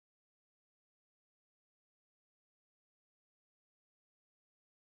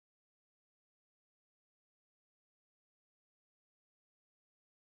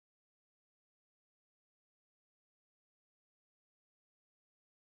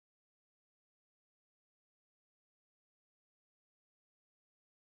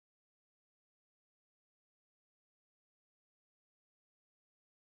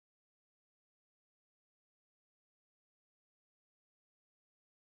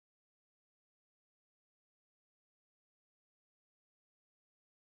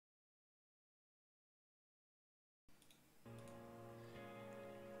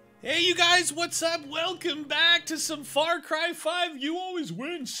Hey you guys, what's up? Welcome back to some Far Cry 5 You Always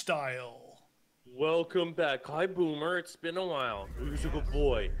Win style. Welcome back. Hi Boomer, it's been a while. Who's a good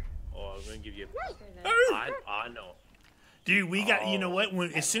boy? Oh, I'm gonna give you I know. Dude, we got, you know what,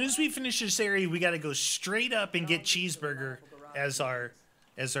 as soon as we finish this area, we gotta go straight up and get Cheeseburger as our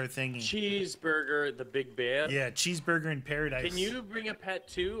thingy. Cheeseburger, the big bear. Yeah, Cheeseburger in Paradise. Can you bring a pet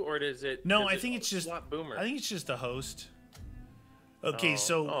too, or does it? No, I think it's just Boomer. I think it's just a host. Okay,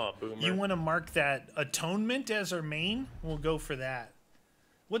 so Boomer. you want to mark that Atonement as our main? We'll go for that.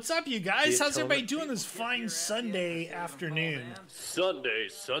 What's up, you guys? How's everybody doing this fine Sunday afternoon? Sunday.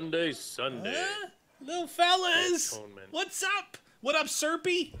 Little fellas, Atonement. what's up? What up,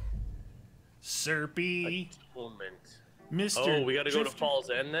 Serpy? Serpy. Atonement. Mr. Oh, we gotta go to Falls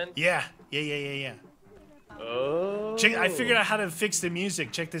End then? Yeah. Oh. Check, I figured out how to fix the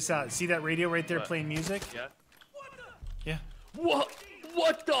music. Check this out. See that radio right there playing music? Yeah. Yeah.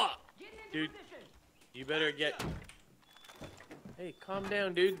 What the? Dude, you better get... Hey, calm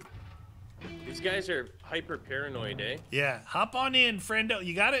down, dude. These guys are hyper paranoid, eh? Yeah. Hop on in, friendo.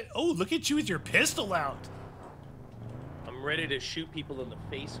 You got it? Oh, look at you with your pistol out. I'm ready to shoot people in the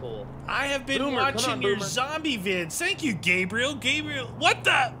face hole. I have been Boomer, watching your Boomer. zombie vids. Thank you, Gabriel. Gabriel, what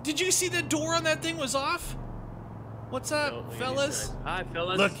the? Did you see the door on that thing was off? What's up, No, fellas? Hi,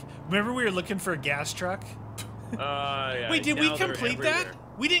 fellas. Look, remember we were looking for a gas truck? Yeah, Wait, did we now they're complete that? everywhere.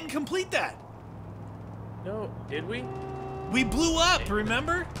 We didn't complete that. No, did we? We blew up,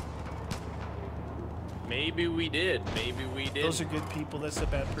 remember? Maybe we did. Maybe we did. Those are good people. That's a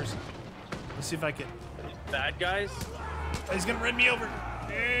bad person. Let's see if I can. Bad guys? Oh, he's gonna run me over.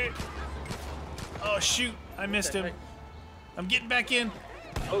 Oh shoot! I missed him. heck? I'm getting back in.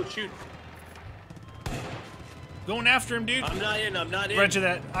 Oh, shoot. Going after him, dude. I'm not in. Roger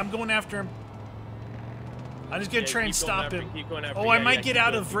that. I'm going after him. I'm just gonna Yeah, try and keep going stop after him. keep going after Oh, him. I Yeah, might yeah, get keep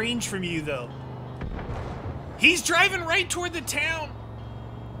out going. of range from you though. He's driving right toward the town.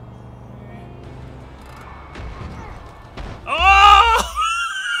 Oh!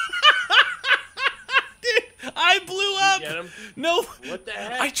 Dude, I blew up. Get him? No. What the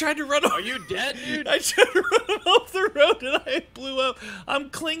heck? I tried to run off. Are you dead, dude? I tried to run off the road and I blew up. I'm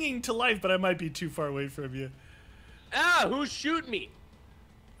clinging to life, but I might be too far away from you. Ah, who's shooting me?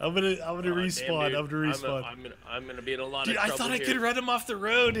 I'm gonna respawn. Damn, I'm gonna respawn. I'm gonna be in a lot Dude, of I trouble thought I here. could run him off the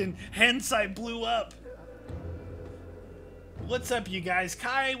road, and hence I blew up. What's up, you guys?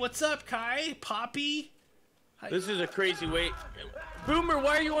 Kai, what's up, Kai? Poppy? This is a crazy way. Boomer,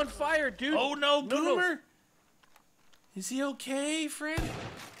 why are you on fire, dude? Oh no, No. Boomer! Is he okay, friend?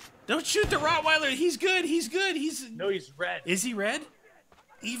 Don't shoot the Rottweiler. He's good. He's good. No, he's red. Is he red?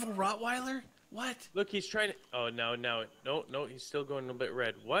 Evil Rottweiler? What? Look, he's trying to. Oh, no, he's still going a bit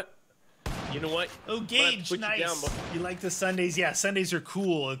red. What? You know what? Oh, Gage, nice. You like the Sundays? Yeah, Sundays are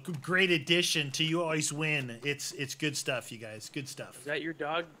cool. A great addition to You Always Win. It's good stuff, you guys. Good stuff. Is that your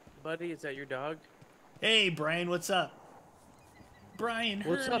dog, buddy? Is that your dog? Hey, Brian, what's up? Brian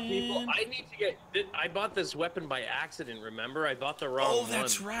What's up, Herman. people? I need to get. I bought this weapon by accident. Remember, I bought the wrong Oh, one.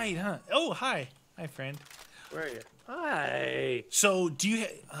 that's right, huh? Oh, hi, friend. Where are you? Hi. So, do you?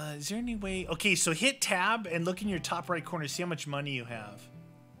 Is there any way? Okay, so hit tab and look in your top right corner. See how much money you have.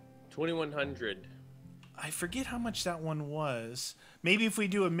 2100. I forget how much that one was. Maybe if we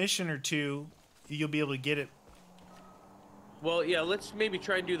do a mission or two, you'll be able to get it. Well, yeah. Let's maybe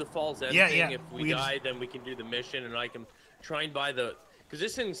try and do the Falls End Yeah, thing. yeah. If we die, then we can do the mission, and I can try and buy the. Because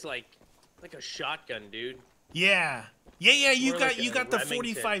this thing's like a shotgun, dude. Yeah. You More got like a the Remington.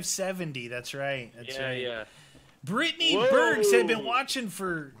 4570. That's right. That's right. Yeah. Brittany Whoa. Bergs had been watching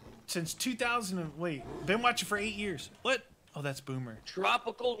since 2000. Been watching for 8 years. What? Oh, that's Boomer.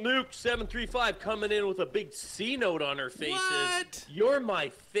 Tropical Nuke 735 coming in with a big C note on her faces. What? You're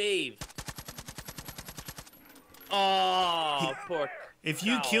my fave. Oh, poor. If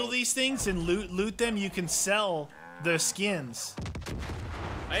you cow. kill these things and loot them, you can sell the skins.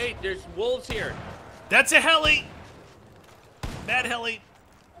 Hey, there's wolves here. That's a heli. Bad heli.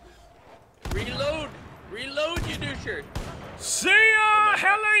 Reload, you doucher. See ya,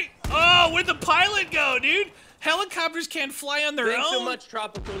 heli. Oh, where'd the pilot go, dude? Helicopters can't fly on their Thanks own. so much,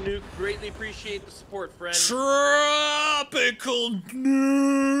 Tropical Nuke. Greatly appreciate the support, friend. Tropical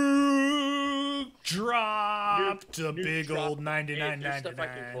Nuke dropped a Nuke big drop. old Hey, if there's stuff I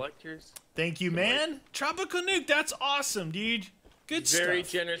can 99.99. collect yours. Thank you, man. Tropical Nuke, that's awesome, dude. Good Very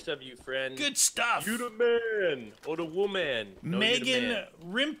stuff. generous of you, friend. Good stuff. You the man or the woman. No, you the Megan man.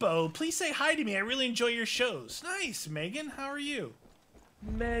 Rimpo, please say hi to me. I really enjoy your shows. Nice, Megan. How are you?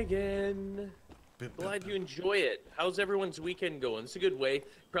 Megan. Glad you enjoy it. How's everyone's weekend going? It's a good way.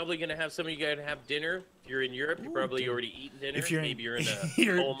 Probably gonna have some of you guys have dinner. If you're in Europe, you're probably already eating dinner. If you're maybe you're in a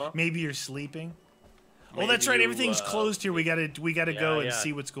coma. Maybe you're sleeping. Oh, that's right. Everything's closed here. We gotta go and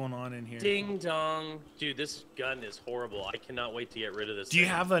see what's going on in here. Ding dong, dude. This gun is horrible. I cannot wait to get rid of this. Do you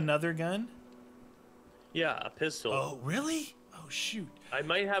have another gun? Yeah, a pistol. Oh, really? Oh, shoot. I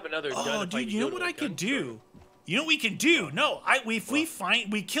might have another gun. Oh, dude, you know what I could do? You know what we can do? No, if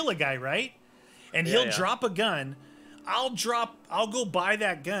we kill a guy, right? And he'll drop a gun. I'll go buy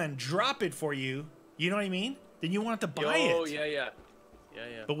that gun, drop it for you. You know what I mean? Then you won't have to buy it. Oh, yeah.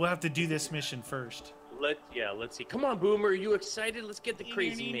 But we'll have to do this mission first. Let's see. Come on, Boomer. Are you excited? Let's get the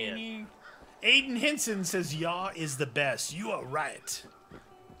crazy man. Aiden Henson says, "Yaw is the best. You are right."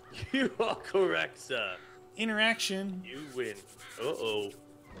 You are correct, sir. Interaction. You win. Uh-oh.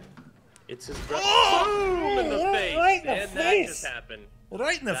 It's his brother. Oh! In the face. Right in the and face. That just happened.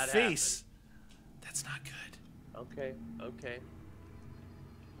 Right in the face. Happened. That's not good. Okay.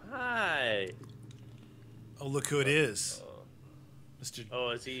 Hi. Oh, look who it is. Mr. Oh,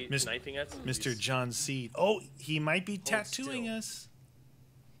 is he knifing us? Mr. John Seed. Oh, he might be tattooing us.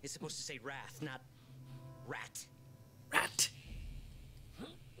 It's supposed to say wrath, not rat. Rat.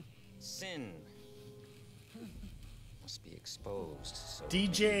 Sin must be exposed. So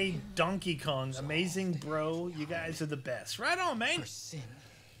DJ Donkey Kong, amazing bro. You guys are the best. Right on, man. sin.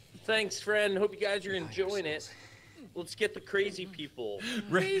 Thanks, friend. Hope you guys are enjoying it. Let's get the crazy people.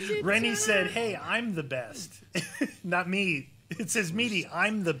 Rennie said, "Hey, I'm the best." Not me. It says, "Meaty,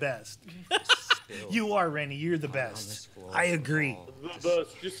 I'm the best." You are, Rennie. You're the best. I agree. The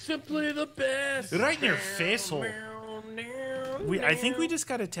best. You're simply the best. Right in your face hole. I think we just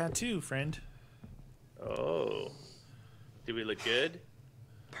got a tattoo, friend. Oh. Do we look good?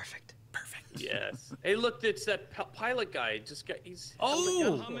 Perfect. Yes. Hey, look, it's that pilot guy. He's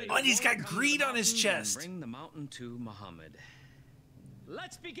and he's got greed on his chest. Bring the mountain to Muhammad.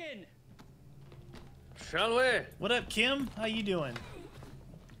 Let's begin. Shall we? What up, Kim? How you doing?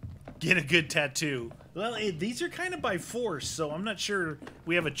 Get a good tattoo. Well, these are kind of by force, so I'm not sure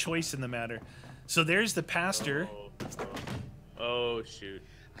we have a choice in the matter. So there's the pastor. Oh shoot.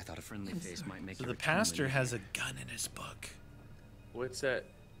 I thought a friendly face might make So the pastor has a gun in his book. What's that?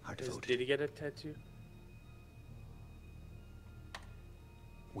 Did he get a tattoo?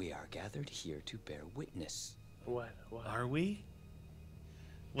 We are gathered here to bear witness. What? Are we?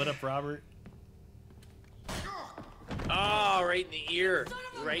 What up, Robert? Oh, right in the ear.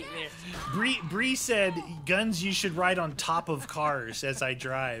 Right in there. Bree said, "Guns you should ride on top of cars as I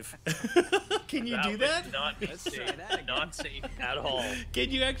drive." Can you do that? Would not be safe. Not safe at all.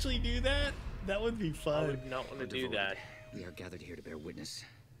 Can you actually do that? That would be fun. I would not want to do that. We are gathered here to bear witness.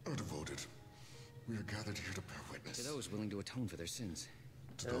 Are devoted. We are gathered here to bear witness. To those willing to atone for their sins.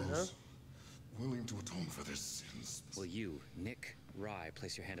 To those willing to atone for their sins. Will you, Nick Rye,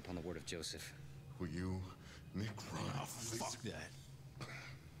 place your hand upon the word of Joseph? Will you, Nick Rye? Fuck that.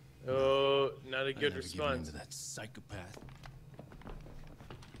 Oh, not a good response. To that psychopath.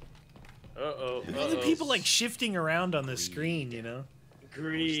 Uh-oh. All the people like shifting around on the screen, you know?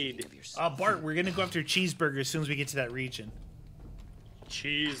 Greed. Bart, we're gonna go after Cheeseburger as soon as we get to that region.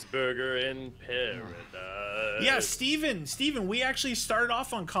 Cheeseburger in paradise. Yeah, Steven, we actually started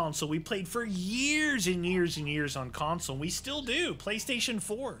off on console. We played for years and years and years on console, and we still do. PlayStation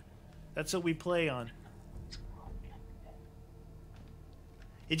 4. That's what we play on.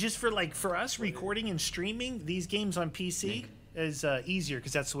 It's just for us recording and streaming these games on PC is easier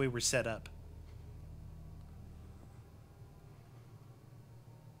because that's the way we're set up.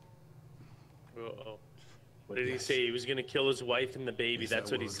 Uh-oh. What did he say? He was gonna kill his wife and the baby.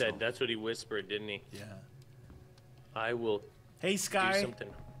 That's what he said. That's what he whispered, didn't he? Yeah. I will. Hey, Sky. Do something.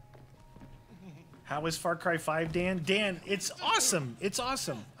 How is Far Cry 5, Dan? Dan, it's awesome. It's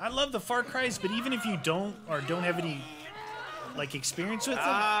awesome. I love the Far Cries, but even if you don't have any like experience with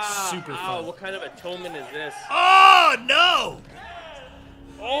them, super fun. What kind of atonement is this? Oh no!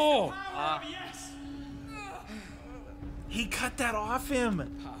 Oh! He cut that off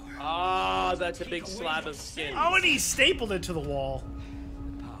him. Ah, that's a big slab of skin. Oh, and he stapled it to the wall.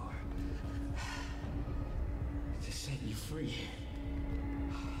 Power to set you free.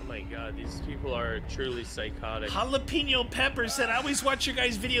 Oh my god, these people are truly psychotic. Jalapeno Pepper said, "I always watch your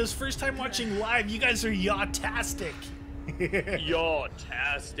guys' videos. First time watching live. You guys are yaw-tastic."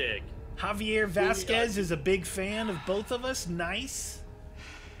 Yaw-tastic. Javier Vasquez is a big fan of both of us. Nice.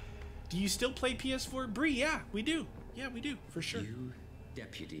 Do you still play PS4? Bree, yeah, we do. Yeah, we do, for sure. You,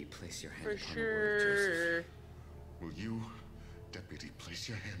 deputy, place your hand For upon the word of Joseph. Will you, deputy, place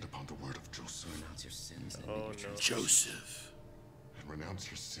your hand upon the word of Joseph? Renounce your sins and Oh, admit your no. Joseph. and renounce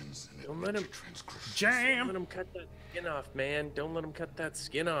your sins and Don't let him transgressions. Jam. Don't let him cut that skin off, man. Don't let him cut that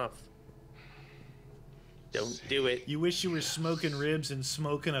skin off. Don't do it. You wish you were smoking ribs and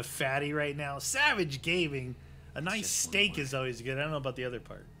smoking a fatty right now. Savage gaming. A nice steak is always good. I don't know about the other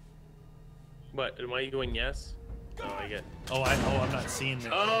part. What? Am I going yes? Oh, I get. I'm not seeing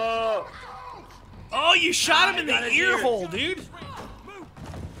that. Oh! Oh, you shot him in got the his ear ear. hole, dude.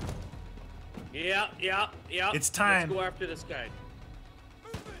 Yeah. It's time. Let's go after this guy.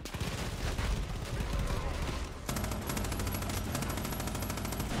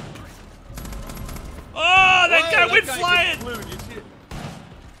 Oh, that Whoa, guy that went guy flying. just flew. Did you see it?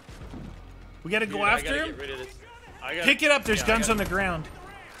 We gotta go Dude, I after gotta him. get rid of this. I gotta- Pick it up. There's yeah, I guns gotta- on the ground.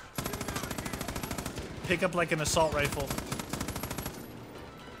 Pick up like an assault rifle.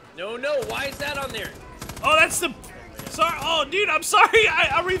 No. Why is that on there? Oh, that's the. Sorry. Oh, dude, I'm sorry.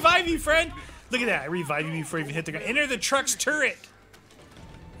 I'll revive you, friend. Look at that. I revive you before you even hit the ground. Enter the truck's turret.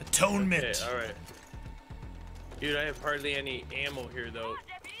 Atonement. Okay, all right. Dude, I have hardly any ammo here, though.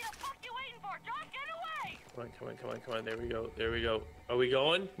 Come on. There we go. Are we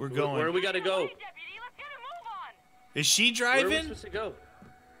going? We're going. Where do we gotta go? Is she Where are we driving? supposed to go?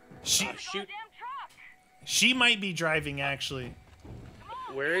 She Shoot. she might be driving actually.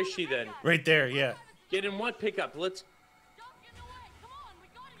 Where is she then? Right there. Yeah. Get in what pickup? Let's.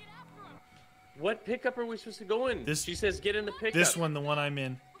 What pickup are we supposed to go in? This- She says get in the pickup. This one, the one I'm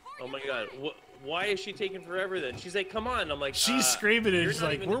in. Oh my god. Why is she taking forever then? She's like, come on. I'm like, She's screaming and you're she's not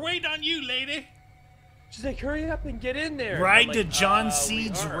like, even- "We're waiting on you, lady." She's like, hurry up and get in there. Ride I'm to like, John we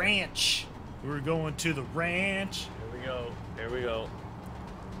Seed's are. ranch. We're going to the ranch. Here we go.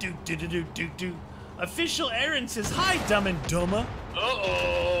 Do. Official Aaron says, "Hi, Dumb and Dumber."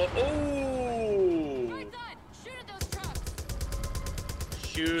 Uh-oh. Oh.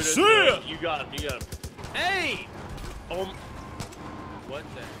 Shoot at See those. ya. You got him. Hey! Oh. What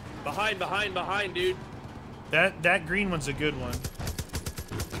the? Behind, dude. That green one's a good one.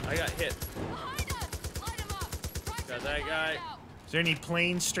 I got hit. Got that guy. Is there any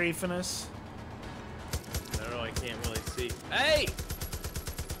planes strafing us? I don't know. I can't really see. Hey!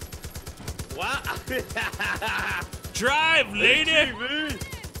 What? Drive, lady.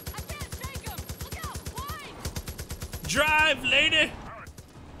 Drive, lady.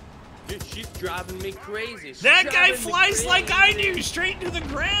 Dude, she's driving me crazy. She's That guy driving me flies like I crazy. do, straight to the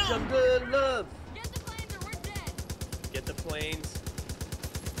ground. Some good love. Get the planes.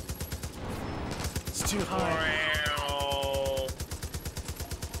 It's too high.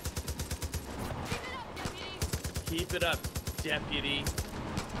 Keep it up, deputy.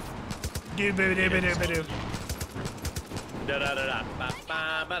 Do. Da-da-da-da.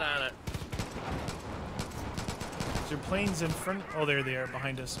 Ba-ba-ba-da-da. Is there planes in front? Oh, there they are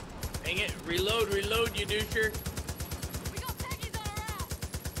behind us. Dang it. Reload, you doucher.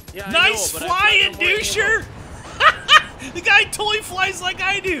 Yeah, I Nice know, but flying, I've got no more doucher! The guy totally flies like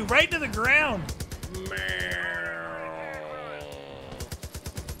I do, right to the ground. ammo.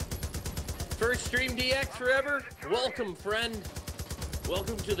 First stream DX forever. Welcome, friend.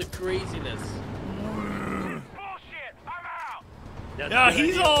 Welcome to the craziness. That's Yeah, a good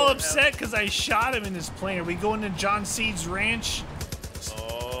he's idea all for him. upset because I shot him in his plane. Are we going to John Seed's ranch?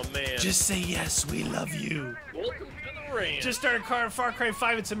 Oh, man. Just say yes, we love you. Welcome to the ranch. Just started Far Cry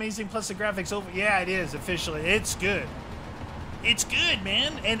 5. It's amazing. Plus the graphics over. Yeah, it is officially. It's good. It's good,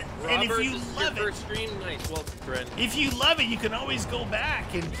 man. And Robert, if you this is love your it, first stream. Nice. Welcome, friend. if you love it, you can always go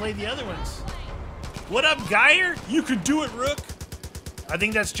back and play the other ones. What up, Geyer? You can do it, Rook. I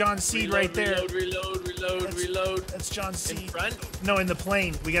think that's John Seed right there. Reload. That's John In Seed. front. No, in the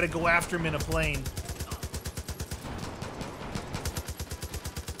plane. We got to go after him in a plane.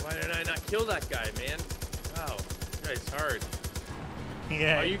 Why did I not kill that guy, man? Wow, this guy's hard.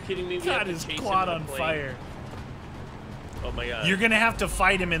 Yeah. Are you kidding me? We Got have to his chase him quad in on a plane. fire. Oh my god. You're gonna have to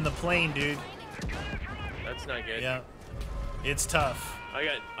fight him in the plane, dude. That's not good. Yeah. It's tough. I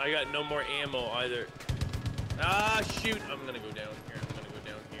got no more ammo either. Ah, shoot! I'm gonna go down here.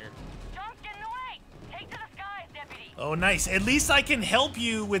 John's getting away. Take to the skies, deputy. Oh, nice. At least I can help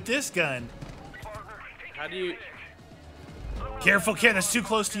you with this gun. How do you? Careful, Ken. That's too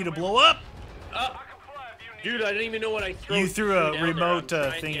close to you to blow up. Dude, I didn't even know what I threw. You threw down a there. remote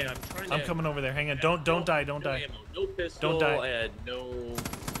trying- thing. yeah, trying I'm to- coming over there. Hang on. Don't die. Don't no die. ammo, no pistol. Don't die. And no.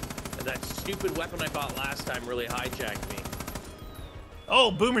 And that stupid weapon I bought last time really hijacked me. Oh,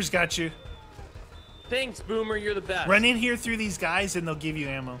 Boomer's got you. Thanks, Boomer. You're the best. Run in here through these guys, and they'll give you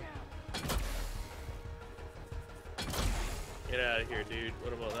ammo. Get out of here, dude.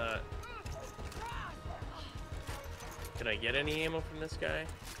 What about that? Can I get any ammo from this guy?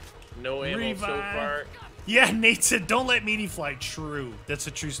 No ammo so Revive. far. Yeah, Nate said, don't let meaty fly. True. That's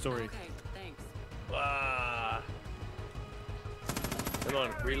a true story. Okay, thanks. Ah. Come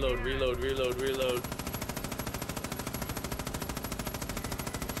on, reload.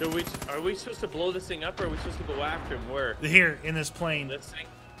 So are we supposed to blow this thing up, or are we supposed to go after him? Where? Here, in this plane. This thing?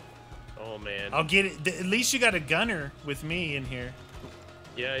 Oh, man. I'll get it. At least you got a gunner with me in here.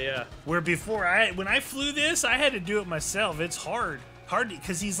 Yeah. Where before, when I flew this, I had to do it myself. It's hard.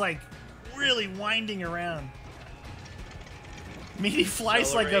 Because he's like really winding around. Meaty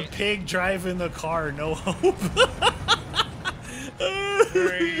flies like a pig driving the car. No hope.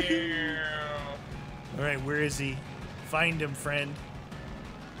 All right, where is he? Find him, friend.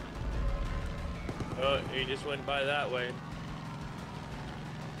 Oh, he just went by that way.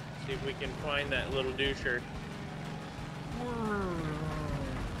 See if we can find that little doucher.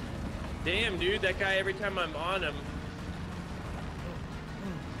 Damn, dude, that guy, every time I'm on him.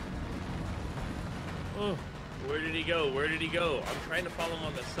 Where did he go? I'm trying to follow him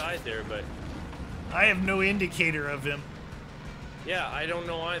on the side there, but... I have no indicator of him. Yeah, I don't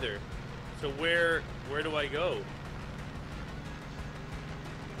know either. So where do I go?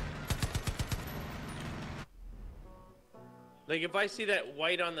 Like, if I see that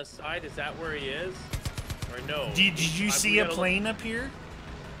white on the side, is that where he is? Or no? Did you see a plane up here?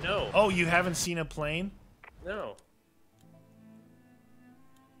 No. Oh, you haven't seen a plane? No.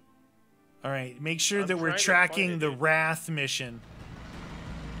 All right, make sure that we're tracking the Wrath mission.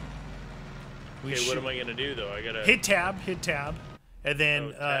 Okay, what am I gonna do though? I gotta hit tab, and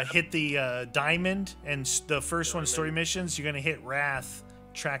then hit the diamond, and the first one, story missions. You're gonna hit Wrath,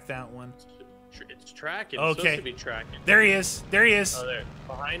 track that one. It's tracking. Okay, it's supposed to be tracking. There he is. Oh, there,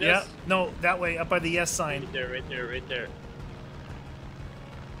 behind us. Yeah, no, that way, up by the yes sign. Right there.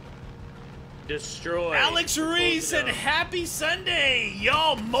 Destroy. Alex Ruiz said, "Happy Sunday,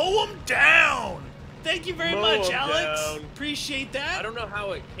 y'all! Mow them down." Thank you very much, Alex. Down. Appreciate that. I don't know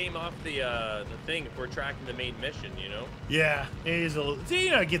how it came off the thing if we're tracking the main mission, you know? Yeah, it is a little.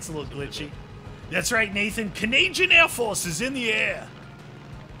 It gets a little glitchy. That's right, Nathan. Canadian Air Force is in the air.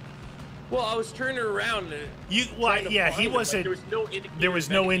 Well, I was turning around. And he wasn't. There was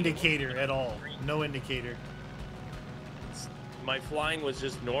no indicator at all. No indicator. My flying was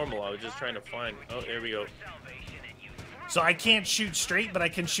just normal. I was just trying to find. Oh, there we go. So I can't shoot straight, but I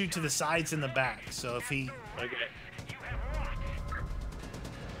can shoot to the sides and the back. So if he... Okay.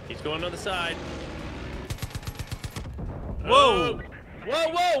 He's going on the side. Whoa!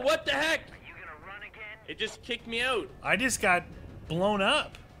 Whoa! What the heck? It just kicked me out. I just got blown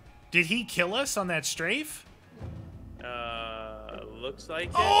up. Did he kill us on that strafe? Looks like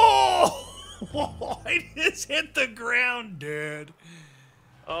it. Oh! I just hit the ground, dude.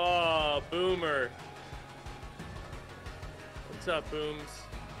 Oh, Boomer. What's up, Booms?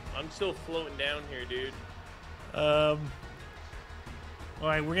 I'm still floating down here, dude. All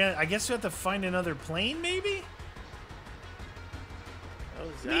right, I guess we have to find another plane, maybe? How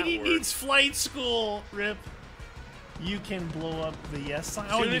does that He work? needs flight school, Rip. You can blow up the yes sign.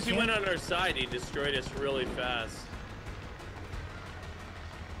 As soon as he went on our side, he destroyed us really fast.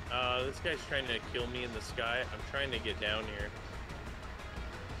 This guy's trying to kill me in the sky. I'm trying to get down here.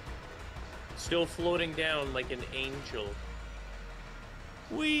 Still floating down like an angel.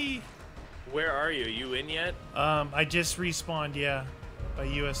 Where are you? Are you in yet? I just respawned, yeah, by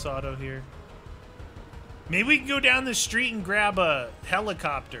US Auto here. Maybe we can go down the street and grab a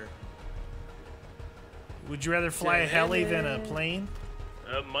helicopter. Would you rather fly a heli than a plane?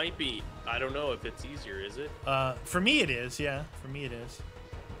 Might be. I don't know if it's easier, is it? For me it is, yeah. For me it is.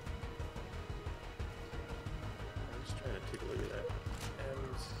 I'm just trying to take a look at that.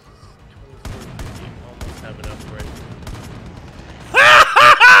 M2450 almost have enough right.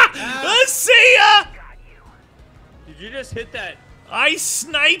 Let's see ya! Did you just hit that? I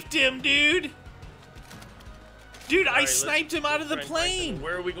sniped him, dude. Dude, I sniped him out of the plane.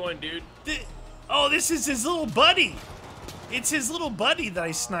 Where are we going, dude? Oh, this is his little buddy. It's his little buddy that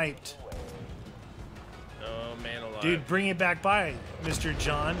I sniped. Oh, man alive. Dude, bring it back by, Mr.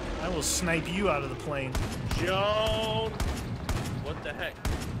 John. I will snipe you out of the plane. John! What the heck?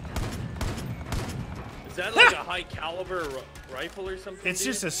 Is that like a high caliber rifle or something? It's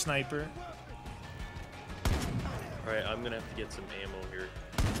just a sniper. Alright, I'm gonna have to get some ammo here.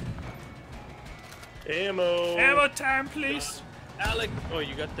 Ammo! Ammo time, please. Alex! Oh,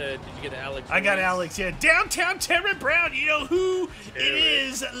 you got the... Did you get Alex? I got Alex, yeah. Downtown Terry Brown, you know who it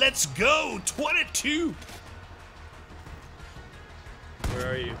is. Let's go, 22.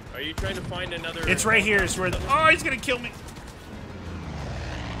 Where are you? Are you trying to find another... It's right here. It's where oh, he's gonna kill me.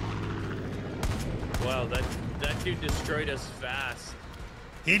 Wow, that dude destroyed us fast.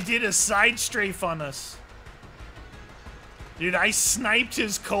 He did a side strafe on us. Dude, I sniped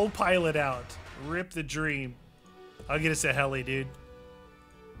his co-pilot out. Rip the dream. I'll get us a heli, dude.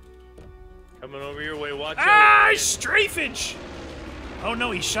 Coming over your way. Watch Ah, out. strafage! Oh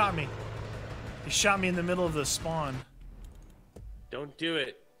no, he shot me. He shot me in the middle of the spawn. Don't do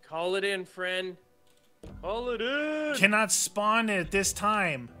it. Call it in, friend. Call it in. Cannot spawn at this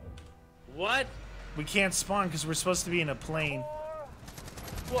time. What? We can't spawn because we're supposed to be in a plane.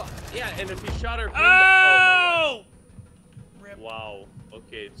 Well, yeah, and if you shot our friend. Oh! Oh my god. Wow.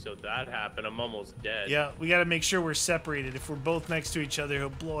 Okay, so that happened. I'm almost dead. Yeah, we gotta make sure we're separated. If we're both next to each other, he'll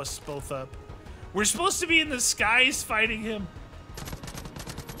blow us both up. We're supposed to be in the skies fighting him.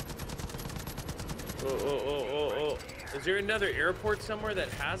 Oh. Is there another airport somewhere that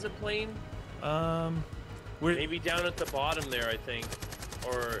has a plane? We're Maybe down at the bottom there, I think.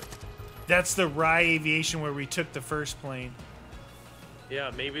 Or, that's the Rye Aviation where we took the first plane.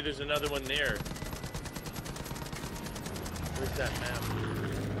 yeah, maybe there's another one there. Where's that map?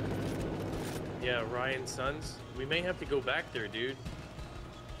 Yeah, Ryan Sons. We may have to go back there, dude.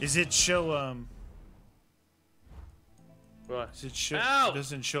 Is it show What? Does it show? Ow! It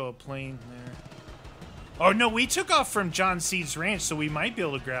doesn't show a plane there. Oh no, we took off from John Seed's ranch, so we might be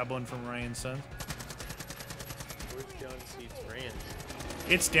able to grab one from Ryan's son. Where's John Seed's ranch?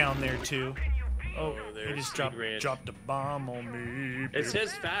 It's down there too. Oh, there's he just Seed Ranch. dropped a bomb on me. It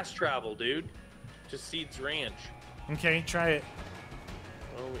says fast travel, dude. To Seed's ranch. Okay, try it.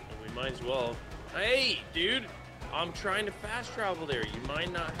 Well, we might as well. Hey, dude. I'm trying to fast travel there. You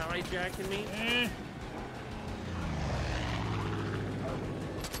mind not hijacking me?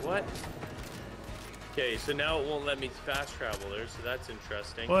 What? Okay, so now it won't let me fast travel there, so that's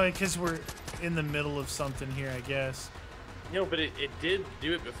interesting. Well, because we're in the middle of something here, I guess. No, but it did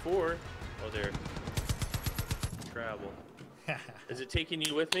do it before. Oh, there. Travel. Is it taking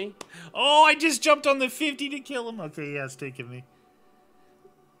you with me? Oh, I just jumped on the 50 to kill him. Okay, yeah, it's taking me.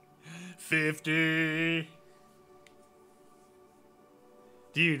 50.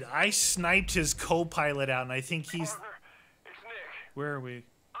 Dude, I sniped his co-pilot out, and I think he's... It's Nick. Where are we?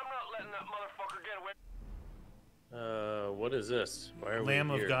 I'm not letting that motherfucker get away. What is this? Why are Lamb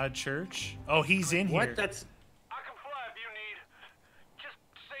we here? of God Church? Oh, he's in here. What? That's... I can fly if you need. Just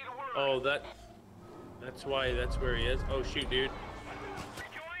say the word. Oh, that's why, that's where he is. Oh, shoot, dude. Join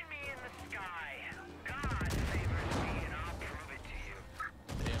me in the sky. God favors me, and I'll prove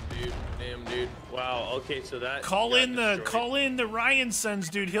it to you. Damn, dude. Wow, okay, so that... Call got in destroyed. the Ryan Sons,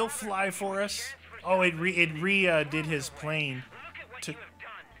 dude. He'll fly for us. Oh, it did his plane. To,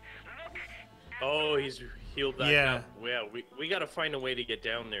 Oh, he's healed back Yeah. up. Yeah, we gotta find a way to get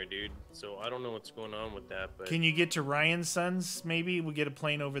down there, dude. So I don't know what's going on with that, but... can you get to Ryan Sons? Maybe we'll get a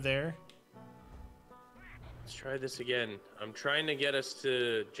plane over there. Let's try this again. I'm trying to get us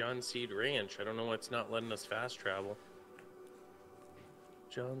to John Seed Ranch. I don't know why it's not letting us fast travel.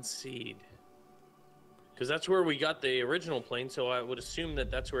 John Seed. Because that's where we got the original plane, so I would assume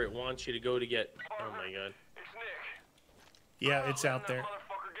that that's where it wants you to go to get... Oh my god. It's Nick. Yeah, it's out there.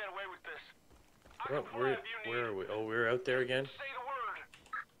 Motherfucker, get away with this. I What, can fly if you where need. are we? Oh, we're out there again? Say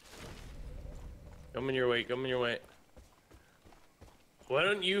the word. Coming your way, coming your way. Why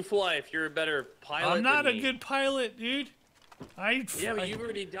don't you fly if you're a better pilot I'm not than a me? good pilot, dude. Yeah, but you've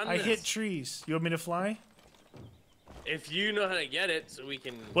already done I this. hit trees. You want me to fly? If you know how to get it, so we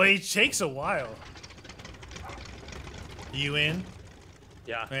can... Well, it takes a while. You in?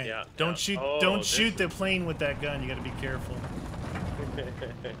 Yeah, Hey, yeah. Don't yeah. shoot. Oh, don't this- shoot the plane with that gun. You got to be careful.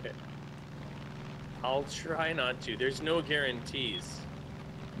 I'll try not to. There's no guarantees.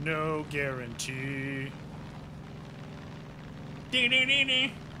 No guarantee.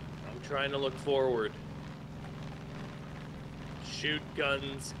 Dee-dee-dee-dee. I'm trying to look forward. Shoot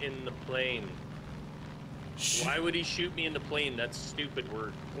guns in the plane. Sh- Why would he shoot me in the plane? That's stupid.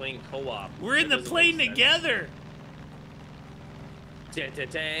 We're playing co-op. We're in That the doesn't plane make sense. together.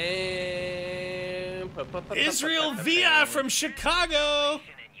 Israel Via from Chicago. And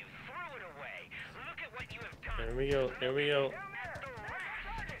you threw it away. Look at what you have done. There we go. There we go.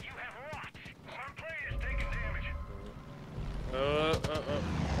 You have lost. Our plane is taking damage.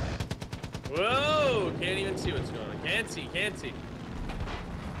 Whoa! Can't even see what's going on. Can't see. Can't see.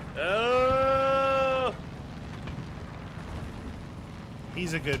 Oh!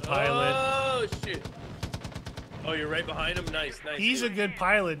 He's a good pilot. Oh shoot! Oh, you're right behind him. Nice, nice. He's a good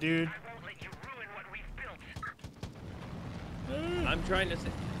pilot, dude. I won't let you ruin what we've built. I'm trying to say.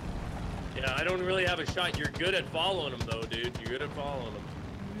 Yeah, I don't really have a shot. You're good at following him, though, dude. You're good at following him.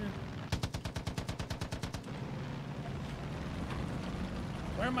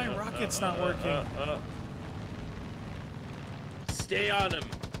 Why are my rockets not working? Stay on him.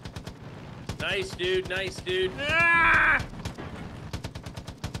 Nice, dude. Nice, dude. Ah!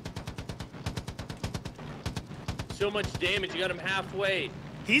 so much damage. You got him halfway.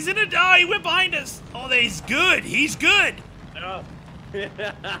 He's in a die. He went behind us. Oh, he's good. He's good. Oh. These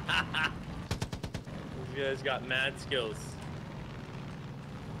guys got mad skills.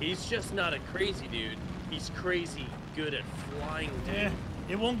 He's just not a crazy dude. He's crazy good at flying, dude.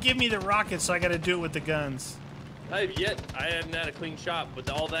 It won't give me the rockets, so I gotta do it with the guns. I haven't had a clean shot, but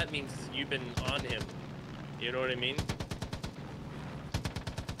all that means is you've been on him. You know what I mean?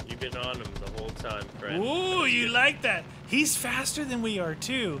 You've been on him the whole time, friend. Ooh, you like that? He's faster than we are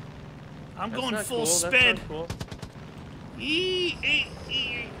too. I'm going full cool. sped. That's not cool.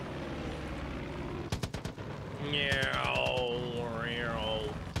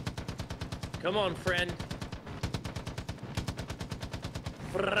 Come on, friend.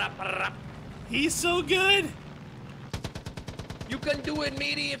 He's so good. You can do it,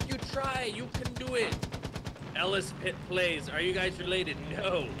 matey, if you try. You can do it. Ellis Pitt plays. Are you guys related?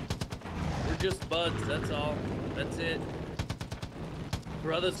 No. We're just buds, that's all. That's it.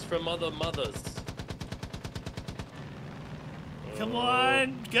 Brothers from other mothers. Come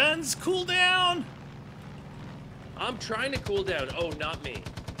on, guns, cool down. I'm trying to cool down. Oh, not me.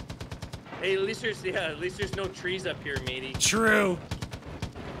 Hey, at least there's no trees up here, matey. True.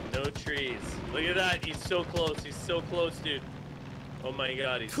 No trees. Look at that. He's so close. He's so close, dude. Oh my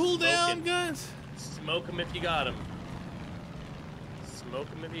God. He's Cool smoking. down, guns. Smoke him if you got him. Smoke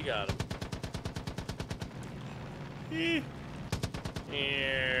him if you got him.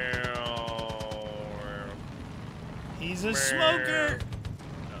 He's a smoker.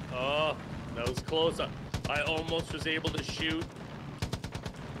 Oh, that was close. I almost was able to shoot.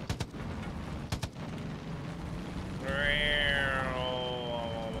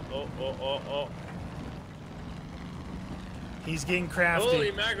 Oh. He's getting crafty.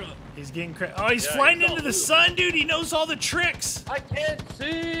 Holy mackerel. He's getting crafty. Oh, he's flying into the sun, dude. He knows all the tricks. I can't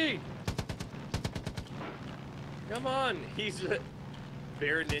see. Come on. He's a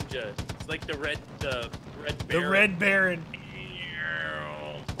bear ninja. It's like the red baron. The red baron.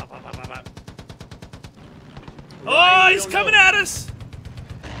 Oh, he's coming at us.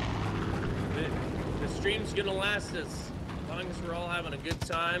 The stream's gonna last us as long as we're all having a good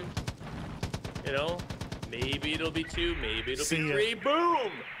time. You know, maybe it'll be 2, maybe it'll be 3.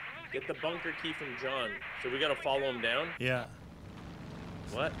 Boom! Get the bunker key from John. So we gotta follow him down? Yeah.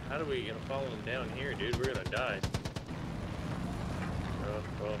 What? How do we gonna follow him down here, dude? We're gonna die.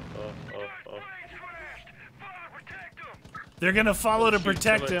 Oh. They're gonna follow to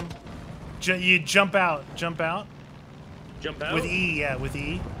protect him. You jump out. Jump out. Jump out? With E, yeah, with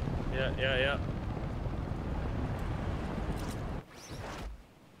E. Yeah.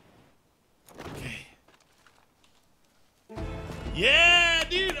 Okay. Yeah,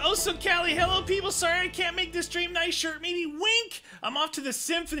 dude. Oh, so Callie, hello, people. Sorry I can't make this stream. Nice shirt, maybe. Wink. I'm off to the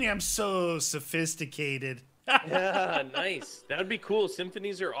symphony. I'm so sophisticated. Yeah, nice. That'd be cool.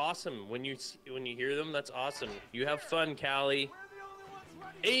 Symphonies are awesome. When you hear them, that's awesome. You have fun, Callie.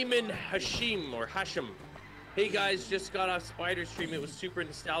 Ayman Hashim. Hey guys, just got off Spider Stream. It was super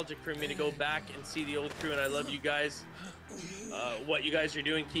nostalgic for me to go back and see the old crew, and I love you guys. What you guys are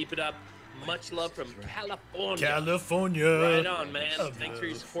doing, keep it up. Much love from California. Right on, man. Thanks for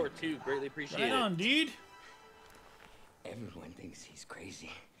your support too. Greatly appreciate it. Right on, dude. Everyone thinks he's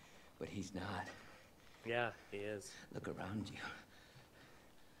crazy, but he's not. Yeah, he is. Look around you.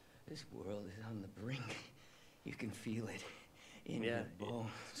 This world is on the brink. You can feel it in your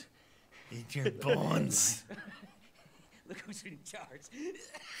bones. In your bones. Look who's in charge.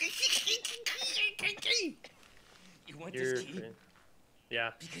 You want this key?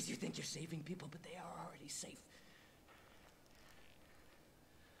 Yeah. Because you think you're saving people, but they are already safe.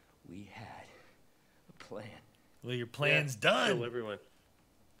 We had a plan. Well, your plan's done. Kill everyone.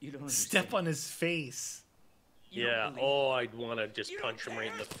 You don't Step on his face. Yeah. Oh, I'd want to just punch him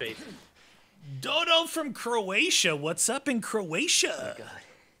right in the face. Dodo from Croatia. What's up in Croatia? Oh, God.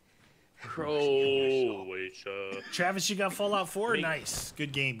 Croatia. Travis, you got Fallout 4? Nice.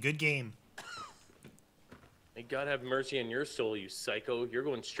 Good game. Good game. May God have mercy on your soul, you psycho. You're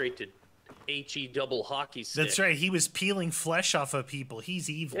going straight to HE double hockey stick. That's right. He was peeling flesh off of people. He's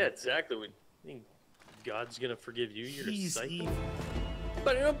evil. Yeah, exactly. We think God's going to forgive you? You're He's a psycho. evil.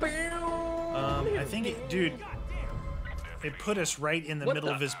 I think it, dude, it put us right in the middle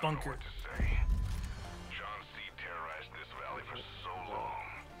of his bunker.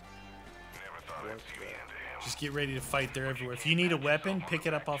 Just get ready to fight. They're everywhere. If you need a weapon, pick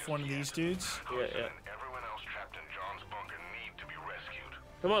it up off one of these dudes. Yeah.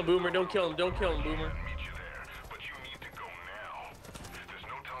 Come on, Boomer. Don't kill him. Don't kill him, Boomer.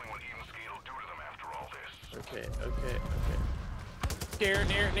 Okay. Near.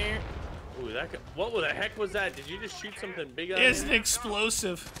 Ooh, that. What the heck was that? Did you just shoot something big? It's an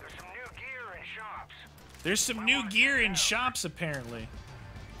explosive. There's some new gear in shops. There's some new gear in shops, apparently.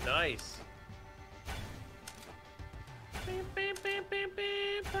 Nice.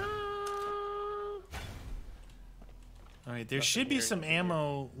 All right, there should be some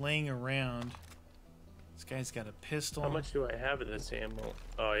ammo laying around. This guy's got a pistol. How much do I have of this ammo?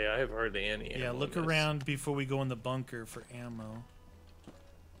 Oh yeah, I have hardly any ammo. Yeah, look around before we go in the bunker for ammo.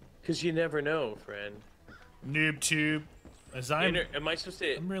 Cause you never know, friend. Noob tube. As am I supposed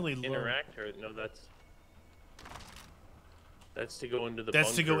to I'm really low. interact or no? That's to go into the. That's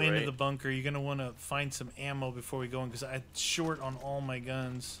bunker, to go into right? the bunker. You're gonna want to find some ammo before we go in, because I'm short on all my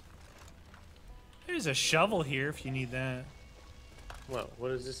guns. There's a shovel here if you need that. Well,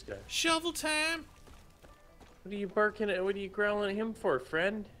 what is this guy? Shovel time. What are you barking at? What are you growling at him for,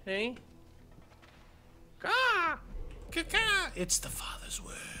 friend? Hey? Ah! Caca. It's the Father's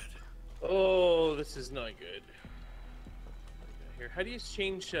word. Oh, this is not good. Here, how do you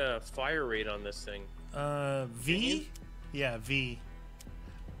change fire rate on this thing? V? Yeah, V.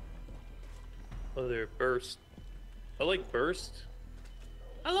 Oh, there, burst. I like burst.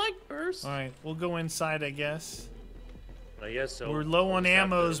 I like burst. All right, we'll go inside, I guess. I guess so. We're low on We'll just have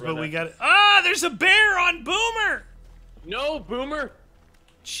to ammos, but run we out. got. Ah, there's a bear on Boomer. No, Boomer.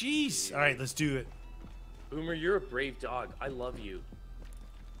 Jeez. All right, let's do it. Boomer, you're a brave dog. I love you.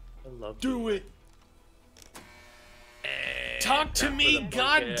 I love Do Boomer. it. Talk to Time for me, the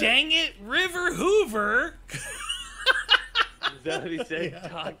God bucket. dang it, River Hoover. Is that what he said? Yeah.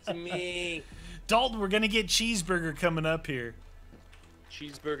 Talk to me. Dalton, we're gonna get cheeseburger coming up here.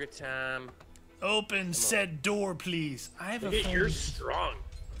 Cheeseburger time. Open said door, please. I have Look a at phone. you're strong.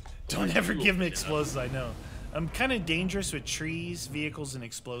 Don't ever give me explosives, I know. I'm kind of dangerous with trees, vehicles, and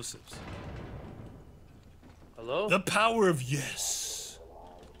explosives. Hello? The power of yes.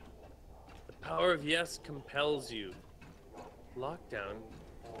 The power of yes compels you. Lockdown.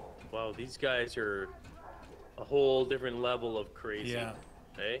 Wow, these guys are a whole different level of crazy. Yeah.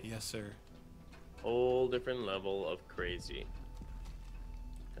 Hey? Yes, sir. Whole different level of crazy.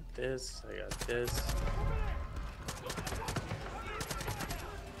 Got this, I got this.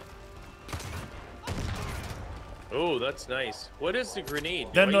 Oh, that's nice. What is the grenade?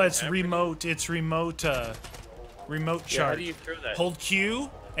 No, Do no, I it's have remote. It's remote. Remote Yeah, chart. how do you throw that? Hold Q,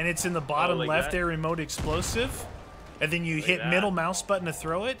 and it's in the bottom like left that? there. Remote explosive, and then you Like hit that. middle mouse button to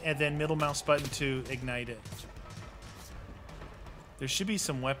throw it, and then middle mouse button to ignite it. There should be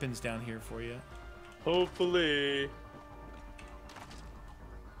some weapons down here for you. Hopefully.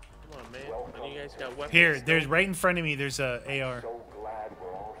 Come on, man. None of you guys got weapons. Here, still? there's right in front of me. There's a AR. So glad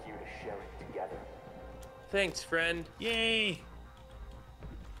we're all here to share it together. Thanks, friend. Yay!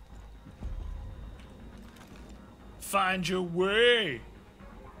 Find your way.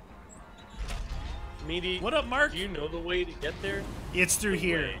 Meaty. What up, Mark? Do you know the way to get there? It's through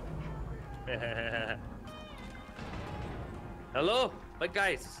here. Hello, bad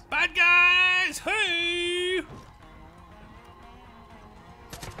guys. Bad guys! Hey!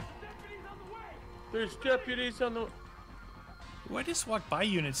 There's deputies on the. Well, I just walked by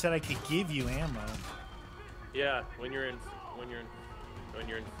you and it said I could give you ammo. Yeah, when you're in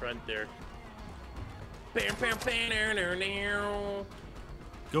front there. Bam, bam, bam, now, now, now.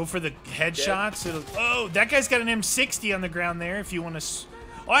 Go for the headshots. Oh, that guy's got an M60 on the ground there. If you want to.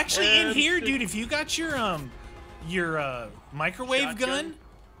 Oh, actually, in here, dude. If you got your microwave Shotgun? gun,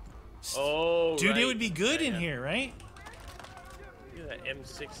 Oh, dude, right. it would be good Yeah, in yeah. here, right? Look at that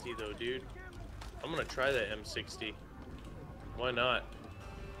M60 though, dude. I'm gonna try that M60. Why not?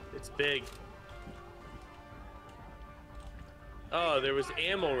 It's big. Oh, there was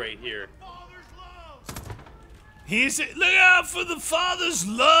ammo right here. He's look out for the father's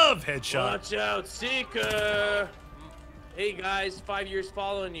love headshot. Watch out, Seeker! Hey guys, 5 years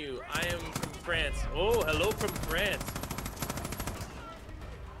following you. I am from France. Oh, hello from France.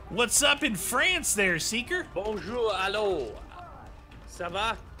 What's up in France there, Seeker? Bonjour, allô. Ça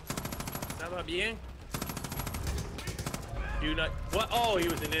va? Ça va bien? Do not. What? Oh, he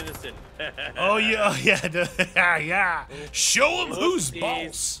was an innocent. Oh yeah, yeah. Show him who's Whoopsies.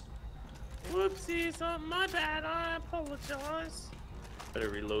 boss. Whoopsies, my bad. I apologize. Better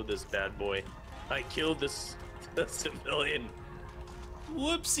reload this bad boy. I killed this the civilian.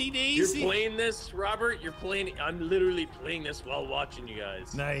 Whoopsie You're daisy. playing this, Robert? You're playing. I'm literally playing this while watching you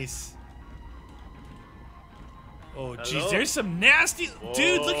guys. Nice. Oh, jeez, Hello? there's some nasty.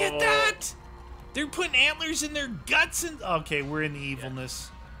 Dude, look at Whoa. that. They're putting antlers in their guts and. Okay, we're in evilness.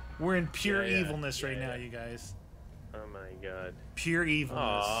 We're in pure Yeah, yeah. evilness right Yeah, now, yeah. you guys. Oh my god. Pure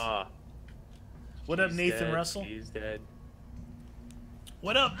evilness. Ah. What up, She's Nathan dead. Russell? He's dead.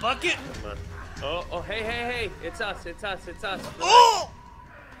 What up, Bucket? Come on. Oh, hey. It's us. Oh!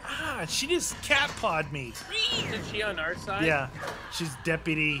 Ah, she just cat pawed me. Is she on our side? Yeah, she's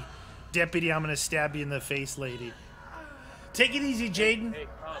deputy. Deputy, I'm gonna stab you in the face, lady. Take it easy, Jaden. Hey,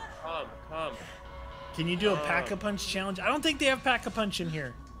 come. Can you do a pack-a-punch challenge? I don't think they have pack-a-punch in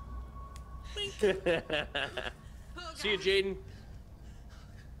here. See you, Jaden.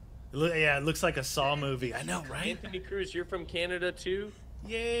 Yeah, it looks like a Saw movie. I know, right? Anthony Cruz, you're from Canada too?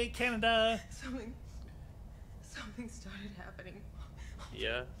 Yay, Canada. Something started happening.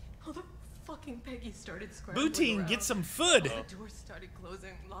 Yeah. All the fucking Peggy started scrambling Bootine, around. get some food. The doors started closing,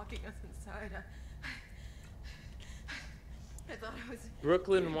 locking us inside. I thought I was...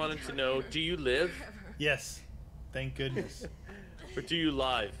 Brooklyn wanted to know, do you live? Yes, thank goodness. Or do you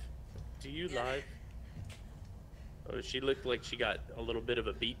live? Do you live? Oh, she looked like she got a little bit of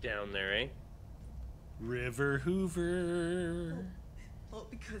a beat down there, eh? River Hoover. All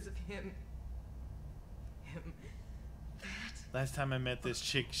because of him. Last time I met this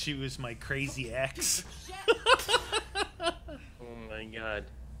chick, she was my crazy ex. Oh my god.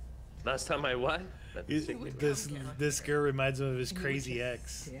 Last time I what? This girl reminds him of his crazy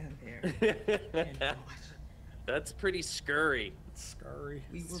ex. Stand there and watch. That's pretty scurry. Scurry.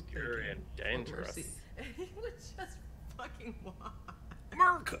 We were Scurry and dangerous. He was just fucking wild.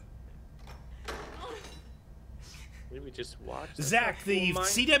 America. Did we just watch? Zach, the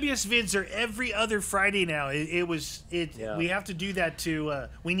CWS vids are every other Friday now. Yeah. We have to do that to.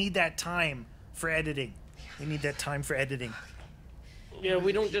 We need that time for editing. We need that time for editing. Yeah,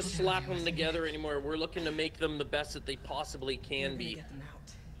 we don't just slap them together anymore. We're looking to make them the best that they possibly can be. Get them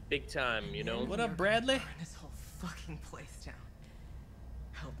out. Big time, you know? What up, Bradley? Burn this whole fucking place down.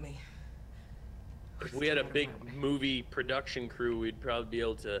 Help me. If we had a big movie production crew, we'd probably be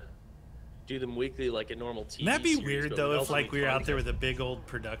able to do them weekly like a normal TV That'd be series, weird but though we'd if also like be we were fun out there to- with a big old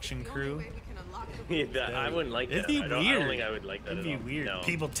production crew. I wouldn't like It'd that. be I don't weird. think I would like that It'd at be all. weird. No.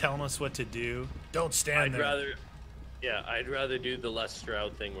 People telling us what to do. Don't stand there. I'd rather do the Les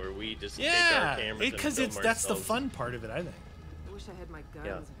Stroud thing where we just take Yeah, our cameras and because film that's the ourselves. fun part of it, I think. I wish I had my guns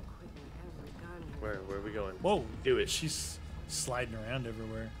Yeah. and equipment, every gun. Where are we going? Whoa, Do it. She's sliding around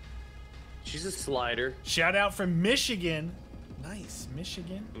everywhere. She's a slider. Shout out from Michigan. Nice,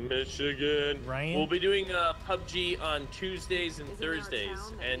 Michigan. Michigan. Ryan? We'll be doing PUBG on Tuesdays and Thursdays,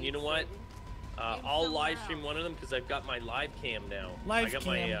 and you know what? I'll live stream one of them because I've got my live cam now. Live I got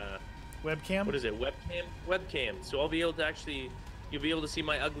cam. my Webcam. what is it? Webcam. So I'll be able to you'll be able to see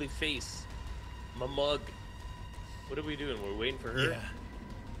my ugly face, my mug. What are we doing? We're waiting for her. Yeah.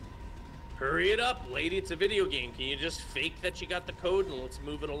 Hurry it up, lady. It's a video game. Can you just fake that you got the code and let's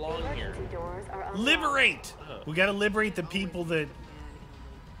move it along here? Liberate. We gotta liberate the people that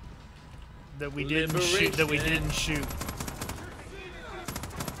we didn't shoot. That we Liberation. didn't shoot.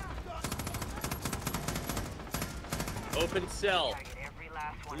 Open cell. Target every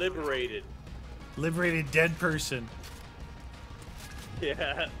last one. Liberated. Liberated dead person.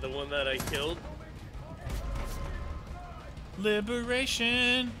 Yeah, the one that I killed.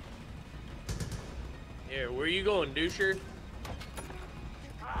 Liberation. Here, where you going, doucher?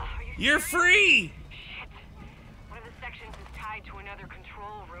 You're free. Shit. One of the sections is tied to another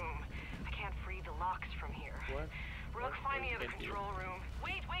control room. I can't free the locks from here. What? Rook, find the other control room.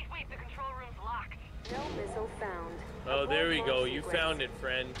 Wait. The control room's locked. No missile found. Oh, there we go. You found it,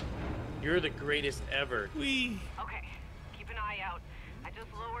 friend. You're the greatest ever. We. Okay. Keep an eye out. I just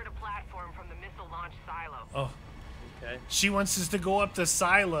lowered a platform from the missile launch silo. Oh, Okay. she wants us to go up the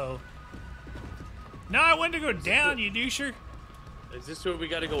silo. No, I wanted to go down, you doucher. Is this where we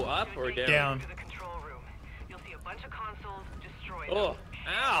gotta go up or down? Down. To the control room. You'll see a bunch of consoles. Destroy them. Oh,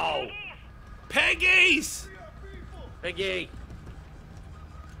 ow! Peggies! Peggy!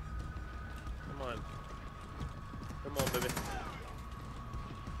 Come on. Come on, baby.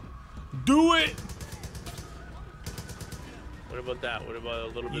 Do it! What about that? What about a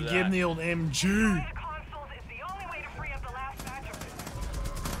little bit You of give that? him the old MG. The consoles is the only way to free up the last batch of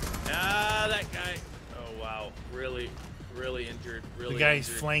it. Ah, that guy. Oh, wow. Really injured. Really The guy's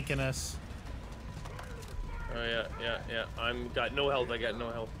injured. flanking us. Oh, yeah. I'm got no health. I got no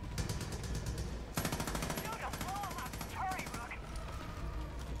health. Hurry, Rook.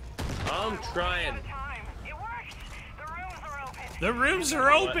 I'm trying. Time. It worked. The rooms are open. The rooms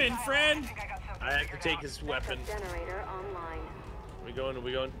are open, friend. I got something I have to figured take out. his weapon. Generator online. Are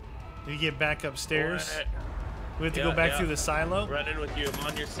we going? We get back upstairs. Alright. We have to Yeah, go back yeah. through the silo. Running with you. I'm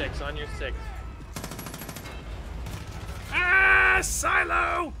on your six. Ah,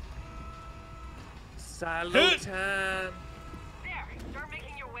 silo! Silo Hoot. time. There. Start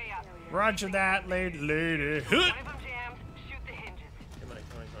making your way up. Roger that, lady. One of them jammed. Shoot the hinges. Come on.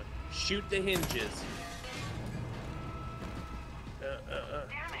 shoot the hinges. Damn it.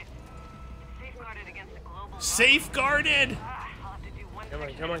 Safeguarded against the global. Safeguarded. I'll have to do one Come on,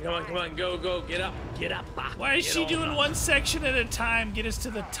 section come on, at a come on, time. come on. Go, go. Get up. Get up. Why is Get she on doing up. one section at a time? Get us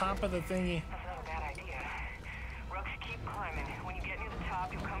to the top of the thingy. That's not a bad idea. Rooks, keep climbing. When you get near the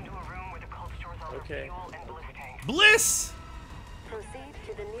top, you'll come to a room where the cult stores all Okay. the fuel and bliss tanks. Bliss! Proceed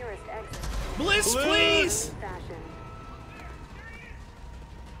to the nearest exit. Bliss, please! Fashion.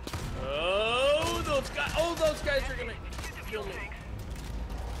 Oh, those guys are gonna kill me.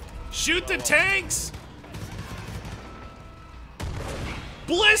 Shoot the tanks!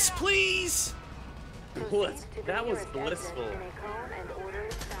 Bliss, please! Bliss. To the That was nearest blissful. exit in a calm and orderly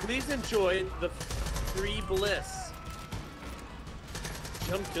fashion. Please enjoy the free bliss.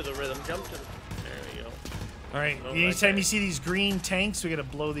 Jump to the rhythm. Jump to the. There we go. All right, Oh, anytime okay. you see these green tanks, we gotta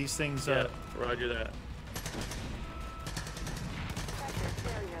blow these things Yeah, up. roger that. Sector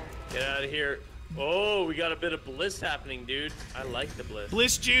failure. Get out of here. Oh, we got a bit of bliss happening, dude. I like the bliss.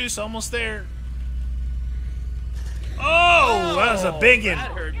 Bliss juice, almost there. Oh, that was a big one.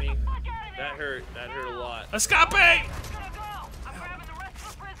 That hurt me. That hurt. That hurt a lot. Escape! Gotta go. I'm grabbing the rest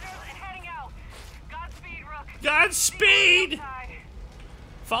of the prisoners and heading out. Godspeed, Rook. Godspeed! Side.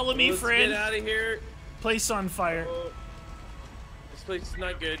 Follow me, Let's friend. get out of here. Place on fire. Oh, this place is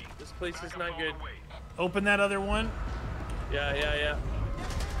not good. This place is not good. Open that other one. Yeah, yeah, yeah.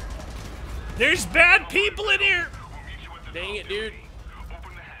 There's bad people in here. Dang it, dude.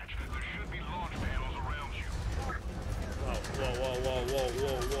 Open the hatch. There should be launch panels around you. Whoa, whoa, whoa, whoa, whoa,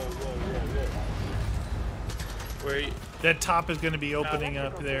 whoa, whoa, whoa, whoa. Where are you? That top is gonna be opening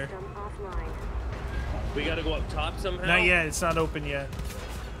up Electrical there. system offline. We gotta go up top somehow? Not yet. It's not open yet.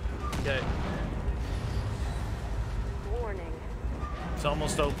 Okay. Warning. It's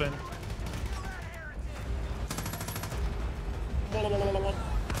almost open. Fire in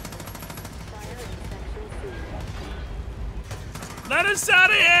section C. Let us out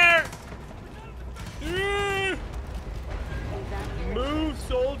of here! Evacuate. Move,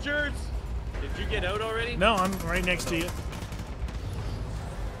 soldiers! Did you get out already? No, I'm right next to you.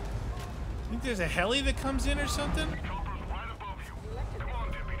 Think there's a heli that comes in or something?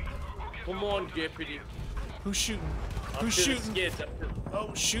 Come on, deputy. Who's shooting? Up Who's to the shooting? skids, up to-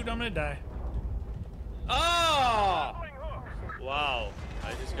 Oh, shoot, I'm gonna die. Oh! Wow.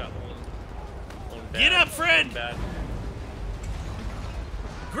 I just got one bad. Get up, Fred! One bad.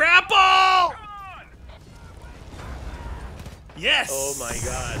 Grapple! Yes! Oh my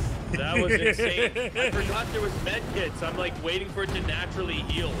god. That was insane. I forgot there was med kits. I'm like waiting for it to naturally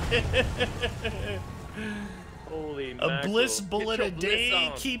heal. Holy A mackerel. bliss Get bullet your a bliss day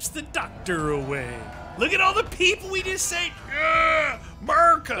on. keeps the doctor away. Look at all the people we just saved. Yeah,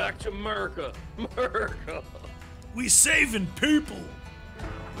 America! Back to America. America. We saving people.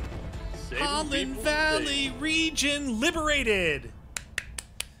 Saving Holland people Valley safe. region liberated.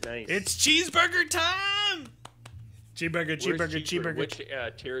 Nice. It's cheeseburger time. Cheeseburger, Where's cheeseburger, cheeseburger. Which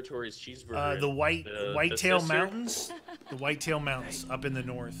territory is cheeseburger? The in? Whitetail sister? Mountains. The Whitetail Mountains up in the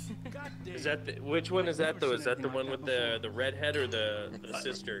north. Is that which one is that though? Is that the one with the redhead or the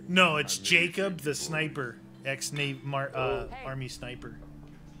sister? No, it's Jacob, the sniper, Army sniper.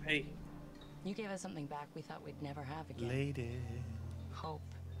 Hey, You gave us something back we thought we'd never have again. Lady. Hope.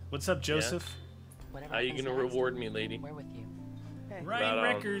 What's up, Joseph? Whatever how you happens gonna next, reward me, lady? We're with you. Hey, Ryan Right on.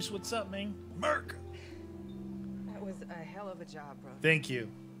 Reckers, what's up, man? Merc. that was a hell of a job, bro. Thank you.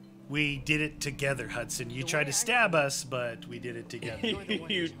 We did it together, Hudson. You tried to stab us, but we did it together.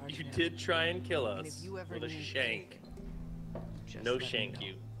 you did try and kill And us if you ever with a need shank. Just No let me shank know.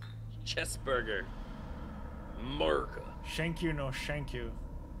 you. Chest burger. America. Shank you, no shank you.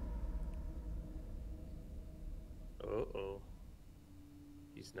 Uh-oh.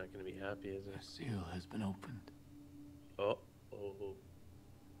 He's not gonna be happy, is The he? seal has been opened. Oh.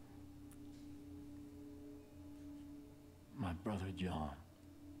 My brother John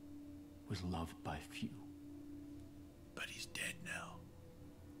was loved by few, But he's dead now.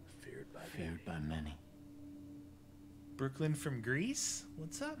 feared by many, Brooklyn from Greece?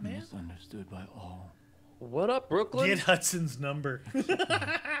 What's up, man? misunderstood by all. What up, Brooklyn? Get Hudson's number.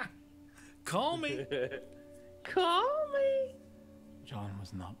 Call me. Call me. John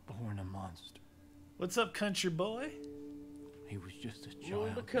was not born a monster. What's up, country boy? He was just a the child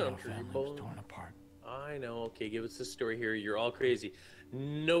when our country family boy. was torn apart. I know. Okay, give us the story here. You're all crazy.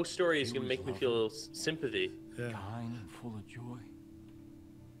 No story is He gonna was make me loving. feel sympathy. Yeah. Kind and full of joy.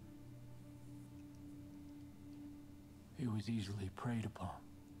 He was easily preyed upon.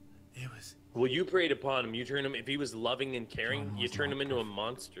 It was. Well, you preyed upon him. You turned him. If he was loving and caring, John you was turned not him into a perfect.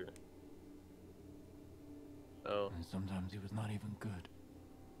 monster. Oh. And sometimes he was not even good.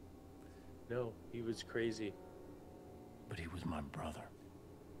 No, he was crazy. But he was my brother.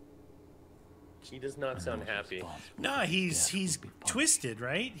 He does not sound happy. No, he's twisted,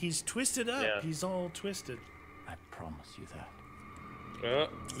 right? He's twisted up. Yeah. He's all twisted. I promise you that.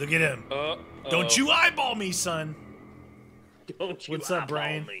 Look at him. Don't you eyeball me, son. Don't you What's up, eyeball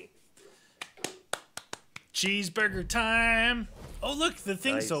Brian? me. Cheeseburger time. Oh, look, the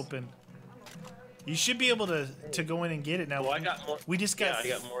thing's Nice. open. You should be able to go in and get it now. Well, I got more. We just got,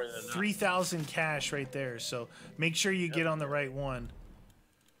 Yeah, I got more than enough. 3,000 cash right there. So make sure you get on the right one.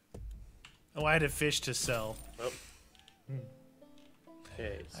 Oh, I had a fish to sell. Oh.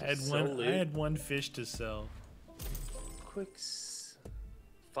 Okay. So I had one fish to sell. Quick.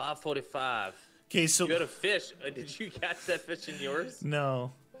 5:45. Okay, so You got a fish. Did you catch that fish in yours?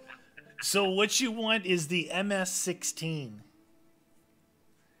 no. So what you want is the MS-16.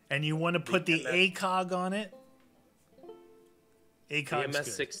 And you want to put the ACOG on it? The ACOG's good.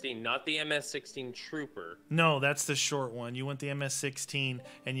 MS-16, not the MS-16 Trooper. No, that's the short one. You want the MS-16,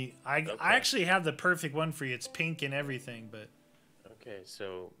 and I actually have the perfect one for you. It's pink and everything, but Okay,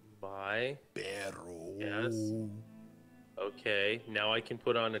 so buy. Perro. Yes. Okay, now I can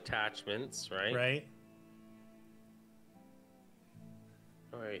put on attachments, right? right.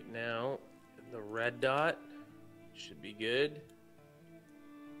 All right, now the red dot should be good.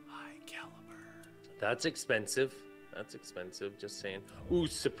 High caliber. That's expensive. That's expensive, just saying. Ooh,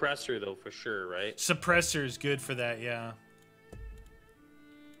 suppressor though, for sure, right? Suppressor is good for that, yeah.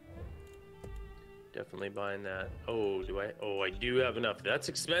 Definitely buying that. Oh, do I? Oh, I do have enough. That's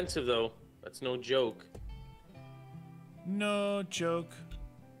expensive though. That's no joke. No joke.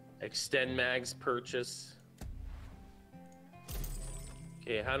 Extend mags purchase.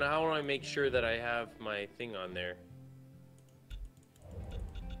 Okay, how do I make sure that I have my thing on there?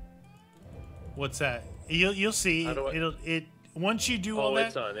 What's that? You'll see. How do I- Once you do all Oh, that.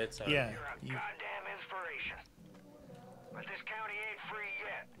 it's on. It's on. Yeah. You're a goddamn inspiration. But this county ain't free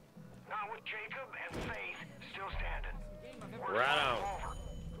yet. Not with Jacob and Faith still standing. Right on. Over.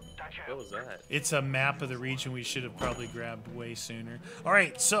 Dutch out. What was that? It's a map of the region we should have probably grabbed way sooner. All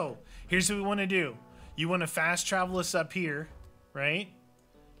right, so here's what we want to do. You want to fast travel us up here, right?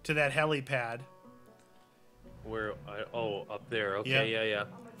 To that helipad. Where? Oh, up there. Okay, Yep.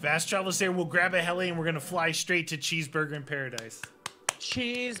 yeah. Fast travel us there. We'll grab a heli and we're going to fly straight to Cheeseburger in Paradise.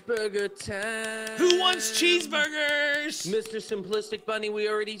 Cheeseburger time. Who wants cheeseburgers? Mr. Simplistic Bunny, we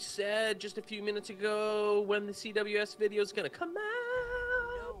already said just a few minutes ago when the CWS video is gonna come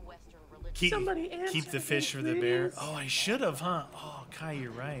out. Keep the fish for the bear. Oh, I should have, huh? Oh, Kai,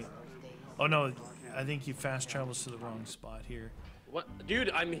 you're right. Oh, no. I think you fast travels to the wrong spot here. What, dude?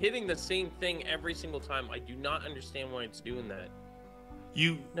 I'm hitting the same thing every single time. I do not understand why it's doing that.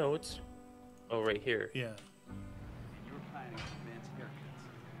 No, it's. Oh, right here. Yeah.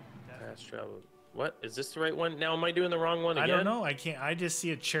 Fast travel. What? Is this the right one? Now, am I doing the wrong one again? I don't know. I can't. I just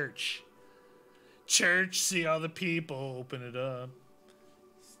see a church. Church, see all the people. Open it up.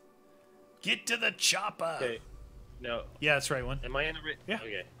 Get to the chopper. Okay. No. Yeah, that's the right one. Am I in the right? Yeah.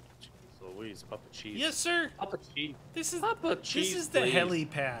 Okay. Jeez Louise, Papa Cheese. Yes, sir. Papa Cheese. This is Papa Cheese. This is the please.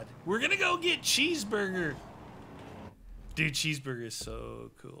 helipad. We're gonna go get cheeseburger. Dude, cheeseburger is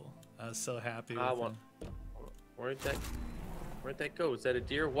so cool. I was so happy with him. Where'd that go? Is that a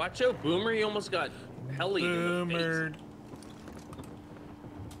deer? Watch out, Boomer! He almost got heli in the Boomered. face.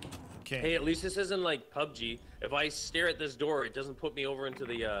 Okay. Hey, at least this isn't like PUBG. If I stare at this door, it doesn't put me over into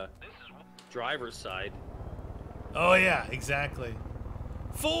the driver's side. Oh yeah, exactly.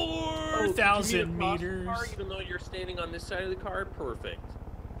 4,000 meters. Car, even though you're standing on this side of the car, perfect.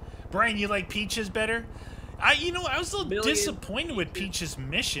 Brian, you like Peaches better? I was a little disappointed with Peach's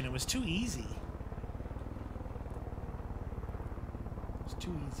mission. It was too easy. It's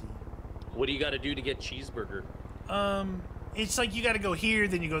too easy. What do you got to do to get cheeseburger? It's like you got to go here,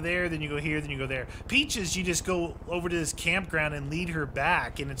 then you go there, then you go here, then you go there. Peaches, you just go over to this campground and lead her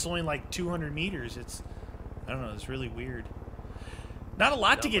back, and it's only like 200 meters. I don't know, it's really weird. Not a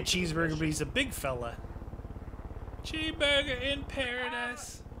lot to get cheeseburger, but he's a big fella. Cheeseburger in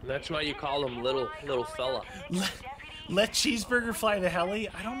paradise. That's why you call him little fella. Let cheeseburger fly the heli.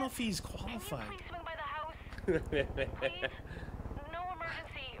 I don't know if he's qualified. No emergency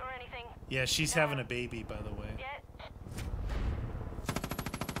or anything. Yeah, she's having a baby, by the way.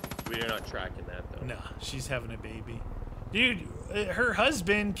 We are not tracking that though. No, she's having a baby. Dude, her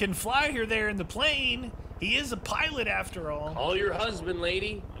husband can fly her there in the plane. He is a pilot after all. Call your husband,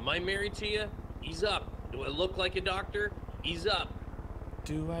 lady. Am I married to you? Ease up. Do I look like a doctor? Ease up.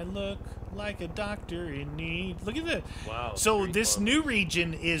 Do I look like a doctor in need. Look at the Wow. So this new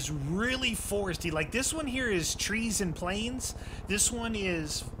region is really foresty. Like this one here is trees and plains. This one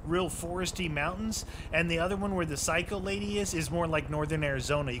is real foresty mountains, and the other one where the psycho lady is more like northern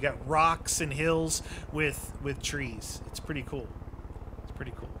Arizona. You got rocks and hills with trees. It's pretty cool. It's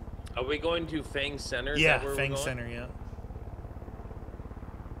pretty cool. Are we going to Fang Center? Is Yeah, that where we're Fang going? Center, yeah.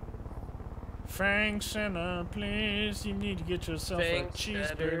 Fang Center, please. You need to get yourself Fang a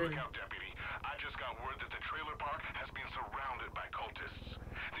cheeseburger. Look out, deputy. I just got word that the trailer park has been surrounded by cultists.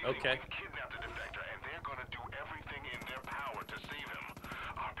 They Okay. think we've kidnapped the defector, and they're gonna do everything in their power to save him.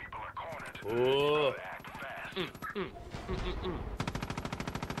 Our people are cornered. Ooh. Act fast.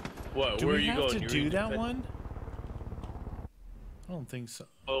 What? Do where are we you have going? to You're do in that defense- one? I don't think so.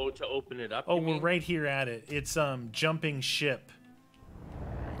 Oh, to open it up. Oh, you we're mean? right here at it. It's jumping ship.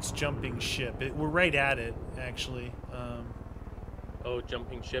 It's jumping ship. We're right at it, actually. Oh,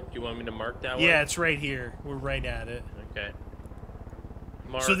 jumping ship. Do you want me to mark that one? Yeah, it's right here. We're right at it. Okay.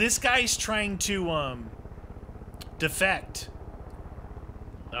 Mark. So this guy's trying to defect,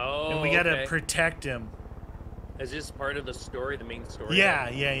 Oh. and we gotta okay. protect him. Is this part of the story, the main story? Yeah,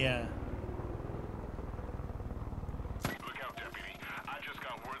 yeah, yeah. Look out, deputy. I just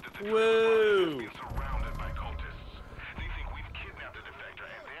got word that the Whoa. trailer park has been surrounded by cultists. They think we've kidnapped the defector,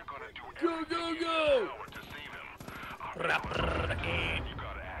 and they're gonna do everything in their power to save him. Our people are cornered. You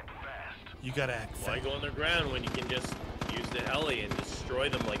gotta act fast. You gotta act Why fast. go on the ground when you can just use the heli and destroy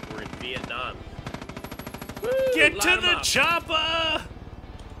them like we're in Vietnam? Woo, Get light to 'em the up. chopper!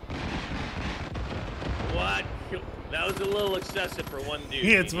 What? That was a little excessive for one dude.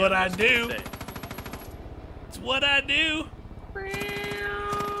 Yeah, it's what I must do. say. It's what I do.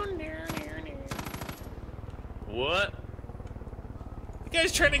 What? The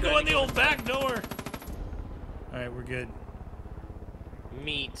guy's trying to go in the old back door. All right, we're good.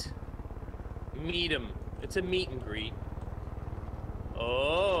 Meet. Meet him. It's a meet and greet.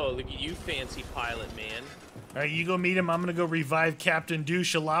 Oh, look at you, fancy pilot man. All right, you go meet him. I'm gonna go revive Captain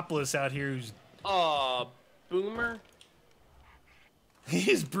Douchalopoulos out here. Who's Aw, Boomer.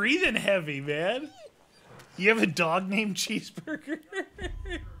 he's breathing heavy, man. You have a dog named Cheeseburger?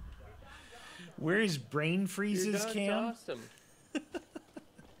 Where is Brain Freeze's Your dog's cam? awesome.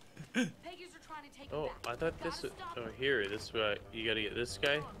 Oh, I thought this was... Oh, here. This is what... You gotta get this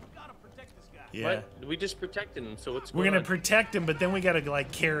guy? Yeah. What? We just protected him, so what's We're going gonna on? protect him, but then we gotta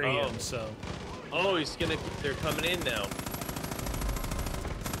like carry Oh. him. So Oh, he's gonna... They're coming in now.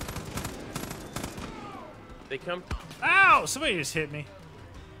 They come... ow! Somebody just hit me.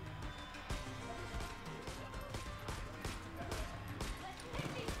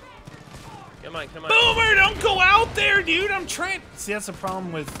 Come on, come on. Boomer, don't go out there, dude. I'm trying. See, that's the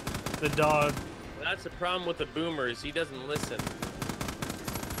problem with the dog. That's the problem with the Boomer is he doesn't listen.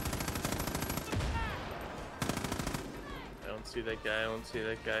 I don't see that guy. I don't see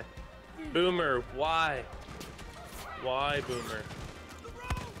that guy. Boomer, why? Why, Boomer?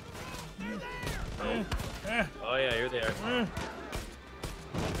 Oh yeah, you're there.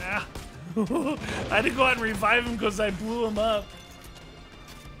 Ah. I had to go out and revive him because I blew him up.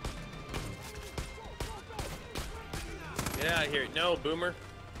 Get out of here. No, Boomer.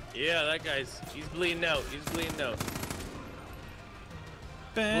 Yeah, that he's bleeding out. He's bleeding out.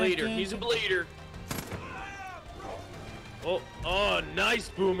 Bleeder. He's a bleeder. Oh, nice,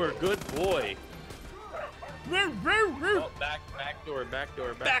 Boomer. Good boy. Oh, back door.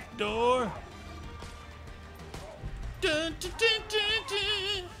 Back door. Dun, dun, dun, dun,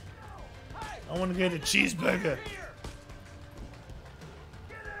 dun. I want to get a cheeseburger.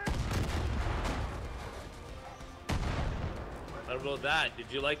 How about that? Did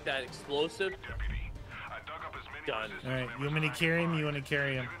you like that explosive? Done. All right, you want me to carry him? You want to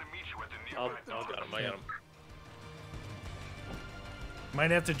carry him? I got him. I got him.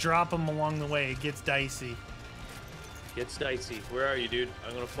 Might have to drop him along the way. It gets dicey. Gets dicey. Where are you, dude?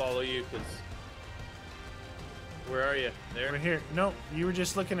 I'm gonna follow you, cause. Where are you? There. Right here. No, you were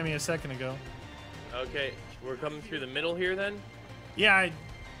just looking at me a second ago. Okay, we're coming through the middle here then. Yeah.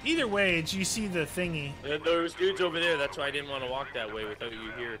 Either way, it's, you see the thingy. There's dudes over there. That's why I didn't want to walk that way without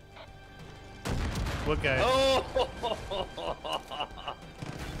you here. What guy? Oh!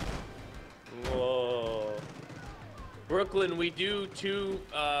 Whoa. Brooklyn, we do 2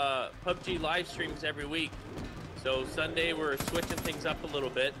 PUBG live streams every week. So Sunday we're switching things up a little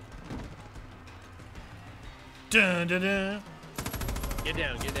bit. Dun, dun, dun. Get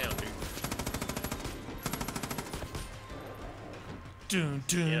down, dude. Dun,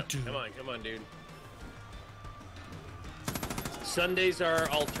 dun, Yep. dun. Come on, dude. Sundays are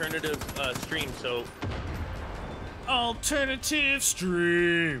alternative stream, so Alternative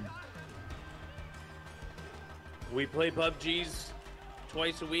stream. We play PUBGs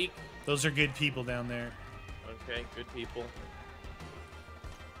twice a week. Those are good people down there. Okay, good people.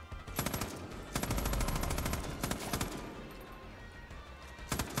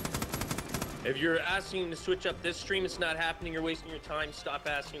 If you're asking to switch up this stream, it's not happening. You're wasting your time. Stop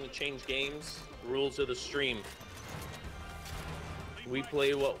asking to change games. Rules of the stream. We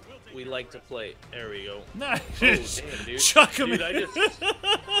play what we like to play. There we go. Nice. Oh, damn, dude. Chuck him Dude, in.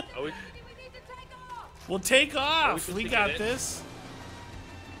 We'll take off. We got this.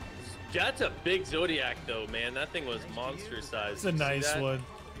 That's a big Zodiac, though, man. That thing was monster size. It's a nice one.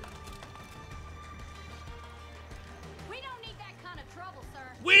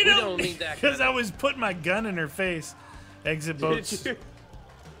 We don't need that. Because I was putting my gun in her face. Exit boats.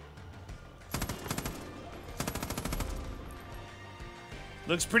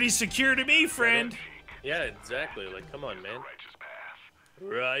 Looks pretty secure to me, friend. Yeah, exactly. Like, come on, man.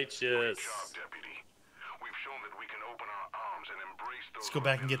 Righteous. Let's go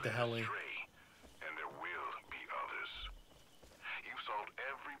back and get the heli. And there will be others. You've solved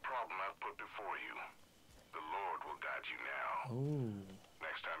every problem I've put before you. The Lord will guide you now. Ooh.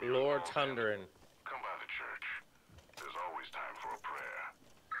 Next time you're Lord Thundering. come by the church. There's always time for a prayer.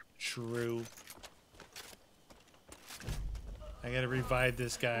 True. I gotta revive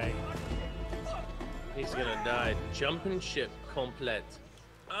this guy. He's gonna die. Jumping ship complete.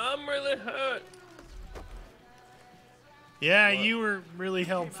 I'm really hurt. Yeah, you were really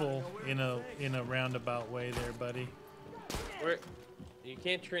helpful in a roundabout way there, buddy. You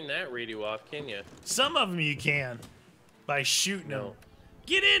can't turn that radio off, can you? Some of them you can by shooting them.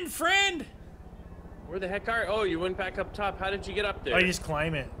 Get in, friend. Where the heck are? Oh, you went back up top. How did you get up there? Oh, you just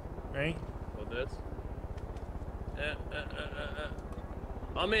climb it, right? Oh, this.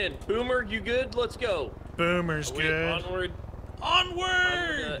 I'm in. Boomer, you good? Let's go. Boomer's good. Onward.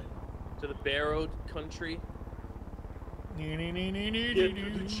 Onward. To the Barrow country. Get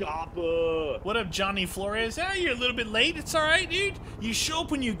the chopper. What up, Johnny Flores? Ah, you're a little bit late. It's all right, dude. You show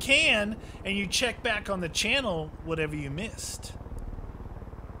up when you can, and you check back on the channel whatever you missed.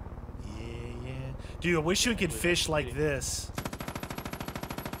 Yeah. Dude, I wish we could fish like this.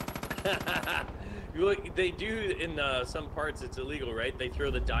 They do in some parts. It's illegal, right? They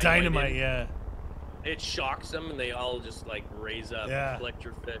throw the dynamite. In. Yeah. It shocks them, and they all just like raise up and collect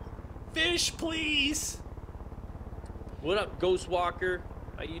your fish. Fish, please. What up, Ghost Walker?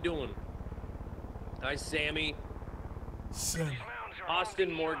 How you doing? Hi, Sammy.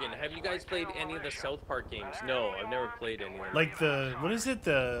 Austin Morgan. Have you guys played any of the South Park games? No, I've never played any of them. Like what is it?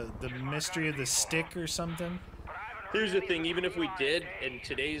 The mystery of the stick or something? Here's the thing, even if we did, in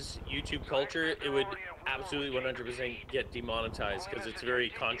today's YouTube culture, it would absolutely 100% get demonetized because it's very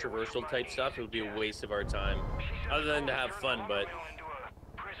controversial type stuff. It would be a waste of our time, other than to have fun, but...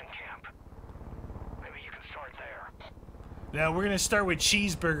 Now, we're going to start with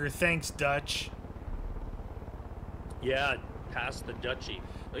cheeseburger. Thanks, Dutch. Yeah, past the Dutchie.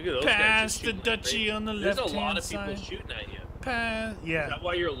 Look at those past guys. Past the Dutchie on the left-hand side. There's a lot of people shooting at you. Yeah. Is that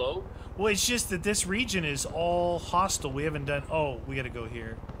why you're low? Well, it's just that this region is all hostile. We haven't done... Oh, we got to go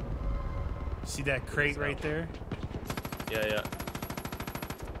here. See that crate right there? Yeah.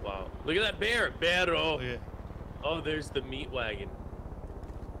 Wow. Look at that bear. Barro. Look at... Oh, there's the meat wagon.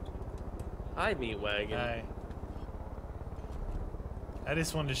 Hi, meat wagon. Hi. I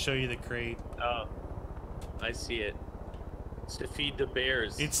just wanted to show you the crate. Oh, I see it. It's to feed the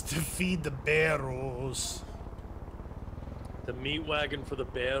bears. It's to feed the barrels. The meat wagon for the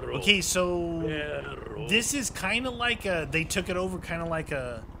barrel. Okay, so this is kind of like a... They took it over kind of like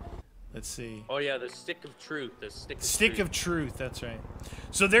a... Let's see. Oh, yeah, the stick of truth. The stick of truth, that's right.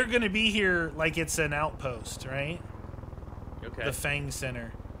 So they're going to be here like it's an outpost, right? Okay. The Fang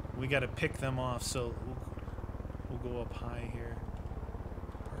Center. We got to pick them off, so we'll go up high here.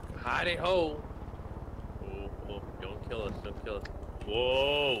 Hidey ho. Oh, don't kill us. Don't kill us.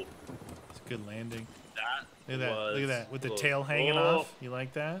 Whoa. It's a good landing. Look at that. With the tail hanging off. You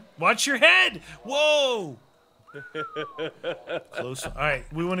like that? Watch your head. Whoa. Close. All right.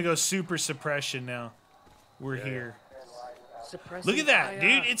 We want to go super suppression now. We're here. Look at that,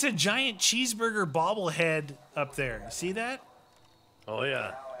 dude. It's a giant cheeseburger bobblehead up there. See that? Oh,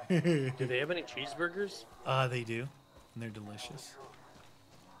 yeah. Do they have any cheeseburgers? They do. And they're delicious.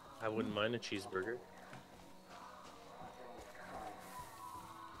 I wouldn't mind a cheeseburger.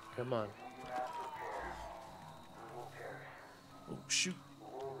 Come on. Oh, shoot.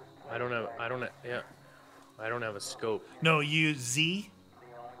 I don't have a scope. No, use Z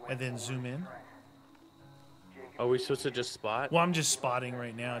and then zoom in. Are we supposed to just spot? Well, I'm just spotting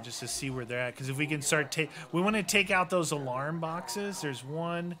right now just to see where they're at. Because if we can start we want to take out those alarm boxes. There's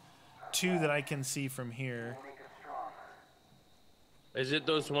 1, 2 that I can see from here. Is it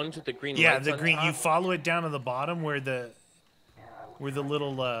those ones with the green Yeah, lights the on green. top? You follow it down to the bottom where the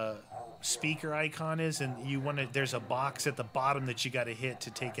little speaker icon is, and you want to. There's a box at the bottom that you got to hit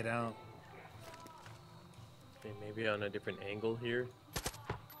to take it out. Okay, maybe on a different angle here.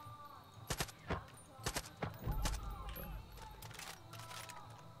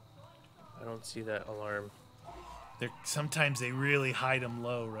 I don't see that alarm. Sometimes they really hide them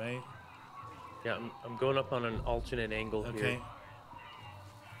low, right? Yeah, I'm going up on an alternate angle Okay.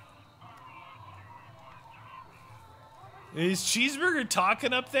 here. Is Cheeseburger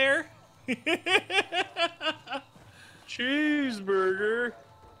talking up there? Cheeseburger.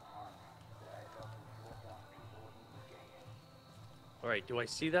 All right, do I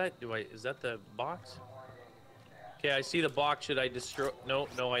see that? Is that the box? Okay, I see the box. Should I destroy? No,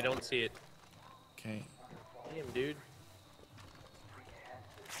 I don't see it. Okay. Damn, dude.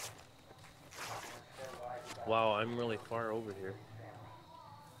 Wow, I'm really far over here.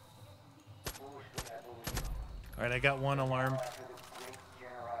 All right, I got one alarm.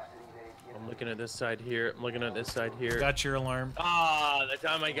 I'm looking at this side here. I'm looking at this side here. Got your alarm. Ah, the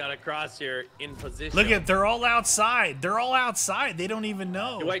time I got across here in position. Look at, they're all outside. They're all outside. They don't even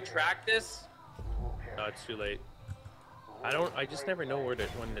know. Do I track this? No, it's too late. I just never know when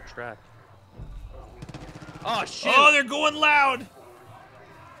to track. Oh, shit. Oh, they're going loud.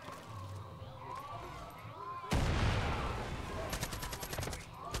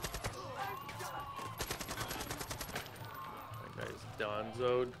 That guy's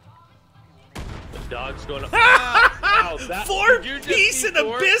donzoed. The dog's going up. Ah! Wow, 4 did you just piece see and a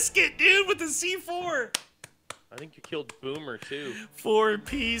 4? biscuit, dude, with the C4. I think you killed Boomer, too. 4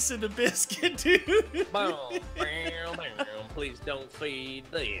 piece and a biscuit, dude. Please don't feed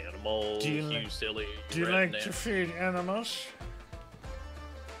the animals, you silly Do you redneck. like to feed animals?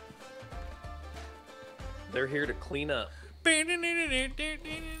 They're here to clean up.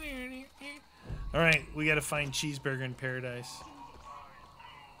 All right, we got to find Cheeseburger in Paradise.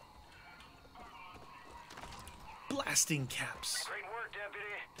 Blasting caps. Great work,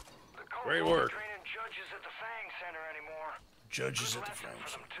 deputy. The cult Great won't be work. training judges at the Fang Center anymore. Judges Good at the lesson Fang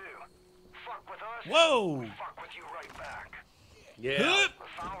for them, too. Fuck with us. Whoa! We fuck with you right back. Yeah. Hup.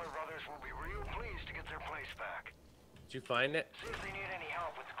 The Fowler brothers will be real pleased to get their place back. Did you find it? See if they need any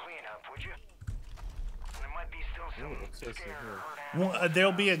help with the cleanup, would you? There might be still some what's this in scared here? or hurt Well,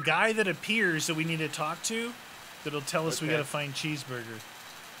 there'll be a guy that appears that we need to talk to that'll tell us we Okay. got to find Cheeseburger.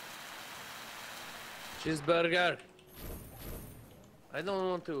 Cheeseburger. I don't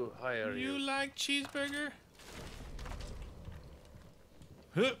want to hire you. You like Cheeseburger?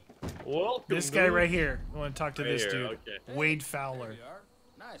 Hup. Welcome, This guy dude. right here. I want to talk to Right this here, dude. okay. Wade Fowler.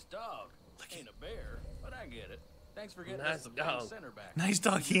 Nice dog. Ain't a bear, but I get it. Thanks for getting Nice us the dog. Fang Center back. Nice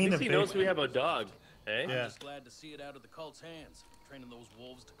dog. He At ain't a least he bear. knows we have a dog. Hey? I'm Yeah. just glad to see it out of the cult's hands, training those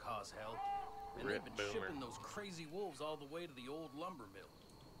wolves to cause hell. And Rip they've been Boomer. shipping those crazy wolves all the way to the old lumber mill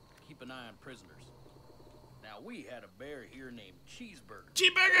to keep an eye on prisoners. Now we had a bear here named Cheeseburger.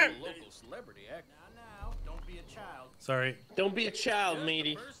 Cheeseburger! A local celebrity act. Now, don't be a child. Sorry. Don't be a child, Just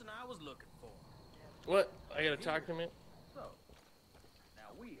matey. the person I was looking for. What? I gotta talk to him? So, now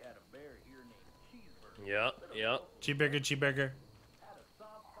we had a bear here named Cheeseburger. Yeah. Cheeseburger, Cheeseburger.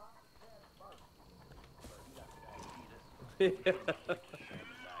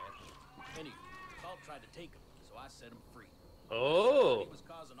 Anywho, Cult tried to take him, so I set him free. Oh, He was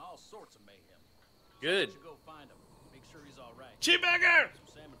causing all sorts of mayhem. good. You should go find him. Make sure he's all right. Cheeseburger!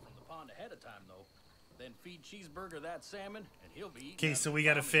 Some salmon from the pond ahead of time, though. Then feed Cheeseburger that salmon, and he'll be eating. Okay, out so of we the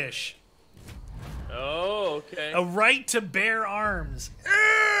got a family fish. Oh, okay. A right to bear arms.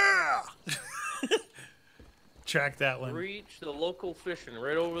 Ah! Track that one. Reach the local fishing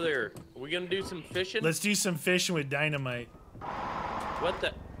right over there. Are we gonna do some fishing? Let's do some fishing with dynamite. What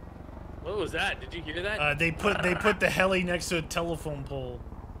the? What was that? Did you hear that? They put the heli next to a telephone pole.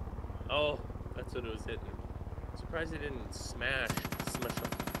 Oh, that's what it was hitting. Surprised it didn't smash. Smash them.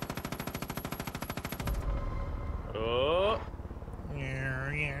 Oh,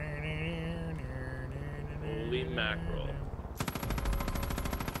 holy mackerel.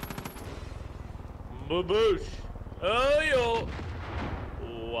 Baboosh. Oh, yo.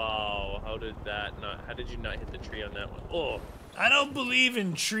 Wow, how did you not hit the tree on that one? Oh. I don't believe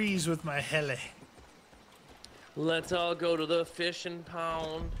in trees with my heli. Let's all go to the fishing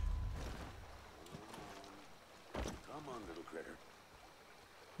pond. Come on, little critter.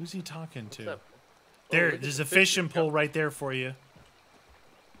 Who's he talking What's to? up? There, look at there's the a fish fishing that's pole got- right there for you.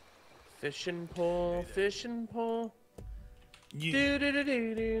 Fishing pole, fishing pole. You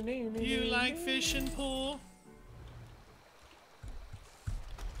You like fishing pole?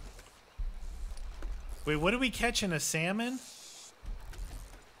 Wait, what are we catching? A salmon?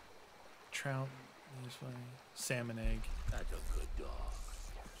 trout. This way. Salmon egg. That's a good dog.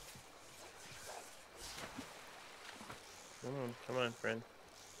 Come on, friend.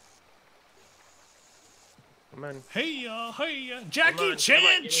 Come on. Hey, Jackie on,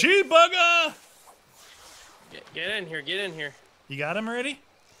 Chan cheeseburger. Get in here. Get in here. You got him already?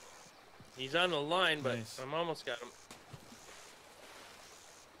 He's on the line, but Nice. I'm almost got him.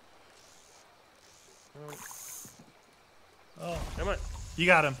 Oh, come on. You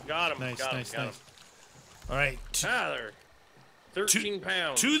got him. Got him. Nice, got nice, him, nice. All right. Tyler, 13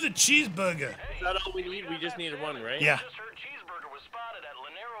 pounds. To the cheeseburger. Is that all we need? We just needed one, right? Yeah. Just heard cheeseburger was spotted at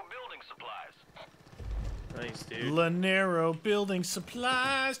Lanero Building Supplies. Nice, dude. Lanero Building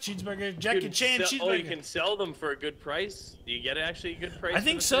Supplies, cheeseburger, Jackie Chan cheeseburger. Oh, you can sell them for a good price? Do you get actually a good price? I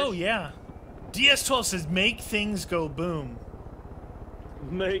think so, yeah. DS12 says make things go boom.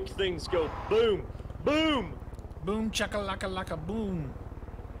 Make things go boom. Boom. Boom, chaka-laka, laka, boom.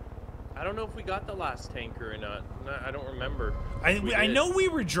 I don't know if we got the last tanker or not. No, I don't remember. I know we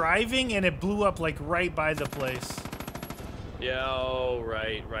were driving and it blew up like right by the place. Yeah, oh,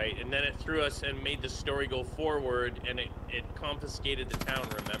 right. And then it threw us and made the story go forward, and it confiscated the town,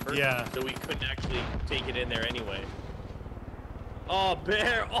 remember? Yeah. So we couldn't actually take it in there anyway. Oh,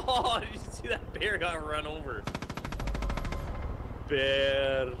 bear! Oh, did you see that bear got run over?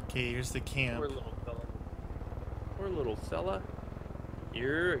 Bear. Okay, here's the camp. Poor little fella. Poor little fella.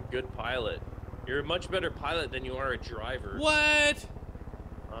 You're a good pilot. You're a much better pilot than you are a driver. What?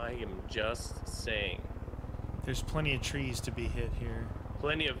 I am just saying. There's plenty of trees to be hit here.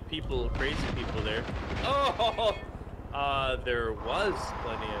 Plenty of people, crazy people there. Oh, there was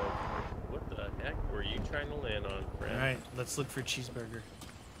plenty of. What the heck were you trying to land on, friend? All right, let's look for cheeseburger.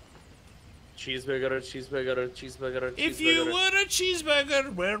 Cheeseburger, cheeseburger, cheeseburger. If you were a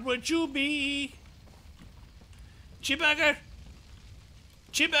cheeseburger, where would you be? Cheeseburger.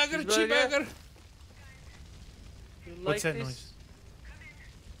 Cheeseburger, cheeseburger. You What's like that this? noise?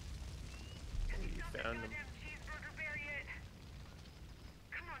 You found him.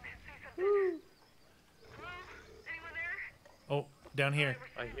 Oh, down here.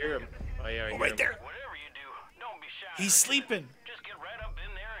 I hear him. Oh, yeah, I hear right him. there. Whatever you do, don't be shy. He's sleeping. Just get right up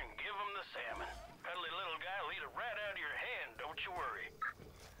in there and give him the salmon. Cuddly little guy will eat it right out of your hand, don't you worry.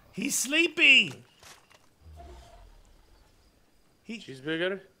 He's sleepy.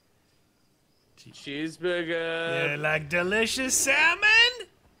 Cheeseburger? Cheeseburger. You like delicious salmon?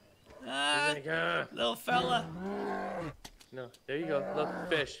 He's like, Little fella. No, there you go. Look,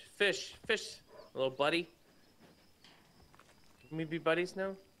 fish. Little buddy. Can we be buddies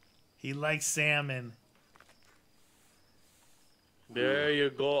now? He likes salmon. There you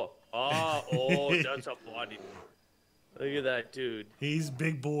go. Ah, oh, that's a body. Look at that dude. He's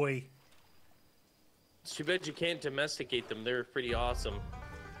big boy. It's too bad you can't domesticate them. They're pretty awesome.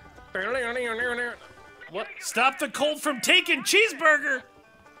 What? Stop the colt from taking cheeseburger.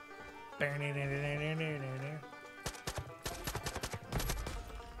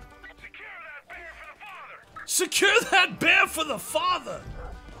 Secure that bear for the father.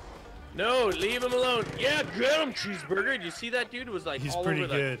 No, leave him alone. Yeah, get him, cheeseburger. Did you see that dude? Was like He's all pretty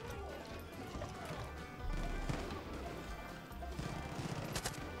over good.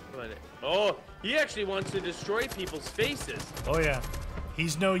 Oh, he actually wants to destroy people's faces. Oh yeah,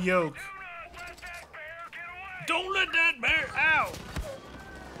 he's no yoke. Don't let that bear out.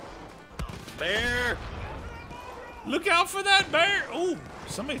 Bear. Look out for that bear. Oh,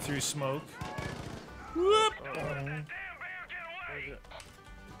 somebody threw smoke. Whoop.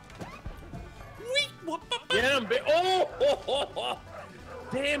 Get him, bear. Oh,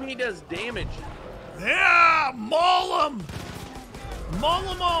 damn, he does damage. Yeah, maul him. Maul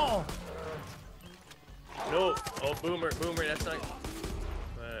them all. No. Oh, Boomer, that's not...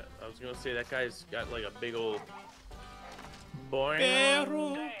 I was gonna say, that guy's got like a big old... Boy.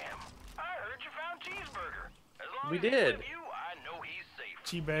 Pero. Damn, I heard you found cheeseburger. As long We as he's did. with you, I know he's safe.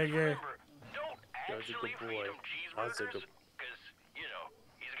 Cheeseburger. Remember, don't That was a actually good feed boy. him That was a cheeseburgers, good... because, you know,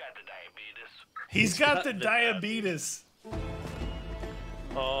 he's got the diabetes. He's got the diabetes.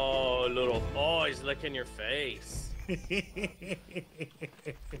 Oh, little... Oh, he's licking your face.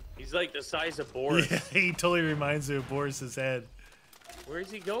 He's like the size of Boris. Yeah, he totally reminds me of Boris's head. Where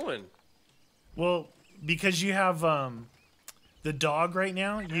is he going? Well, because you have the dog right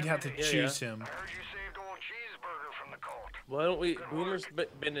now, you'd have to choose him. I heard you saved old cheeseburger from the cult. Why don't we... Boomer's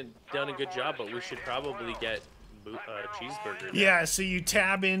done a good job, but we should probably get cheeseburger. Yeah, so you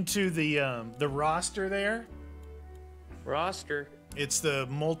tab into the roster there. Roster. It's the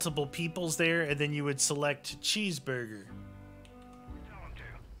multiple peoples there, and then you would select cheeseburger.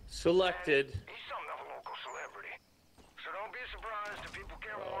 Selected. He's something of a local celebrity. So don't be surprised if people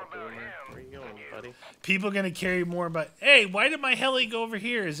care more about him buddy. People gonna carry more, but hey, why did my heli go over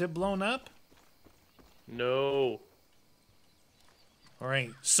here? Is it blown up? No. All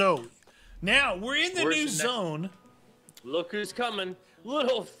right, so now we're in the Where's new the next- zone. Look who's coming,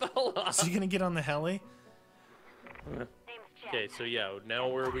 little fella. Is he gonna get on the heli? Okay, so yeah, now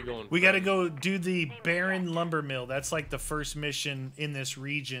where are we going? We got to go do the Barren Lumber Mill. That's like the first mission in this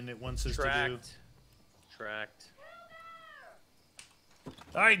region it wants us to do. Tracked.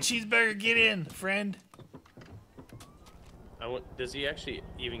 All right, Cheeseburger, get in, friend. Does he actually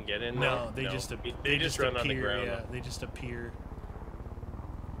even get in? No, there? they just they just run appear, on the ground. Yeah, they just appear.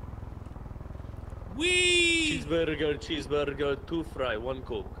 Wee! Cheeseburger, 2 fry, 1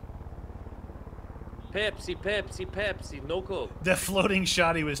 Coke. Pepsi, no Coke. The floating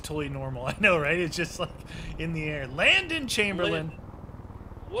shotty was totally normal. I know, right? It's just like in the air. Landon Chamberlain.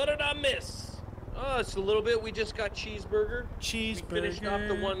 What did I miss? Oh, it's a little bit. We just got Cheeseburger. We finished off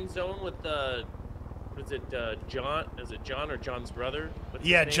the one zone with is it John? Is it John or John's brother? What's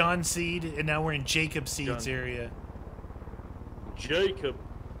his name? John Seed, and now we're in Jacob Seed's area. Jacob.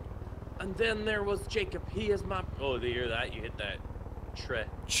 And then there was Jacob. He is my. Oh, they hear that? You hit that tree.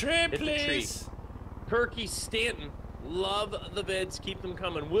 Hit the tree. Perky Stanton. Love the vids. Keep them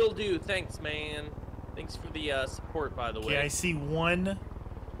coming. Will do. Thanks, man. Thanks for the support, by the way. Okay, I see one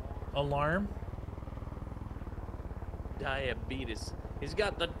alarm. Diabetes. He's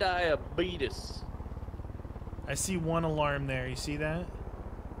got the diabetes. I see one alarm there. You see that?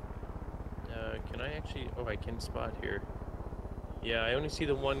 Can I actually... Oh, I can spot here. Yeah, I only see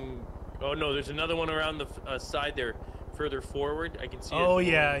the one... Oh, no, there's another one around the side there. Further forward, I can see Oh, it.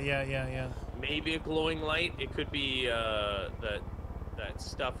 yeah. Maybe a glowing light. It could be that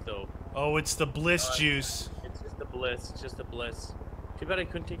stuff, though. Oh, it's the bliss juice. It's just a bliss. It's just a bliss. Too bad I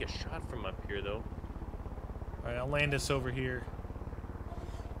couldn't take a shot from up here, though. All right, I'll land us over here.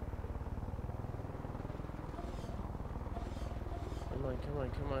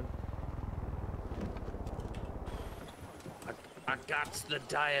 Come on. I got the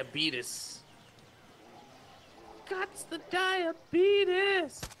diabetes.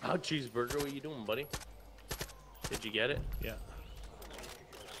 Oh, Cheeseburger, what are you doing, buddy? Did you get it? Yeah.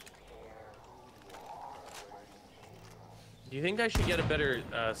 Do you think I should get a better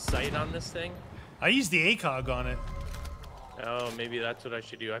sight on this thing? I used the ACOG on it. Oh, maybe that's what I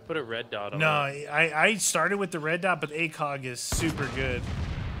should do. I put a red dot on No, it. I started with the red dot, but ACOG is super good.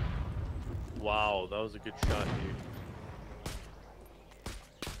 Wow, that was a good shot, dude.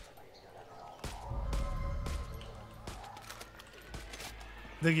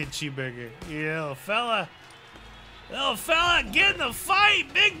 Look at Cheeseburger. Yeah, little fella, get in the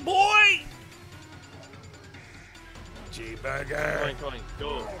fight, big boy. Cheeseburger. Come on.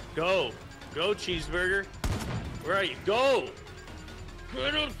 Go, Cheeseburger. Where are you? Go.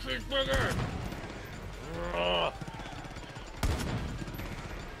 Get him, Cheeseburger. Oh.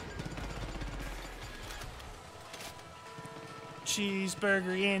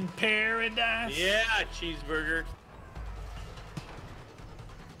 Cheeseburger in paradise. Yeah, Cheeseburger.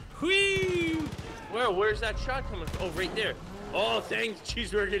 Whee! Well, where's that shot coming from? Oh, right there. Oh, thanks,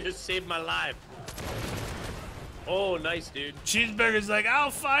 Cheeseburger just saved my life. Oh, nice, dude. Cheeseburger's like,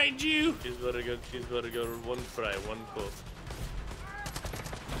 I'll find you. Cheeseburger, 1 fry, 1 Coke.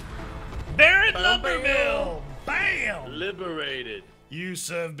 Barren Lumber Mill. Bam! Liberated. You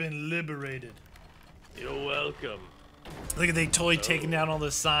have been liberated. You're welcome. Look at they totally taking down all the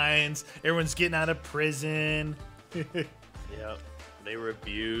signs. Everyone's getting out of prison. Yep. They were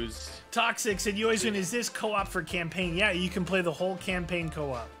abused. Toxic said, you always win. Is this co-op for campaign? Yeah, you can play the whole campaign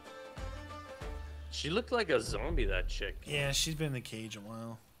co-op. She looked like a zombie, that chick. Yeah, she's been in the cage a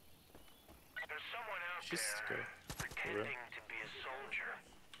while. There's someone out She's there scared. pretending to be a soldier.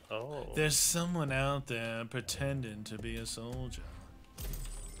 Oh. There's someone out there pretending to be a soldier.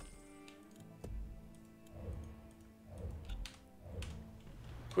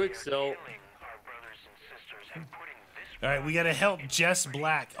 Quick sell. All right, we gotta help Jess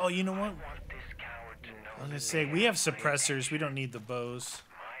Black. Oh, you know what? I was gonna say we have suppressors. We don't need the bows.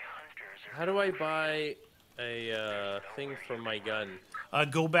 How do I buy a thing for my gun?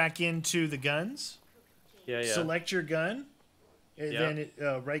 Go back into the guns. Yeah. Select your gun, and then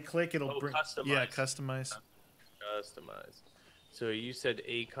right-click. It'll bring. Customize. Yeah, customize. Customize. So you said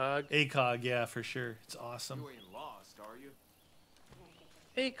ACOG? ACOG, yeah, for sure. It's awesome. You ain't lost, are you?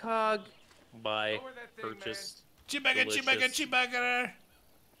 ACOG. Buy. Purchase. Cheeseburger.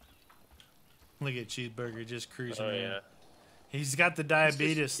 Look at Cheeseburger just cruising. Oh, yeah. He's got the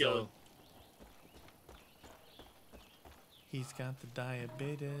diabetes, though. He's got the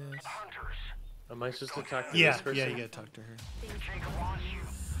diabetes. Am I supposed to talk to Yeah, this person? yeah, you gotta talk to her.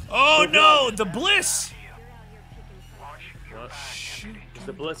 Oh no, the bliss! What? Is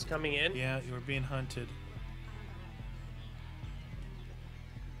the bliss coming in? Yeah, you were being hunted.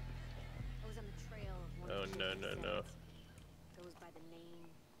 Oh no no no. Goes by the name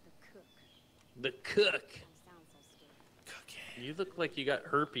the Cook. The Cook. You look like you got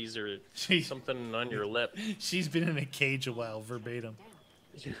herpes or something on your lip. She's been in a cage a while, verbatim.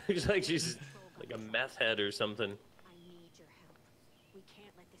 She looks like she's like a meth head or something.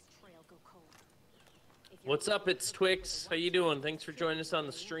 What's up? It's Twix. How you doing? Thanks for joining us on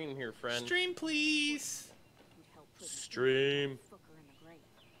the stream here, friend. Stream, please. Stream.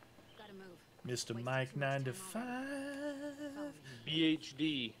 Mr. Mike 9 to 5.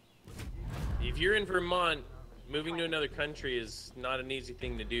 BHD. If you're in Vermont, moving to another country is not an easy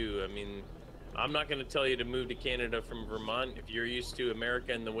thing to do. I mean, I'm not going to tell you to move to Canada from Vermont. If you're used to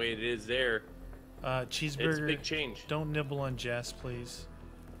America and the way it is there, Cheeseburger. it's a big change. Don't nibble on Jess, please.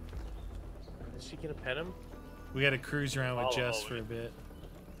 Is she going to pet him? We got to cruise around with Jess for a bit.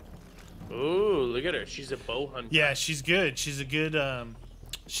 Ooh, look at her. She's a bow hunter. Yeah, she's good. She's a good,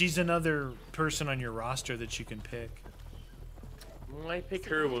 she's another person on your roster that you can pick. I pick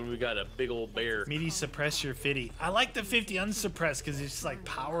her when we got a big old bear. Meaty, suppress your 50. I like the 50 unsuppressed because it's like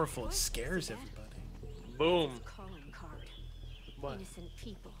powerful. It scares everybody. Boom. What?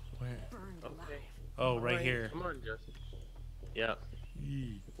 Where? Okay. Oh, right here. Come on, Jess. Yeah.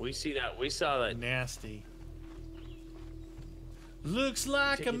 We see that. We saw that. Nasty. Looks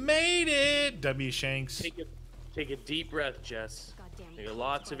like I made it. W. Shanks. Take a deep breath, Jess. You got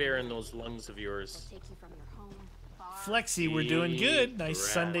lots of air in those lungs of yours. Flexi, we're doing good. Nice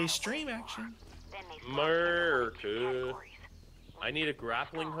Sunday stream action. America. I need a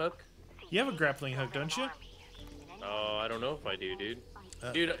grappling hook. You have a grappling hook, don't you? Oh, I don't know if I do, dude.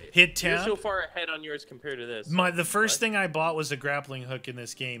 Dude, hit tab. You're so far ahead on yours compared to this. The first thing I bought was a grappling hook in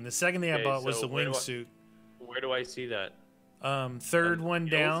this game. The second thing I bought was the wingsuit. Where do I see that? Third one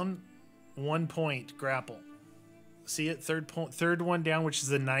down, 1 point grapple. See it? Third one down, which is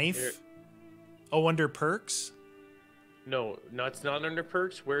the knife. Here. Oh, under perks? No, it's not under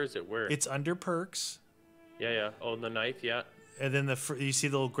perks. Where is it? Where? It's under perks. Yeah. Oh, the knife, yeah. And then you see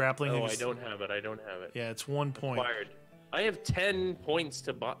the little grappling hook. Oh, I don't have it. Yeah, it's 1 point. Acquired. I have 10 points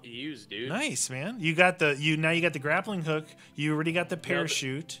to use, dude. Nice, man. You got now you got the grappling hook. You already got the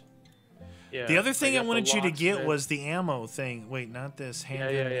parachute. Yeah. The other thing I wanted you to get was the ammo thing. Wait, not this.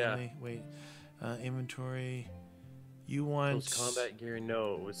 Handgun. Yeah. Wait. Inventory. You want Close combat gear?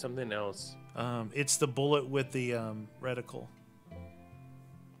 No, it was something else. It's the bullet with the reticle.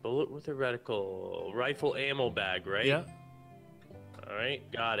 Bullet with a reticle. Rifle ammo bag, right? Yeah. All right,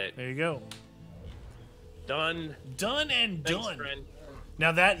 got it. There you go. Done. Done and Thanks, done. Friend.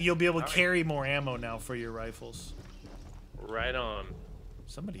 Now that you'll be able to carry more ammo now for your rifles. Right on.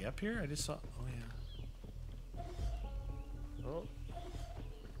 Somebody up here? I just saw. Oh yeah. Oh.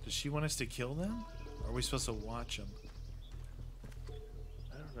 Does she want us to kill them? Or are we supposed to watch them?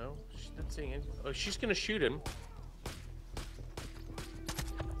 I don't know. She's not saying anything. Oh, she's gonna shoot him.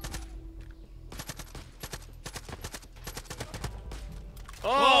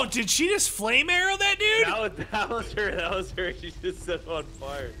 Oh, did she just flame arrow that dude? That was her. That was her. She just set him on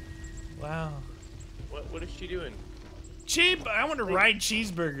fire. Wow. What is she doing? I want to ride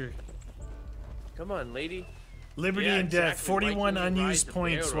Cheeseburger. Come on, lady. Liberty and Death. 41 unused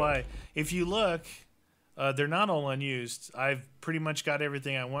points. Why? If you look, they're not all unused. I've pretty much got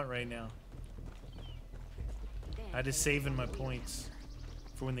everything I want right now. I just saving my points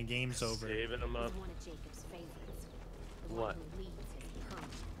for when the game's over. Saving them up. What?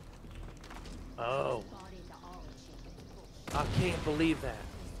 Oh. I can't believe that.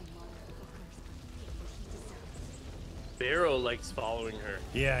 Barrow likes following her.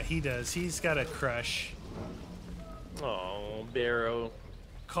 Yeah, he does. He's got a crush. Oh, Barrow.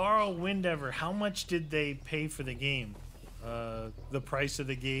 Carl Windever, how much did they pay for the game? The price of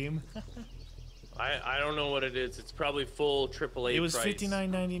the game? I don't know what it is. It's probably full AAA. It was price.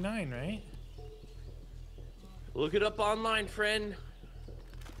 $59.99, right? Look it up online, friend.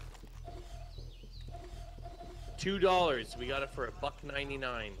 $2. We got it for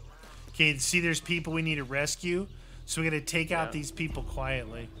 $1.99. Okay, see, there's people we need to rescue, so we got to take out these people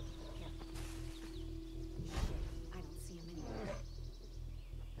quietly.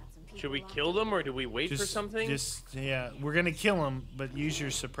 Should we kill them or do we wait for something? Yeah, we're gonna kill them, but use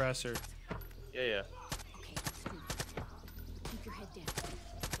your suppressor. Yeah.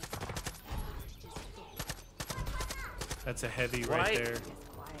 That's a heavy right there.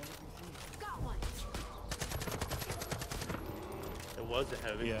 It was a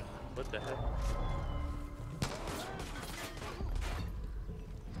heavy. Yeah. What the heck?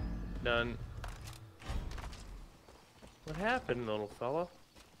 Done. What happened, little fella?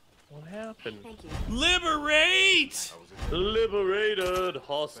 What happened? Thank you. Liberate! Liberated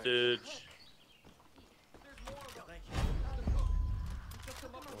hostage. Oh,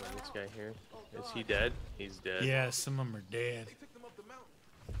 this guy here. Is he dead? He's dead. Yeah, some of them are dead.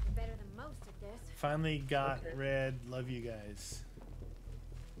 You're better than most at this. Finally got Red. Love you guys.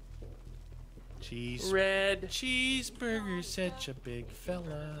 Red. Cheeseburger, such a big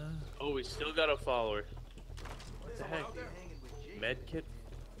fella. Oh, we still got a follower. What the heck? Medkit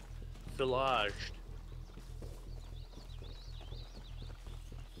villaged.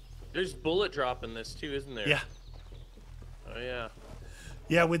 There's bullet drop in this too, isn't there? Yeah. Oh yeah.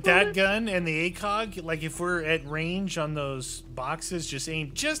 Yeah, with that gun and the ACOG, like if we're at range on those boxes, just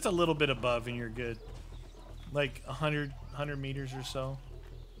aim just a little bit above and you're good. Like 100 meters or so.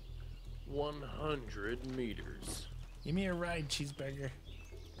 100 meters. Give me a ride, cheeseburger.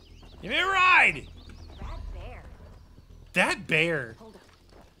 Give me a ride! That bear. Hold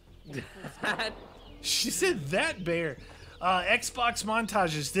That She said that bear. Xbox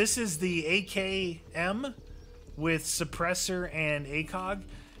montages. This is the AKM with suppressor and ACOG.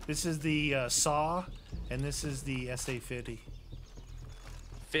 This is the SAW, and this is the SA50.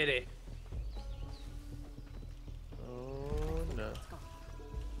 Fitty. Oh no.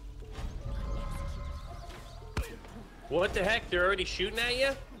 What the heck? They're already shooting at you?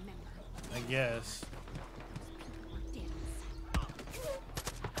 I guess.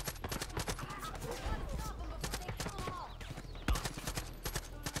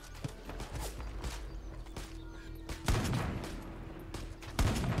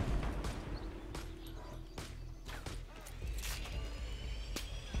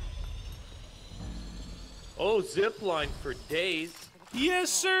 Oh, zip line for days. Yes,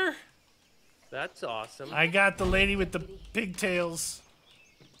 sir. That's awesome. I got the lady with the pigtails.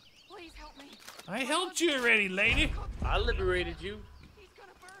 Please help me. I helped you already, lady. I liberated you. He's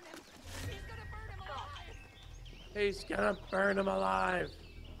gonna burn him. He's gonna burn him alive. He's gonna burn him alive.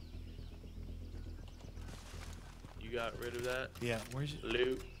 You got rid of that? Yeah,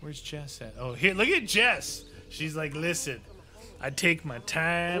 Loot. where's Jess at? Oh, here, look at Jess. She's like, listen, I take my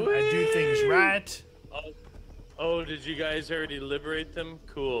time. I do things right. Oh, did you guys already liberate them?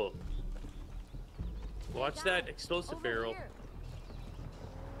 Cool. Watch that explosive barrel.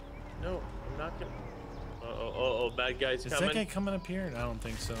 No, I'm not gonna. Oh, bad guys Is coming. that guy coming up here? I don't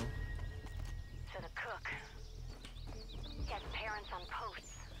think so. To the cook. Get parents on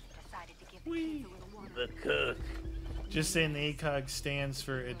posts. Decided to give the kids a little warning. The cook. Just saying the ACOG stands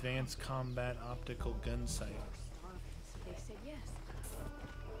for Advanced Combat Optical Gun Sight. They said yes.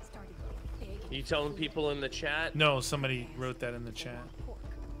 Started begging. You telling people in the chat? No, somebody wrote that in the chat.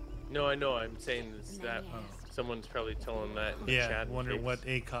 No, I know. I'm saying this, that. Someone's probably telling that in the Yeah, chat. wonder what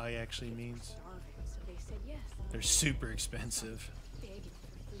ACOG actually means. So they said yes. They're super expensive. Begging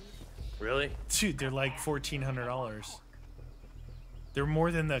for food. Really? Dude, they're like $1,400. They're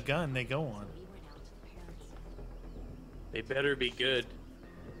more than the gun they go on. We went out to the parents. They better be good.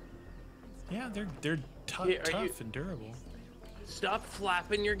 Yeah, they're Hey, are tough and durable. Stop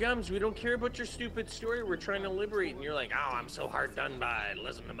flapping your gums. We don't care about your stupid story. We're trying to liberate, and you're like, oh, I'm so hard done by.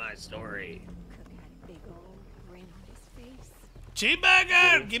 Listen to my story. Cook had a big old grin on his face.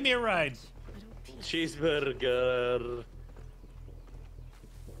 Cheeseburger! Give me a ride. Cheeseburger.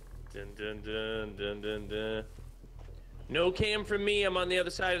 Dun dun dun dun dun dun. No cam from me. I'm on the other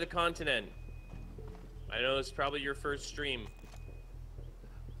side of the continent. I know it's probably your first stream.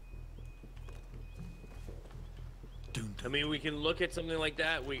 I mean, we can look at something like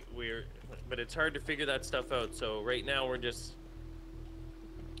that. But it's hard to figure that stuff out. So right now we're just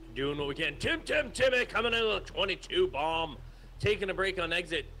doing what we can. Timmy coming in with a 22 bomb, taking a break on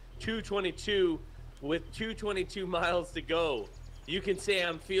exit 222 with 222 miles to go. You can say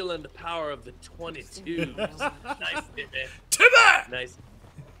I'm feeling the power of the 22. Nice, Timmy. Nice,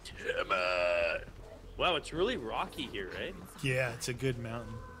 Timmy. Wow, it's really rocky here, right? Yeah, it's a good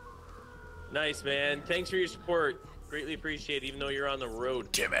mountain. Nice, man. Thanks for your support. Greatly appreciate it, even though you're on the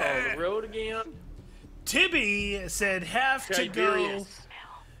road. Timmy! Oh, the road again? Tibby said, have to go.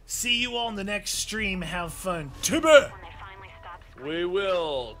 See you all in the next stream. Have fun. Tibby! We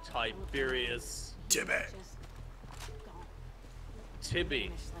will, Tiberius. Tibby.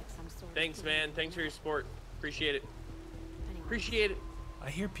 Tibby. Thanks, man. Thanks for your support. Appreciate it. Appreciate it. I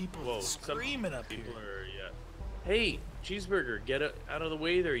hear people screaming up here. Hey, Cheeseburger, get out of the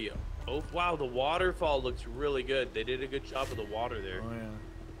way there, yo. Oh, wow, the waterfall looks really good. They did a good job of the water there. Oh, yeah.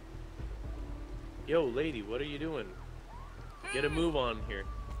 Yo, lady, what are you doing? Get a move on here.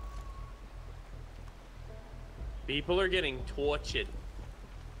 People are getting tortured.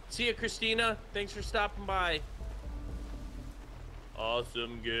 See ya, Christina. Thanks for stopping by.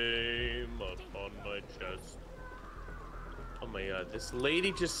 Awesome game up on my chest. Oh my god, this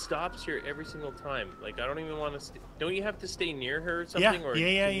lady just stops here every single time. Like, I don't even want to. Don't you have to stay near her or something? Yeah, or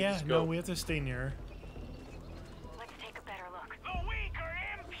yeah. No, we have to stay near her. Let's take a better look. The weak are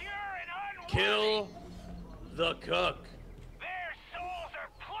impure and unworthy. Kill the cook. Their souls are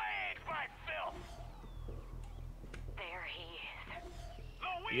plagued by filth. There he is. The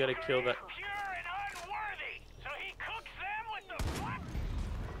weak You gotta are kill that. impure and unworthy, so he cooks them with the flat.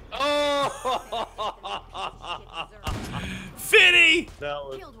 Oh! Fitty! That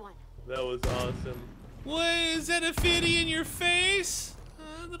was awesome. What is that, a fitty in your face,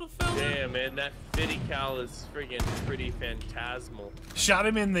 little fella? Damn, man, that fitty cal is friggin' pretty phantasmal. Shot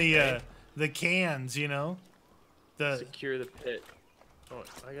him in the cans, you know. Secure the pit. Oh,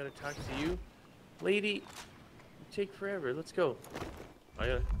 I gotta talk to you, lady. You take forever. Let's go. I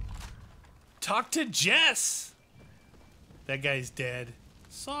gotta talk to Jess. That guy's dead.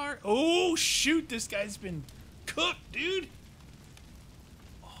 Sorry. Oh shoot! This guy's been cooked, dude.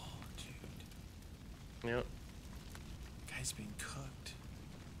 Yep. Guy's being cooked.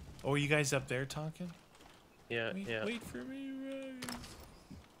 Oh, are you guys up there talking? Yeah, yeah. Wait for me, Rose.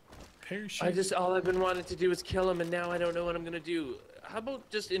 Parachute. All I've been wanting to do is kill him, and now I don't know what I'm gonna do. How about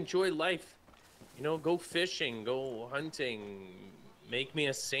just enjoy life? You know, go fishing, go hunting, make me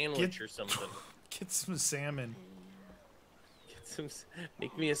a sandwich or something. Get some salmon.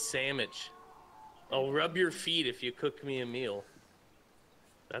 Make me a sandwich. I'll rub your feet if you cook me a meal.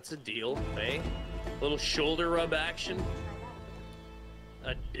 That's a deal, eh? A little shoulder rub action.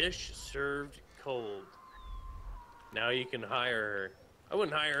 A dish served cold. Now you can hire her. I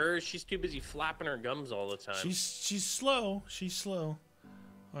wouldn't hire her. She's too busy flapping her gums all the time. She's slow. She's slow.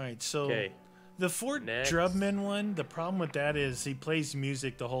 All right, so okay. The Fort Drubman one. The problem with that is he plays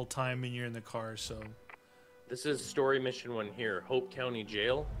music the whole time and you're in the car. So this is story mission one here. Hope County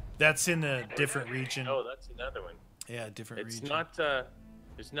Jail. That's in a different region. Oh, that's another one. Yeah, different region. It's not.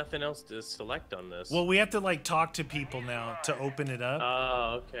 There's nothing else to select on this. Well, we have to like talk to people now to open it up.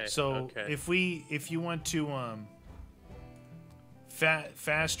 Oh, okay. So if you want to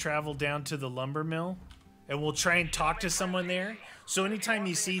fast travel down to the lumber mill, and we'll try and talk to someone there. So anytime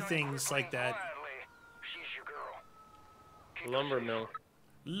you see things like that, lumber mill.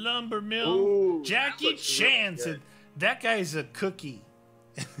 Ooh, Jackie Chan said that guy's a cookie.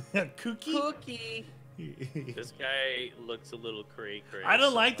 A cookie. This guy looks a little cray. I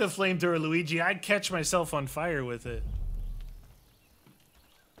don't like the flamethrower, Luigi. I'd catch myself on fire with it.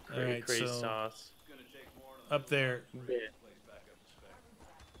 All right, so sauce. Up there.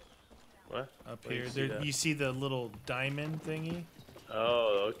 What? Up here. You see the little diamond thingy?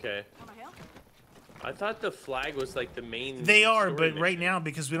 Oh, okay. I thought the flag was like the main. They are, but right now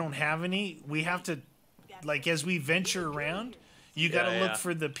because we don't have any, we have to, like, as we venture around. You gotta look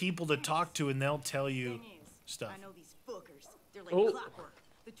for the people to talk to, and they'll tell you stuff. I know these fuckers. They're like clockwork.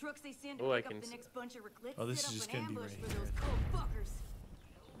 The trucks they send to pick up the next bunch of reclits. Oh, this is just gonna be right here.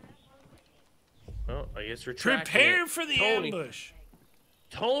 Oh, I guess we're prepare for the ambush.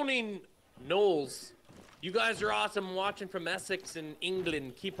 Tony Knowles, you guys are awesome. Watching from Essex in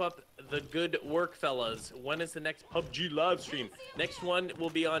England. Keep up the good work, fellas. When is the next PUBG live stream? Next one will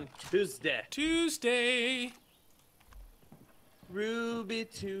be on Tuesday. Ruby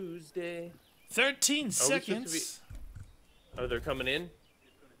Tuesday. 13 seconds. Oh, they're coming in?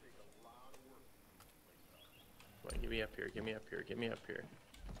 Wait, get me up here. Get me up here. Get me up here.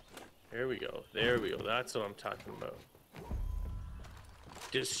 There we go. There we go. That's what I'm talking about.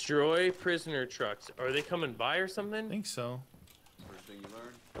 Destroy prisoner trucks. Are they coming by or something? I think so. First thing you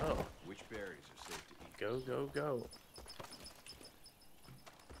learn? Oh. Which berries are safe to eat. Go, go, go.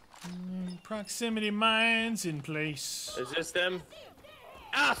 Proximity mines in place. Is this them?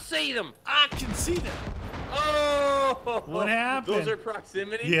 I see them. I can see them. Oh! What happened? Those are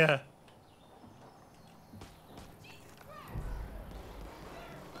proximity? Yeah.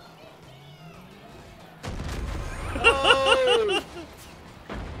 Oh!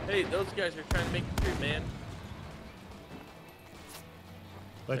 Hey, those guys are trying to make it through, man.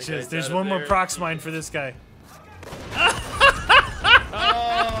 Watch this. There's one more prox mine for this guy.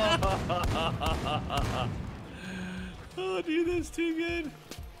 Oh, dude, that's too good.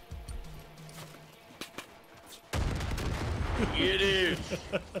 Get it.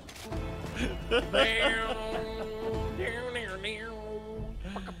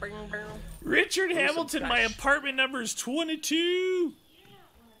 Richard Hamilton, my apartment number is 22.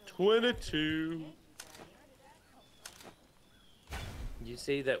 22. You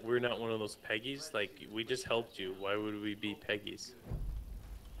say that we're not one of those Peggies? Like, we just helped you. Why would we be Peggies?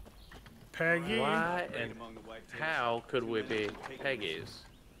 Peggy. Why and how could we be Peggy's?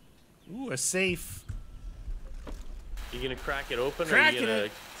 Ooh, a safe. You gonna crack it open, or Cracking you gonna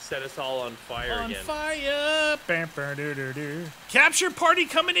it. set us all on fire On again? fire. Bam, bam, doo, doo, doo. Capture party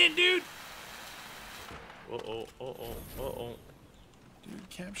coming in, dude. Uh-oh. Dude,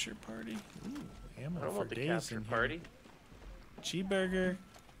 capture party. Ooh, ammo I don't for want the days capture in party. Here. Cheeseburger.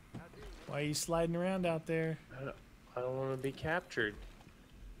 Why are you sliding around out there? I don't want to be captured.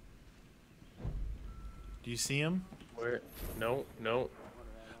 Do you see him? Where? No.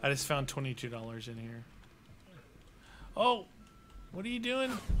 I just found $22 in here. Oh, what are you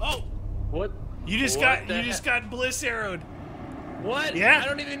doing? Oh, what? You just got bliss arrowed. What? Yeah. I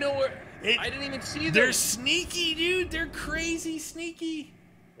don't even know where. I didn't even see them. They're sneaky, dude. They're crazy sneaky.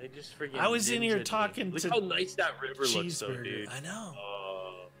 They just freaking. I was in here ninja'd talking me. to Look how nice that river looks, though, Cheeseburger. dude. I know.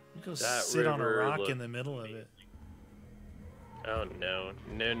 You go that sit on a river rock looked in the middle of it. Oh no.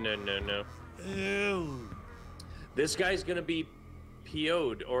 Ew. This guy's gonna be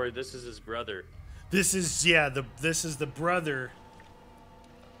PO'd, or this is his brother. This is this is the brother.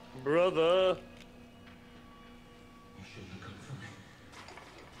 Brother. You shouldn't have come for me.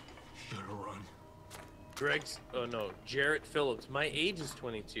 Should have run. Oh no, Jarrett Phillips. My age is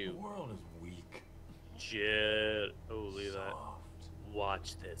 22. The world is weak. Jarrett. Oh, look at that.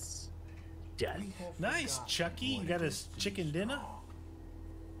 Watch this. Death. Nice, Chucky. You got his chicken dinner?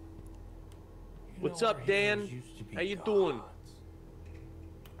 What's up, Dan? How you doing?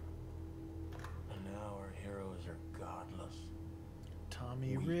 And now our heroes are godless.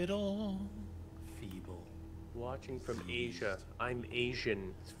 Tommy Riddle. Feeble. Watching from Asia. I'm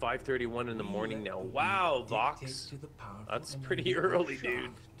Asian. It's 5:31 in the morning now. Wow, Vox. That's pretty early,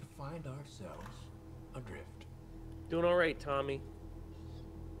 dude. To find ourselves adrift. Doing all right, Tommy.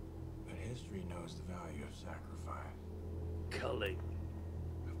 But history knows the value of sacrifice. Culling.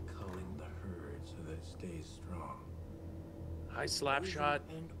 Of culling the herd so that it stays strong. High slap shot.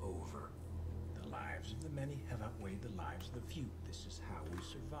 And over. The lives of the many have outweighed the lives of the few. This is how we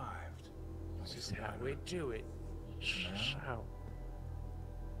survived. This is how we do it. How?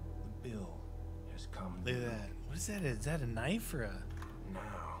 The bill has come. Look at that. What is that? Is that a knife or a?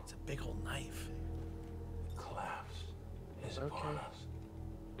 Now. It's a big old knife. Collapse is upon us.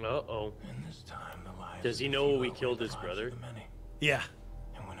 Uh-oh. And this time the lives. Does he know we killed his brother? Yeah.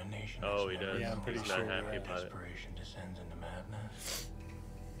 And when a nation oh, he does. Yeah, I'm pretty He's sure. not happy about it. desperation descends into madness.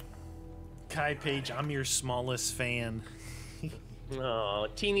 Kai Page, I'm your smallest fan. Oh,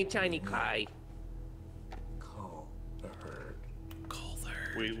 teeny tiny Kai. Call the herd. Call the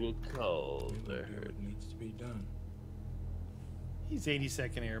herd. We will call the Do herd. what needs to be done. He's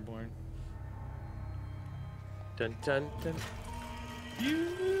 82nd Airborne. Dun dun dun.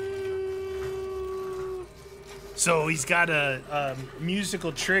 So he's got a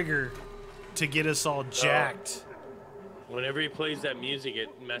musical trigger to get us all jacked. Whenever he plays that music, it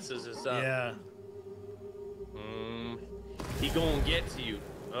messes us up. Yeah. He gonna get to you.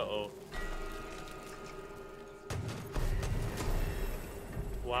 Uh-oh.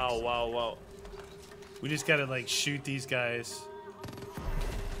 Wow. We just gotta like shoot these guys.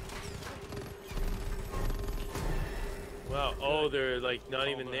 Wow. Oh, they're like not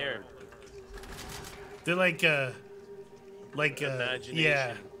even there. They're like Imagination.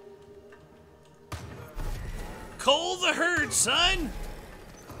 yeah. Cull the herd, son.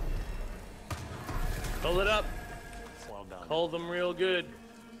 Pull it up. Call them real good.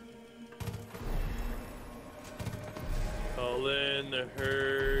 Call in the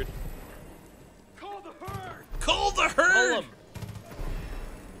herd. Call the herd! Cull the Call herd. 'em.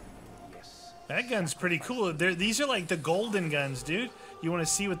 That gun's pretty cool. These are like the golden guns, dude. You want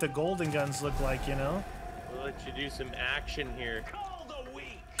to see what the golden guns look like, you know? We'll let you do some action here. Call the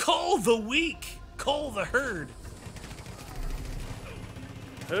weak! Cull the weak. Cull the herd.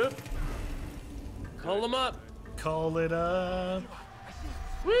 Who? Call them up. Call it up.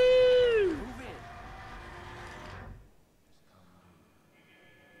 Woo!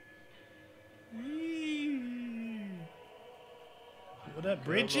 What up,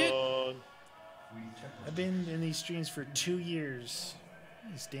 Bridget? Come on. I've been in these streams for 2 years.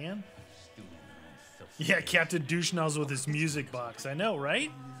 Thanks, Dan. Yeah, Captain Douche Nozzle with his music box. I know,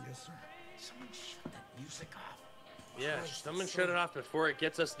 right? Yes, sir. Someone shut that music off. Yeah, someone shut it off before it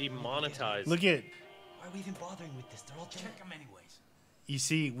gets us demonetized. Look at. Why are we even bothering with this? They're all check them anyways. You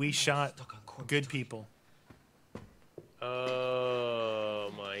see, we shot good people.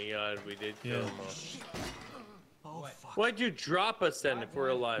 Oh my God, we did kill Yeah. them all. Oh, fuck. Why'd you drop us then if we're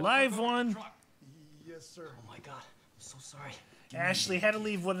alive? Live one. Yes, sir. Oh my God. I'm so sorry. Ashley had to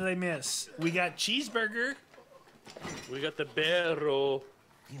leave. What did I miss? We got cheeseburger. We got the barrel.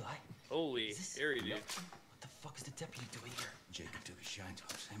 Eli, Holy, scary, dude. What the fuck is the deputy doing here? Jacob took a shine to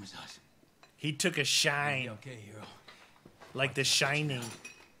him, same as us. He took a shine. Okay, hero. Like The Shining.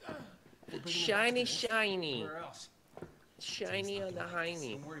 Shiny, shiny. Where else? Shiny on the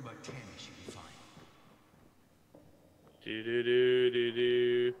hiney. Don't worry about Tammy, she'll be fine.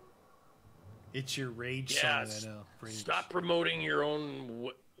 Do. It's your rage Yes. song, I know. Rage. Stop promoting your own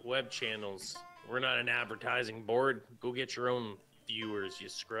web channels. We're not an advertising board. Go get your own viewers, you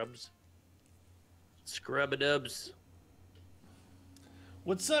scrubs. Scrub-a-dubs.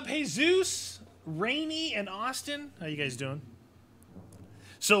 What's up, Jesus, Rainy, and Austin? How you guys doing?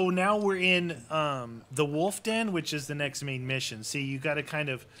 So now we're in the Wolf Den, which is the next main mission. See, you got to kind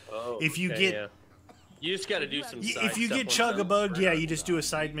of, if you get, yeah. You just got to do some side if you stuff get once Chug-a-Bug, yeah, you just do a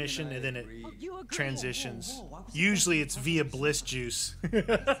side mission and then it transitions. Usually it's via Bliss Juice.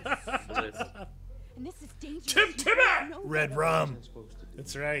 Tim Timmy! Red rum.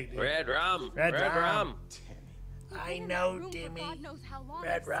 That's right. Red rum. Red Red rum. rum. I know, Timmy.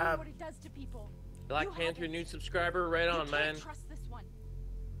 Red rum. Black Panther new subscriber, right on, man.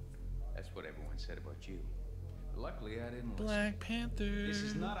 That's what everyone said about you. Luckily, I didn't listen. Black Panther. This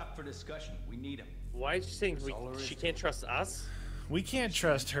is not up for discussion. We need him. Why is she saying she can't trust us? We can't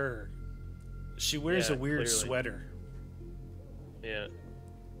trust her. She wears Yeah, a weird clearly. sweater. Yeah.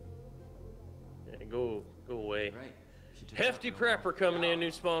 Go away. Hefty Prepper coming in,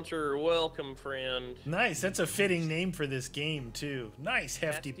 new sponsor. Welcome, friend. Nice. That's a fitting name for this game, too. Nice,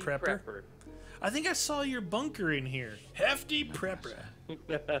 Hefty Prepper. I think I saw your bunker in here. Hefty Prepper. We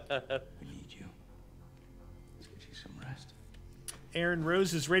need you. Let's get you some rest. Aaron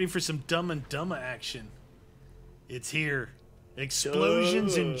Rose is ready for some Dumb and Dumber action. It's here.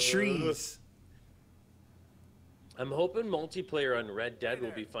 Explosions in trees. I'm hoping multiplayer on Red Dead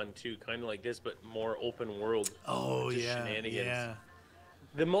will be fun too, kind of like this, but more open world. Oh, just yeah. Shenanigans. Yeah.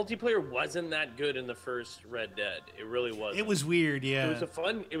 The multiplayer wasn't that good in the first Red Dead. It really wasn't. It was weird, yeah.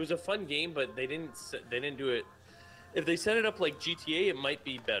 It was a fun game, but they didn't do it. If they set it up like GTA, it might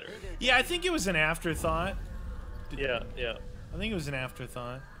be better. Yeah, I think it was an afterthought. Yeah. I think it was an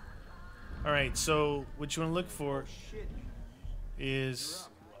afterthought. All right, so what you want to look for is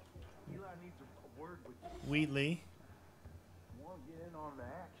Wheatley.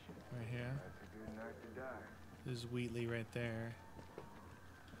 Right here. There's Wheatley right there.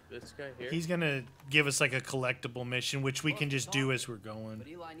 This guy here. He's gonna give us like a collectible mission, which we can just do as we're going. But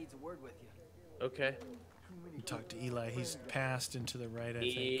Eli needs a word with you. Okay. You talk to Eli. He's passed into the right, I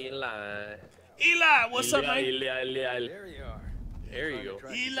think. Eli. Eli, what's up, mate? Eli. There you are. There you go.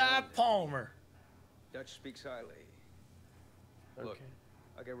 Eli Palmer. Dutch speaks highly. Look,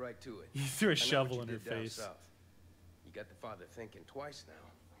 I'll get right to it. You threw a I know shovel what in you her did down face. south. You got the father thinking twice now,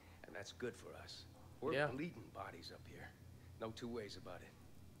 and that's good for us. We're Yeah. bleeding bodies up here. No two ways about it.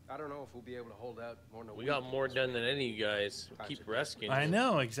 I don't know if we'll be able to hold out more than a We week. got more done than any of you guys. Keep rescuing. I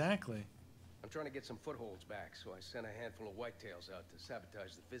know, exactly. I'm trying to get some footholds back, so I sent a handful of whitetails out to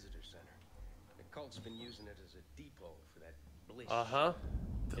sabotage the visitor center. The cult's been using it as a depot for that bliss. Uh-huh.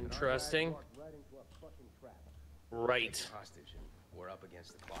 Interesting. Right. Hostage, and we're up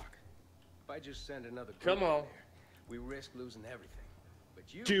against the clock. If I just send another Come group in on. there, we risk losing everything.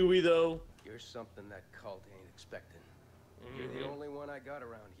 But you, Do we though? You're something that cult ain't expecting. You're the only one I got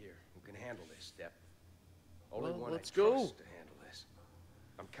around here who can handle this step. Only Well, one let's I go. trust to handle this.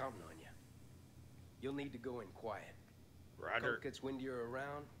 I'm counting on you. You'll need to go in quiet. Roger. Cult gets wind you're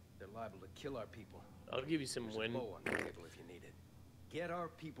around, they're liable to kill our people. I'll give you some There's wind. a bow on the table if you need it. Get our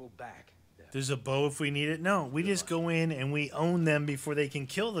people back. There's a bow if we need it. No, we just go in and we own them before they can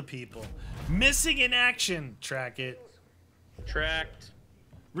kill the people. Missing in action. Track it. Tracked.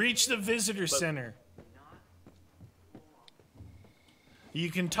 Reach the visitor center. You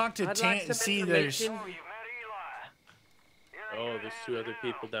can talk to I'd like some see there's. information. Oh, there's two other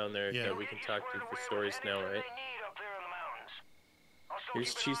people down there Yeah. that we can talk to for stories now, right?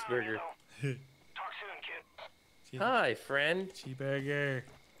 Here's Cheeseburger. Hi, friend. Cheeseburger.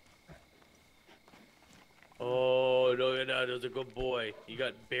 Oh, look at that. That's a good boy. You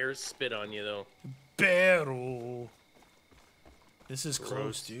got bear spit on you, though. Barrel. This is close,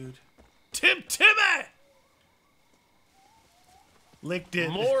 Gross. dude. Timmy! Licked it.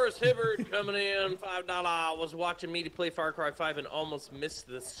 Morris Hibbert coming in, $5. Was watching me to play Far Cry 5 and almost missed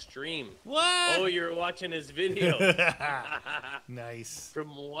the stream. What? Oh, you're watching his video. Nice.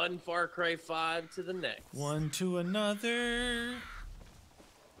 From one Far Cry 5 to the next. One to another.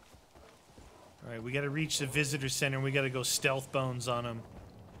 All right, we got to reach the visitor center. We got to go stealth bones on them.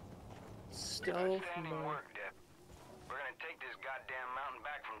 Stealth work, Deb. We're gonna take this goddamn mountain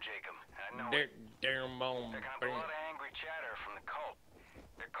back from Jacob. I know it. Damn bone. There can be a lot of angry chatter from the cult.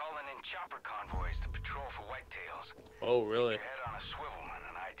 They're calling in chopper convoys to patrol for whitetails. Oh, really? Keep your head on a swivel and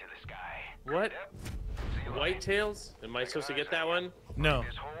an eye to the sky. What? Yep. Whitetails? Am I supposed to get that one? No.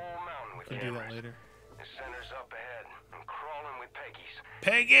 This whole mountain with Can do that cameras. later. The center's up ahead. I'm crawling with Peggy's.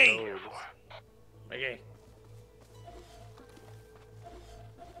 Peggy! Okay.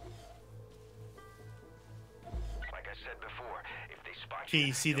 Like I said before, if they spot Okay,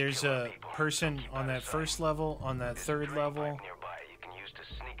 you see there's a person on that first level, on that third level. nearby, you can use to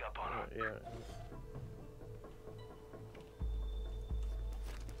sneak up on them. Yeah.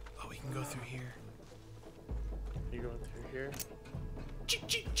 Oh, we can go through here. You going through here?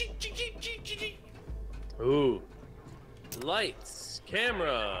 Ooh. Lights,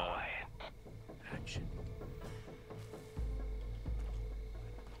 camera, action.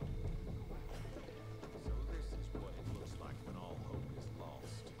 So this is what it looks like when all hope is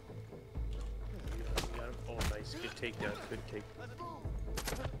lost. You got him. Oh, nice. Good takedown. Good take.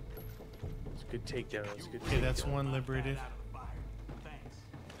 It's a good takedown. It's a good takedown. Okay, that's one liberated.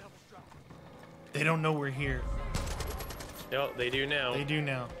 They don't know we're here. No, they do now. They do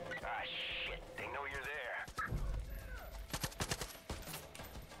now. Ah, shit. They know you're there.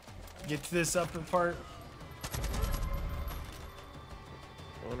 Get to this upper part.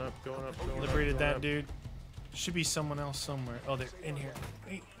 Going up, going up, going Liberated up, that going up. dude. Should be someone else somewhere. Oh, they're in here.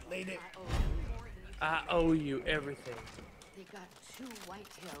 Hey, laid it. I owe you everything. They got 2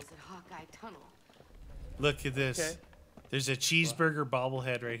 whitetails at Hawkeye Tunnel. Look at this. Okay. There's a cheeseburger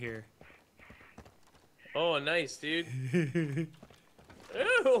bobblehead right here. Oh, nice, dude. Ew.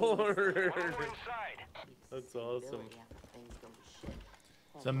 That's awesome.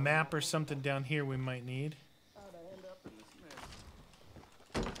 There's a map or something down here we might need.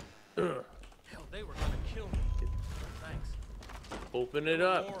 Hell, they were gonna kill me. Thanks. Open it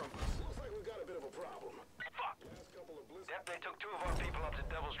up. Fuck. Yep, they took 2 of our people up to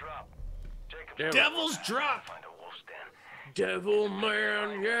Devil's Drop. Jacob. Devil's Drop! Find a wolf's den. Devil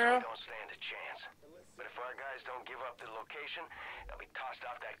man, yeah. Don't stand a chance. But if our guys don't give up the location, they'll be tossed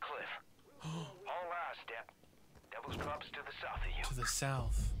off that cliff. All eyes, Step. Devil's Drop's to the south of you. To the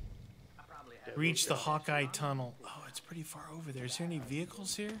south. Reach the Hawkeye Tunnel. Oh, it's pretty far over there. Is there any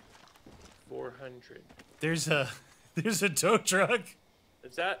vehicles here? 400. There's a tow truck.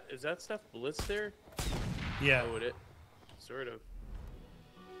 Is that stuff blitz there? Yeah. Oh, would it? Sort of.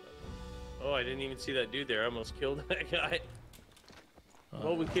 Oh, I didn't even see that dude there. I almost killed that guy.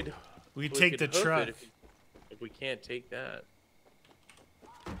 Well, we could take the hoof it truck. if we can't take that.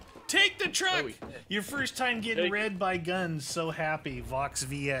 Take the truck! Oh, we can. Your first time getting Take read by guns. So happy. Vox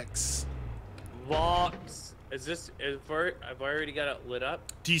VX. Vox. Have I already got it lit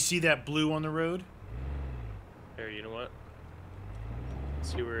up? Do you see that blue on the road? Here, you know what?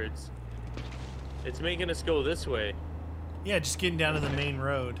 Let's see where it's making us go this way. Yeah, just getting down to the main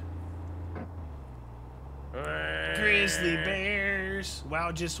road. Grizzly bears.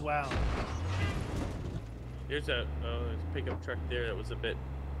 Wow, just wow. There's a pickup truck there that was a bit.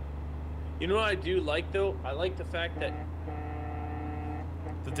 You know what I do like though? I like the fact that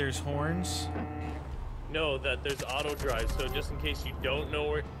there's horns. No, that there's auto drive. So just in case you don't know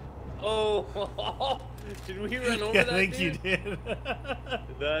where. Oh, did we run over Yeah, that? I think dude? you did.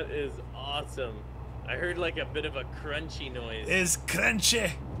 That is awesome. I heard like a bit of a crunchy noise. It's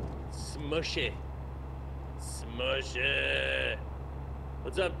crunchy. Smushy. Smushy.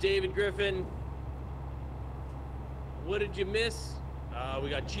 What's up, David Griffin? What did you miss? We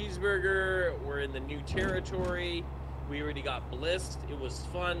got cheeseburger. We're in the new territory. We already got blissed. It was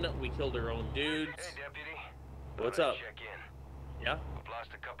fun. We killed our own dudes. Hey, deputy. What's Thought I'd up? Check in. Yeah? We've lost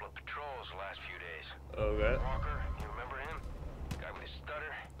a couple of patrols the last few days. Okay. Walker, you remember him? Guy with his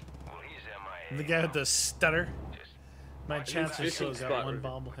stutter? Well, he's MIA. The guy with the stutter. My watch chances his shows fishing got spot. one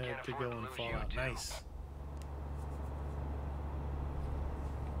bobblehead to go and fall out. Nice.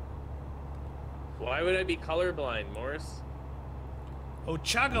 Why would I be colorblind, Morris?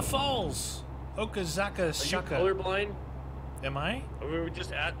 Ochaga Falls. Okazaka Are you Shaka. colorblind? Am I? Or we were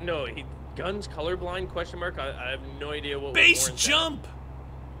just at guns colorblind question mark. I have no idea what. Base Warren's jump.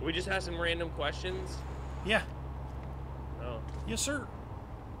 At. We just asked some random questions. Yeah. Oh. Yes, sir.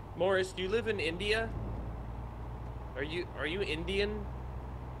 Morris, do you live in India? Are you Indian?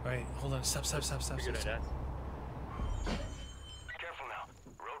 All right, hold on. Stop. Figured I'd ask. Careful now.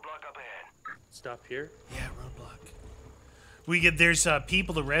 Roadblock up ahead. Stop here. Yeah, roadblock. There's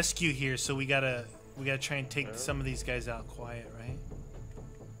people to rescue here, so we gotta try and take some of these guys out quiet, right?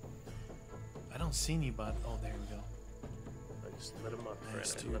 I don't see anybody. Oh, there we go. I just let him up,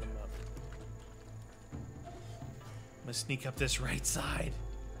 Nice, Fred. dude. I let him up. I'm gonna sneak up this right side.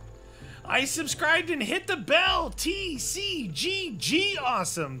 I subscribed and hit the bell. TCGG.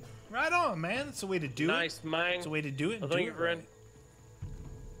 Awesome. Right on, man. That's the way to do it. Nice, man. That's the way to do it. I think you're in.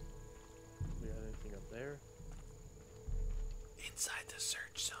 We got anything up there? Inside the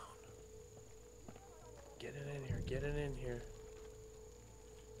search zone. Get it in here. Get it in here.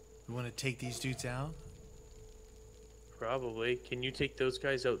 You want to take these dudes out? Probably. Can you take those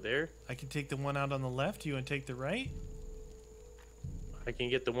guys out there? I can take the one out on the left. You want to take the right? I can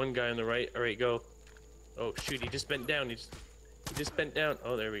get the one guy on the right. All right, go. Oh shoot! He just bent down. He just bent down.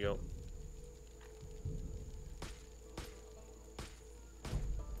 Oh, there we go.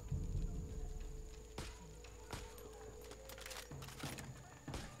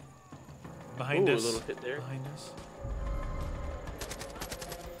 Behind us. A little hit there. Behind us.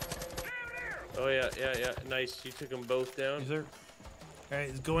 Oh yeah. Nice. You took them both down. Yes, sir. All right,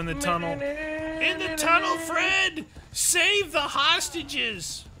 let's go in the tunnel. In the tunnel, Fred! Save the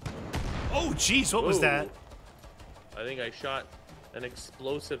hostages! Oh, jeez, what was that? I think I shot an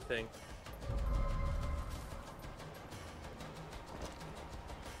explosive thing.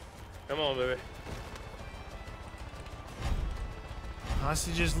 Come on, baby.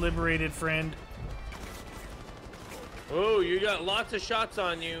 Hostages liberated, friend. Oh, you got lots of shots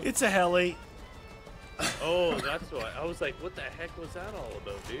on you. It's a heli. Oh, that's why. I was like, what the heck was that all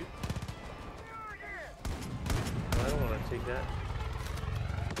about, dude? I don't want to take that.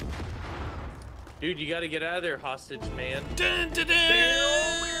 Dude, you got to get out of there, hostage man. Dun, dun,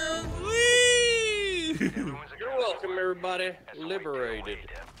 dun. You're welcome, everybody. Liberated.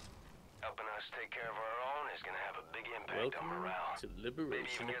 Helping us take care of our own is going to have a big impact Welcome on morale. to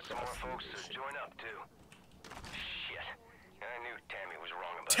liberation Maybe even get some more across the folks to nation. join up too. Shit. I knew Tammy was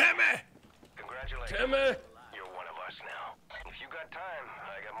wrong about Tammy! it. Congratulations. Tammy! You're one of us now. If you got time,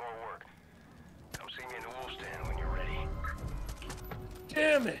 I got more work. Come see me in the wolf's den when you're ready.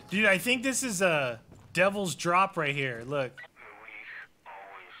 Damn it! Dude, I think this is a Devil's Drop right here. Look.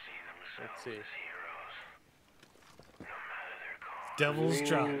 Let's see. Devil's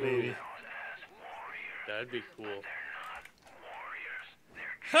Drop, baby. That'd be cool.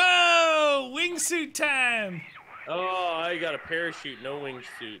 Oh, wingsuit time! Oh, I got a parachute, no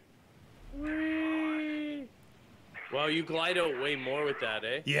wingsuit. Whee! Wow, you glide out way more with that,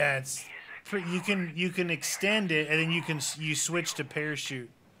 eh? Yeah, it's you can extend it and then you switch to parachute.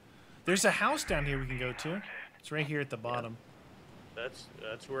 There's a house down here we can go to. It's right here at the bottom. That's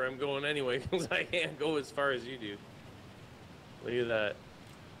where I'm going anyway, because I can't go as far as you do. Look at that.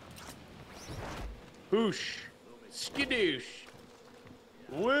 Whoosh! Skidoosh!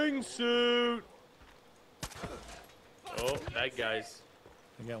 Wingsuit! Oh, that guy's.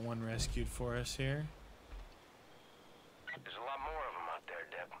 I got one rescued for us here. There's a lot more of them out there,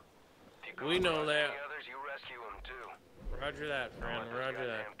 Deb. If you We know across that. any others, you rescue them too. Roger that, friend. Roger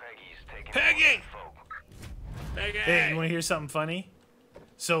that. Peggy! Peggy! Hey, you want to hear something funny?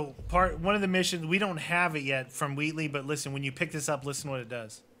 So one of the missions, we don't have it yet from Wheatley, but listen, when you pick this up, listen what it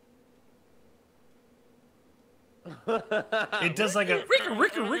does. It does like a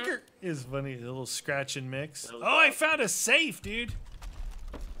ricker. It's funny, a little scratch and mix. Oh, I found a safe, dude.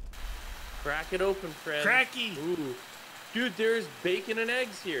 Crack it open, friend. Cracky. Ooh. Dude, there's bacon and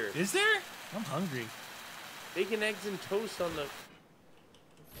eggs here. Is there? I'm hungry. Bacon, eggs, and toast on the...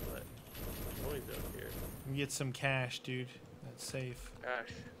 What? Noise out here. You get some cash, dude. That's safe.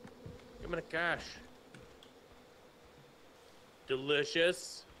 Cash. Give me the cash.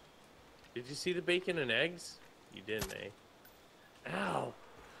 Delicious. Did you see the bacon and eggs? You didn't, eh? Ow.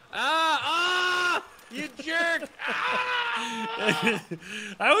 Ah! You jerk! Ah!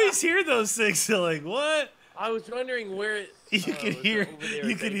 I always hear those things. So like, what? I was wondering where it... You could hear.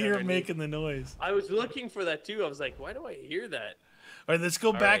 You could hear him making the noise. I was looking for that too. I was like, why do I hear that? All right, let's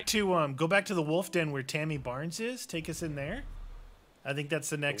go back to the wolf den where Tammy Barnes is. Take us in there. I think that's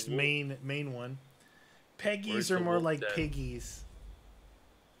the next main one. Peggies are more like piggies.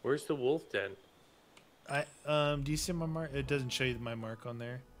 Where's the wolf den? Do you see my mark? It doesn't show you my mark on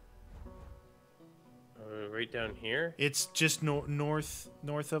there. Right down here. It's just north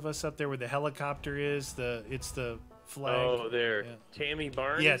of us, up there where the helicopter is. It's the flag. Oh, there. Yeah. Tammy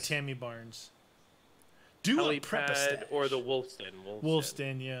Barnes. Yeah, Tammy Barnes. Do a prep or the wolf's den. Wolf's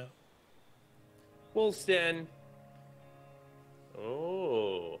den, yeah. Wolf's den.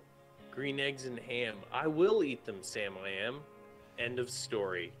 Oh, green eggs and ham. I will eat them, Sam. I am. End of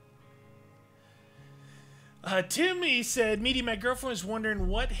story. Timmy said, Meaty, my girlfriend was wondering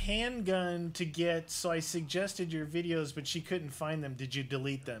what handgun to get, so I suggested your videos, but she couldn't find them. Did you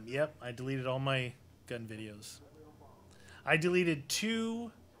delete them? Yep, I deleted all my gun videos. I deleted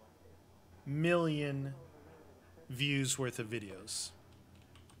 2 million views worth of videos.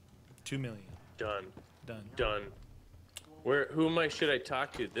 2 million. Done. Done. Done. Should I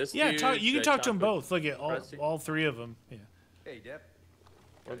talk to? This Yeah, dude? you can talk to them both. Look at Rusty? all 3 of them. Yeah. Hey, Dep.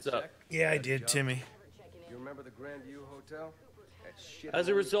 What's up? Yeah, I did, Timmy. You remember the Grandview Hotel? That shit. As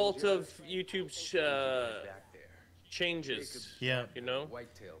a result of YouTube's changes. Yeah. You know.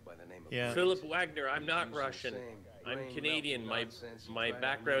 Whitetail by the name of Yeah. Philip Wagner. I'm not Russian. I'm Canadian. My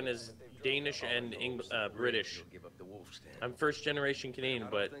background is Danish and British. I'm first generation Canadian,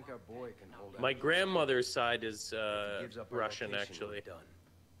 but my grandmother's side is Russian, actually.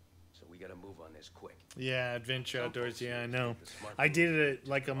 So we gotta move on this quick. Yeah, Adventure Outdoors. Yeah, I know. I did it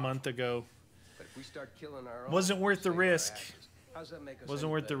like a month ago. But if we start killing our own, Wasn't worth the risk. how's that make us Wasn't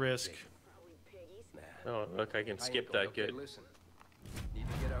any worth the better, risk. Nah. Oh, look, I can skip that good. Listen, need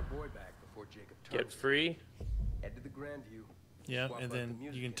to get our boy back before Jacob turns. Get free. Head to the Grandview. Yeah, swap and out then the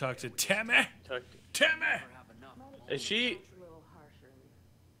you music can talk to generator. Tammy. Tammy! Is she?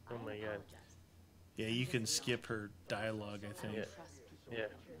 Oh my god. Yeah, you can skip her dialogue, I think. Yeah.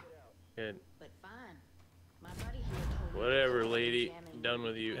 Good. But fine. My buddy here told me Whatever, lady. I'm done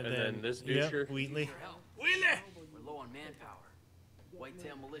with you. And then this doucher. Wheatley. We're low on manpower.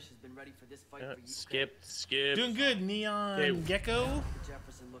 Whitetail Militia's been ready for this fight for years. Skip. Doing good, Neon Okay. Gecko.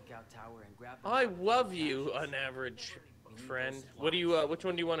 Jefferson Lookout Tower and grab the I love you, on average, friend. What do you? Which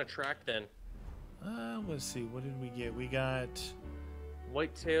one do you want to track then? Let's see. What did we get? We got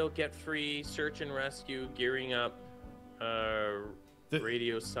Whitetail, get free, search and rescue, gearing up,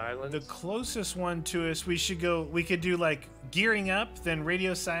 radio silence. the closest one to us. We could do like gearing up, then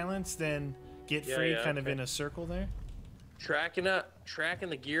radio silence, then get free, kind of in a circle there. Tracking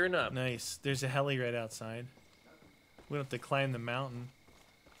the gearing up. Nice. There's a heli right outside. We don't have to climb the mountain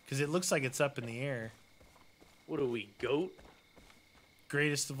because it looks like it's up in the air. What are we, goat?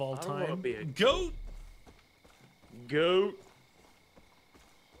 Greatest of all I don't wanna time. be a Goat.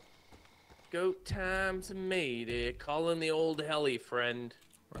 Goat times made it. Calling the old heli, friend.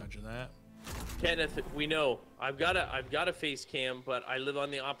 Roger that. Kenneth, we know. I've got a face cam, but I live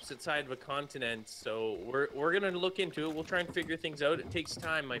on the opposite side of a continent, so we're gonna look into it. We'll try and figure things out. It takes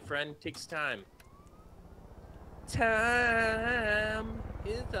time, my friend. It takes time. Time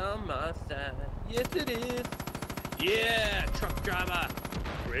is on my side. Yes, it is. Yeah, truck driver.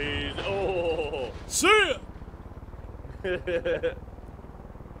 Praise. Oh. See ya.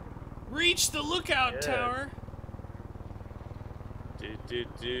 Reach the lookout tower. Is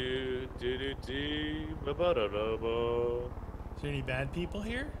there any bad people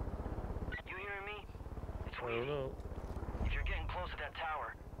here? You hearing me? It's I don't know. If you're getting close to that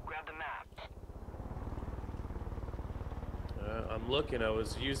tower, grab the map. I'm looking. I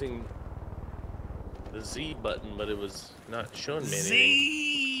was using the Z button, but it was not showing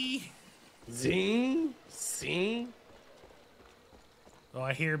me anything. Z. Oh,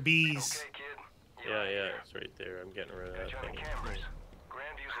 I hear bees. Okay, kid. Yeah, it's right there. I'm getting rid of that Got you on thing. the cameras.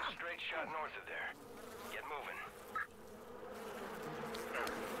 Grandview's a straight shot north of there. Get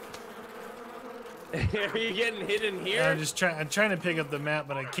moving. Are you getting hit in here? I'm just trying. I'm trying to pick up the map,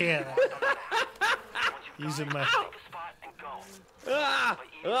 but I can't. Using my.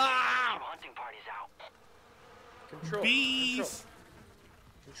 Hunting party's out. Control. Bees.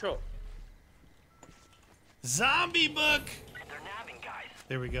 Control. Zombie book. They're nabbing guys.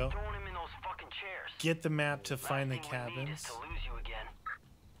 There we go. Throwing him in those fucking chairs. Get the map to find the Last thing we need cabins. is to lose you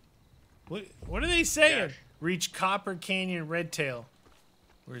again. What are they saying? Gosh. Reach Copper Canyon Redtail.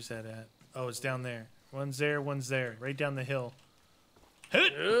 Where's that at? Oh, it's down there. One's there, right down the hill.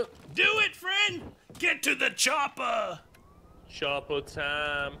 Hoot! Do it, friend! Get to the chopper! Chopper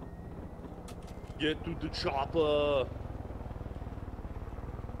time. Get to the chopper.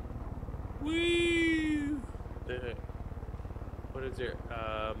 Woo! What is there?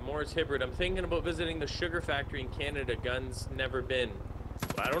 Morris Hibbert. I'm thinking about visiting the sugar factory in Canada. Guns never been.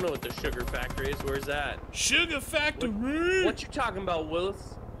 I don't know what the sugar factory is. Where's that? Sugar factory! What you talking about,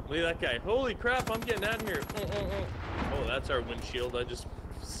 Willis? Look at that guy. Holy crap, I'm getting out of here. Oh, that's our windshield. I just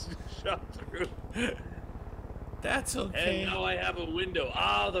shot through. That's okay. And now I have a window.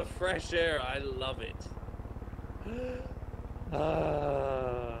 Ah, the fresh air. I love it.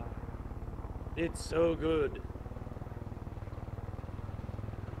 It's so good.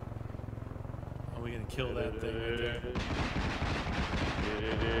 Are we gonna kill that thing right there?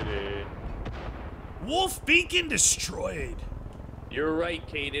 Wolf beacon destroyed. You're right,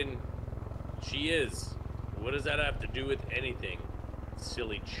 Caden. She is. What does that have to do with anything?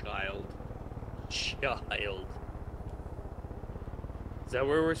 Silly child. Child. Is that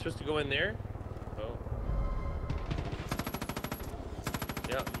where we're supposed to go in there? Oh.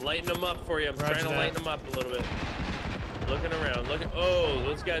 Yeah, I'm lighting them up for you. I'm trying to lighten them up a little bit. Looking around. Oh,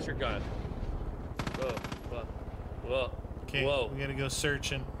 those guys are gone. Whoa. Whoa. Whoa. Okay, Whoa. we gotta go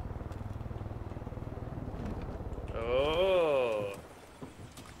searching. Oh.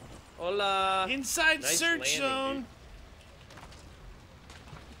 Hola. Inside Nice search landing,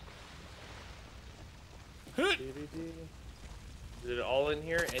 zone. Is it all in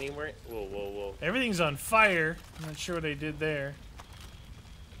here? Anywhere? Whoa, whoa, whoa. Everything's on fire. I'm not sure what I did there.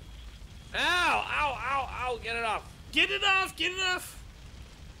 Ow! Ow! Ow! Ow! Get it off! Get it off! Get it off!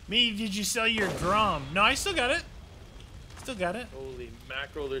 Me, did you sell your Grom? No, I still got it. Still got it. Holy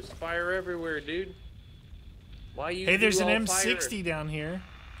mackerel, there's fire everywhere, dude. Why you? Hey, there's an all M60 fire? down here.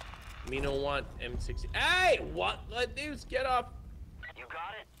 Me no want M60. Hey, what? Let dudes get off. You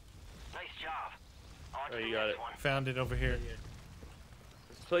got it? Nice job. Oh, you got it. Found it over here.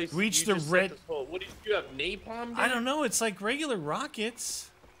 This place. Reach you the just set red. this hole. What did you have? Napalm? I don't know. It's like regular rockets.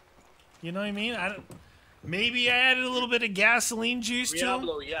 You know what I mean? I don't. Maybe I added a little bit of gasoline juice to them.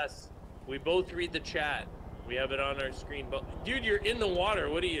 Diablo, yes. We both read the chat. We have it on our screen. But dude, you're in the water.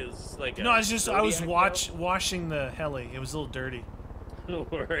 What are you? Is like No, I was Zodiac washing the heli. It was a little dirty. now?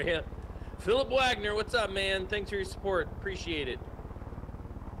 Were ya? Philip Wagner, what's up, man? Thanks for your support. Appreciate it.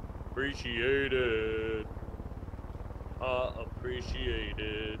 Appreciate it. Appreciate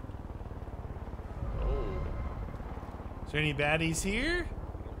it. Oh. Is there any baddies here?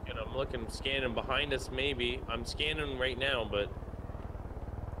 And I'm looking, scanning behind us, maybe. I'm scanning right now, but...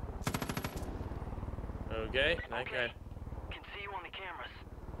 Okay, that guy. Can see you on the cameras.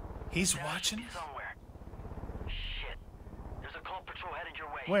 He's watching us? Somewhere. Shit. There's a call patrol headed your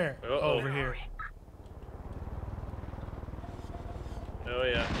way. Where? Uh-oh. Over here. Oh,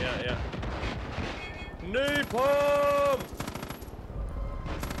 yeah, yeah, yeah. Napalm!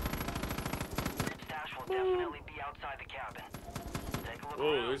 Stash will definitely be outside the cabin. Take a look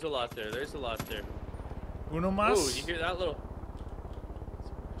Whoa, around. there's a lot there. There's a lot there. Uno mas? Whoa, you hear that little...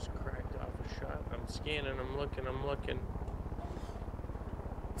 Just cracked off a shot. I'm scanning, I'm looking.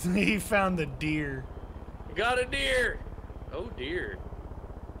 He found the deer. You got a deer! Oh, dear.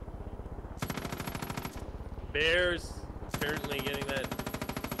 Bears apparently getting that...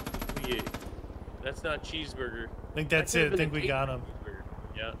 Yeah, that's not cheeseburger. I think that's it. I think we got him.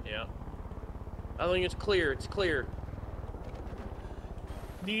 Yeah, yeah. I think it's clear. It's clear.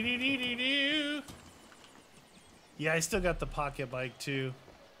 Dee-dee-dee-dee-doo. Yeah, I still got the pocket bike too.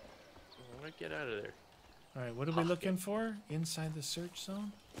 I'm gonna get out of there. All right, what are we looking for? Inside the search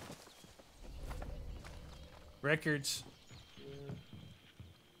zone? Records.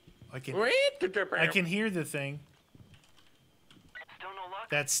 I can hear the thing. Still no luck?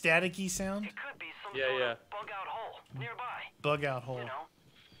 That staticky sound? It could be some Yeah, sort yeah. of bug out hole nearby. Bug out hole. You know,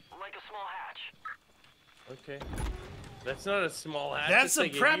 like a small hatch. Okay. That's not a small hatch. That's a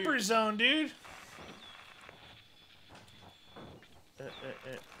like prepper huge... zone, dude.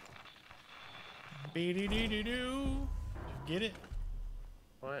 Be-dee-dee-dee-doo. Get it?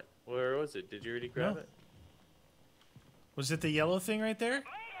 What? Where was it? Did you already grab No. it? Was it the yellow thing right there?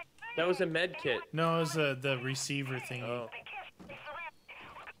 That was a med kit. No, it was the receiver thingy. Oh.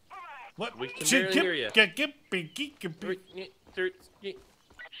 What? We can barely hear you. Shit.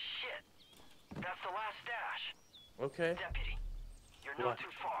 That's the last stash. Okay. Deputy, you're not What?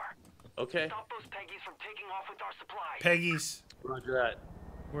 too far. Okay. Stop those Peggies from taking off with our supplies. Peggy's. Roger that.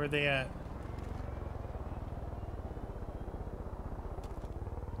 Where are they at?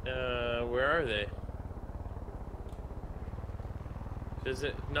 Where are they? Does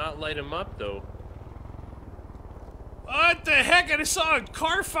it not light them up though? What the heck? I just saw a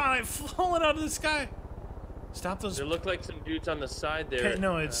car falling out of the sky. Stop those. There look like some dudes on the side there.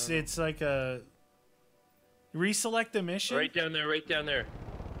 No, it's like a reselect the mission. Right down there, right down there.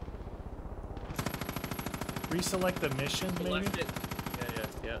 Reselect the mission, maybe. Select it.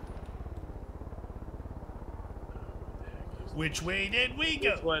 Yeah. Which way did we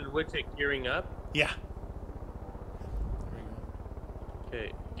go? Which one? Which it gearing up? Yeah.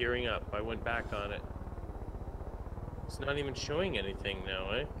 Okay, gearing up. I went back on it. It's not even showing anything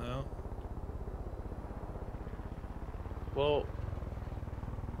now, eh? No. Well,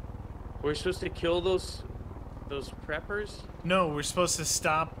 we're supposed to kill those preppers? No, we're supposed to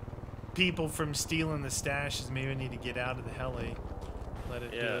stop people from stealing the stashes. Maybe I need to get out of the heli. Let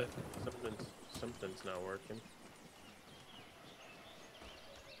it do it. Something's not working.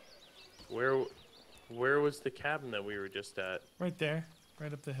 Where was the cabin that we were just at? Right there,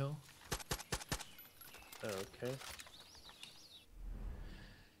 right up the hill. Oh, okay.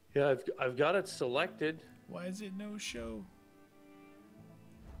 Yeah, I've got it selected. Why is it no show?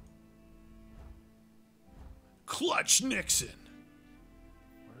 Clutch Nixon.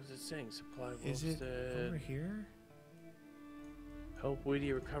 What is it saying? Supply Is it Wolfstead. over here? Help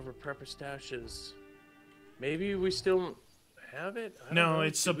Weedy recover prepper stashes. Maybe we still have it? I don't No, know.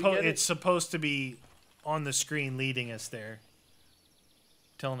 it's supposed to be on the screen leading us there.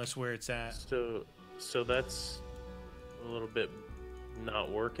 Telling us where it's at. So that's a little bit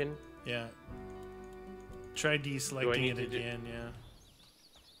not working. Yeah. Try deselecting it again, yeah.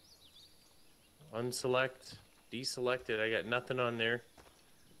 Unselect, deselect it. I got nothing on there.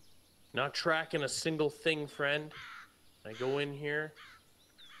 Not tracking a single thing, friend. I go in here.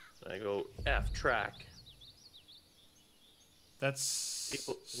 I go F track. That's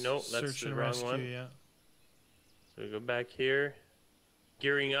nope, that's search the and wrong rescue, one. yeah. So we go back here.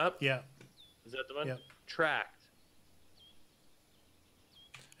 Gearing up. Yeah. Is that the one? Yep. Tracked.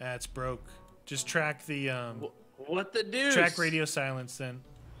 That's broke. Just track the what the deuce? Track radio silence then.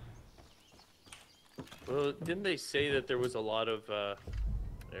 Well, didn't they say that there was a lot of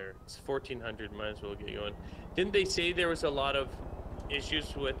there? It's 1400. Might as well get going. Didn't they say there was a lot of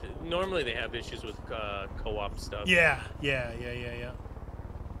issues with? Normally they have issues with co-op stuff. Yeah.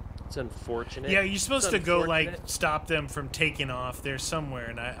 It's unfortunate. Yeah, you're supposed to go like stop them from taking off there somewhere,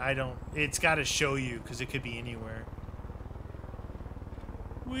 and I don't. It's got to show you because it could be anywhere.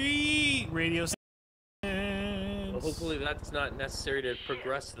 Radio. Well, hopefully that's not necessary to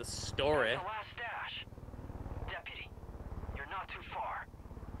progress the story. Deputy, you're not too far.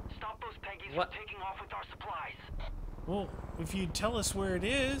 Stop those Peggies What? from taking off with our supplies. Well, if you tell us where it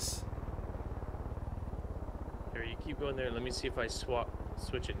is. Here, you keep going there. Let me see if I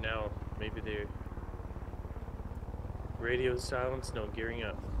switch it now. Maybe they're radio silence. No, gearing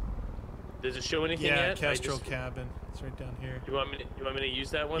up. Does it show anything yeah, yet? Castro cabin. It's right down here. You want me to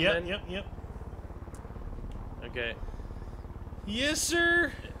use that one yep, then? Yep. Okay. Yes,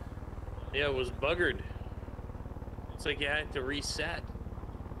 sir. Yeah, it was buggered. It's like you had to reset.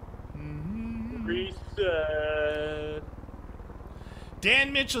 Mm-hmm. Reset.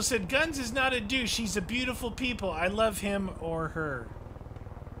 Dan Mitchell said, Guns is not a douche. He's a beautiful people. I love him or her.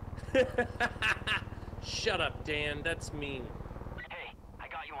 Shut up, Dan. That's mean. Hey, I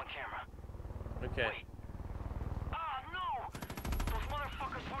got you on camera. Okay. Wait. Ah, no! Those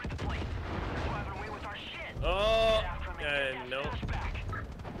motherfuckers looted the place. They're driving away with our shit. Oh, no.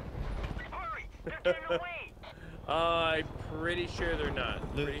 Hurry! They're getting away! I'm pretty sure they're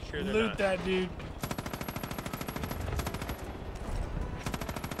not. Pretty sure they're Loot not. that dude.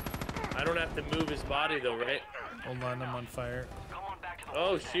 I don't have to move his body though, right? Hold on, I'm on fire.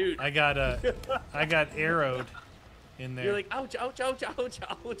 Oh shoot! I got arrowed in there. You're like, ouch, ouch, ouch, ouch,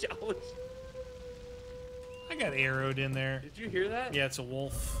 ouch, ouch. I got arrowed in there. Did you hear that? Yeah, it's a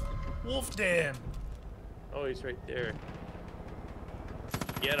wolf. Wolf Dan. Oh, he's right there.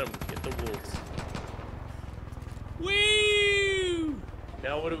 Get him. Get the wolves. Woo!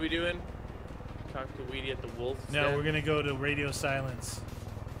 Now what are we doing? Talk to Weedy at the wolf No, stand? we're gonna go to radio silence.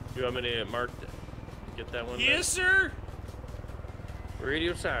 You want me to mark get that one? Yes, then? sir.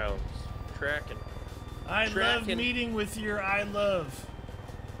 Radio silence. Tracking. I love meeting with your I love.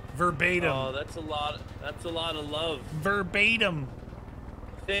 Verbatim. Oh, that's a lot. That's a lot of love. Verbatim.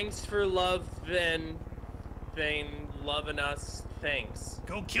 Thanks for love, then loving us. Thanks.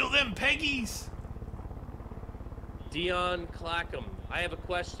 Go kill them Peggies. Dion Clackham. I have a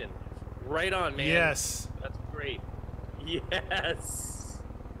question. Right on, man. Yes. That's great. Yes.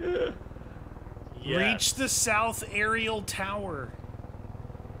 Reach the south aerial tower.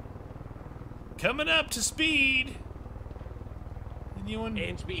 Coming up to speed. Anyone?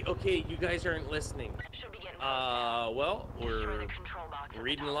 HB, okay, you guys aren't listening. Well, we're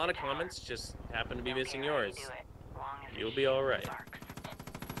reading a lot of comments, just happen to be missing yours. You'll be alright.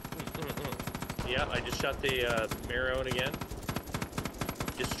 Yeah, I just shot the mirror out again.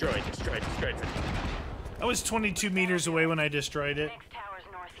 Destroyed. I was 22 meters away when I destroyed it.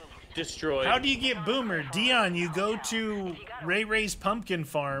 Destroyed. How do you get Boomer? Dion, you go to Ray Ray's pumpkin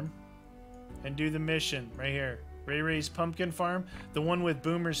farm and do the mission right here. Ray Ray's pumpkin farm, the one with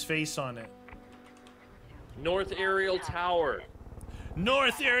Boomer's face on it. North aerial tower.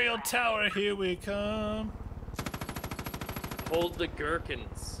 North aerial tower, here we come. Hold the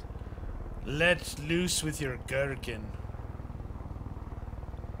gherkins. Let loose with your gherkin.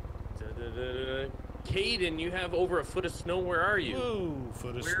 Caden, you have over a foot of snow. Where are you? Whoa,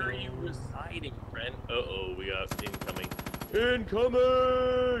 foot of snow. Where are you residing, friend? Uh-oh, we got incoming.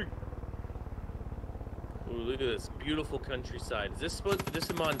 Incoming! Ooh, look at this beautiful countryside. Is this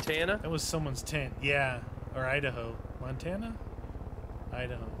in Montana? That was someone's tent. Yeah, or Idaho. Montana?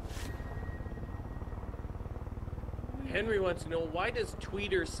 Idaho. Henry wants to know, why does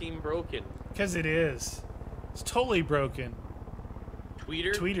Tweeter seem broken? Because it is. It's totally broken.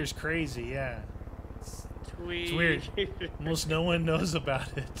 Tweeter? Tweeter's crazy, yeah. It's weird. Almost no one knows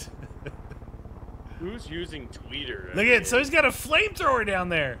about it. Who's using Tweeter? Look at it. So he's got a flamethrower down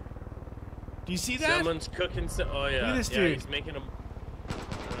there. Do you see that? Someone's cooking. Oh yeah. Look at this yeah, dude. He's making them.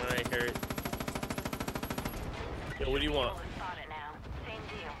 All right, hear it. Yo, what do you want?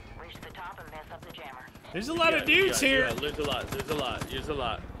 There's a lot of dudes here. Yeah, there's a lot. There's a lot. There's a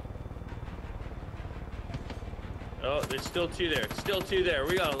lot. Oh, there's still 2 there. Still 2 there.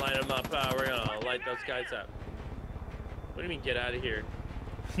 We gotta line them up. We're gonna light those guys up. What do you mean, get out of here?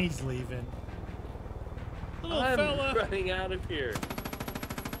 He's leaving. Little I'm fella. running out of here.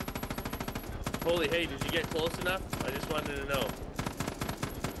 Holy, hey, did you get close enough? I just wanted to know.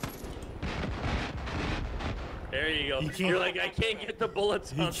 There you go. You're like, I can't get the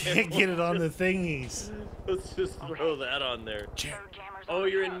bullets on there. You can't get it on the thingies. Let's just throw that on there. Oh,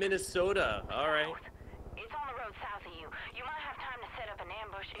 you're in Minnesota. All right. It's on the road south of you. You might have time to set up an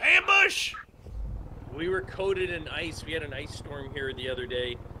ambush. Ambush! We were coated in ice. We had an ice storm here the other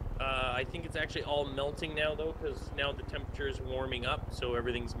day. I think it's actually all melting now, though, because now the temperature is warming up, so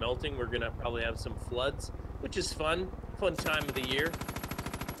everything's melting. We're going to probably have some floods, which is fun. Fun time of the year.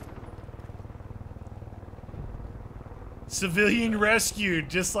 Civilian rescued,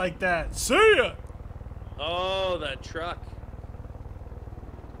 just like that. See ya! Oh, that truck.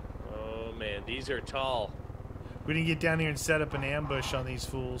 Oh, man, these are tall. We didn't get down here and set up an ambush on these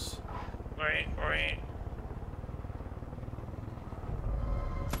fools. Right.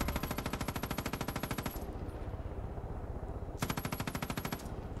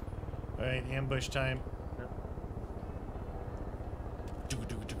 Alright, ambush time.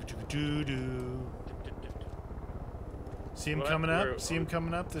 See him coming up? See him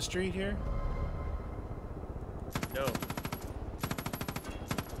coming up the street here? No.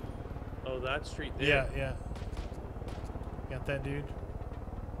 Oh, that street there. Yeah. Got that dude.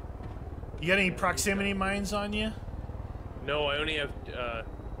 You got any proximity mines on you? No, I only have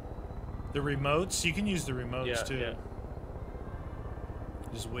the remotes. You can use the remotes too. Yeah.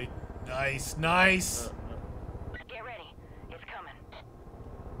 Just wait. Nice. Get ready. It's coming.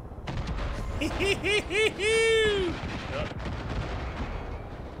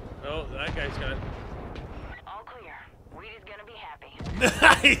 Oh, that guy's got. All clear. Weed is gonna be happy.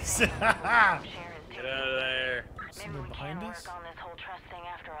 Nice. Get out of there. Someone behind us? On this whole trust thing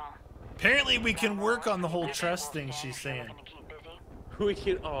after all. Apparently we can work on the whole trust thing, she's saying. We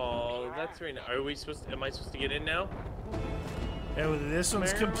can. Oh, that's right. Are we supposed to? Am I supposed to get in now? Yeah, well, this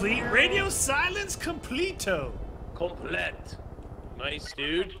one's complete. Radio silence completo. Complete. Nice,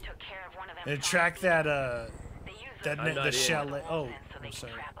 dude. And track that the chalet. Oh, I'm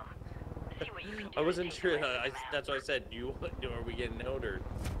sorry. I wasn't sure. That's why I said, are we getting out, or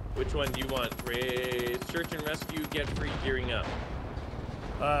which one do you want? Search and rescue, get free, gearing up.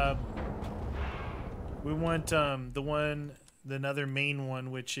 We want another main one,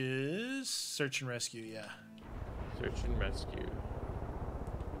 which is search and rescue. Yeah. Search and rescue.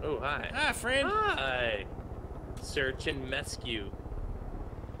 Oh, hi. Hi, friend. Hi. Search and rescue.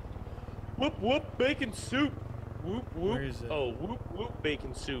 Whoop whoop, bacon soup. Whoop whoop. Where is it? Oh, whoop whoop,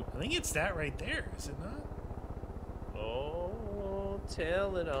 bacon soup. I think it's that right there. Is it not? Oh,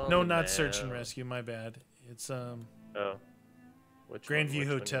 tell it all. No, not search and rescue. My bad. It's Oh. Which Grandview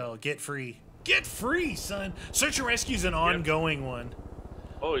Hotel. Get free. Get free, son. Search and rescue's an ongoing one.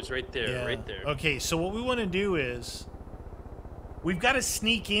 Oh, it's right there. Yeah. Right there. Okay, so what we want to do is we've got to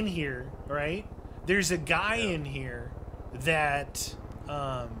sneak in here, right? There's a guy in here that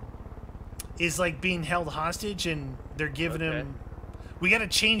is like being held hostage, and they're giving him. We got to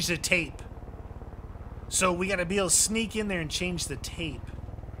change the tape. So we got to be able to sneak in there and change the tape.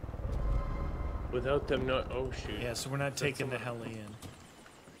 Without them not. Oh shoot. Yeah, so we're not taking the heli in.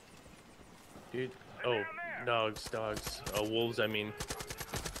 Dude. Oh, dogs. Oh, wolves. I mean.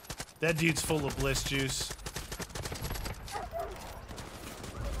 That dude's full of bliss juice.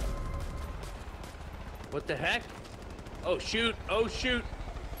 What the heck? Oh shoot! Oh shoot!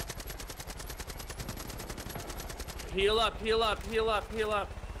 Heal up! Heal up! Heal up! Heal up!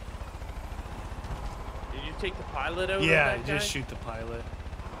 Did you take the pilot out? Yeah, of that just guy? shoot the pilot.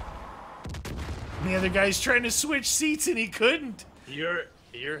 And the other guy's trying to switch seats and he couldn't. Your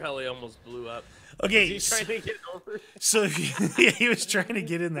heli almost blew up. Okay, He's trying to get over. So yeah, he was trying to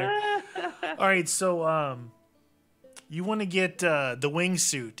get in there. All right, so you want to get the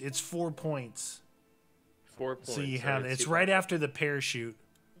wingsuit. It's 4 points. 4 points. So you have it. It's right after the parachute.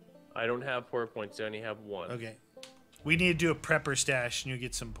 I don't have 4 points. I only have 1. Okay. We need to do a prepper stash, and you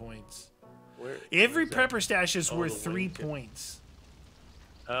get some points. Where? Every prepper stash is Oh, worth the 3 wingsuit. points.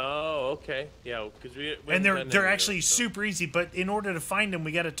 Oh, okay. Yeah, because we and haven't done they're any of actually those, so. super easy. But in order to find them,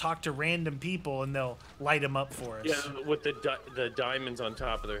 we got to talk to random people, and they'll light them up for us. Yeah, with the diamonds on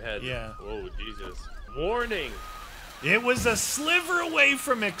top of their head. Yeah. Oh, Jesus. Warning. It was a sliver away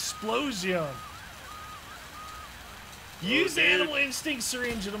from explosion. Use the animal instinct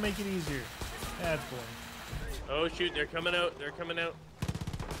syringe; it'll make it easier. That's boy. Oh shoot! They're coming out. They're coming out.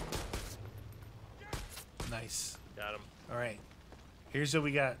 Nice. Got him. All right. Here's what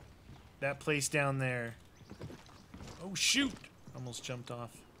we got. That place down there. Oh shoot! Almost jumped off.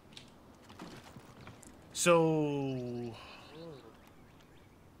 So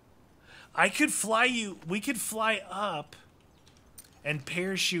I could fly you. We could fly up and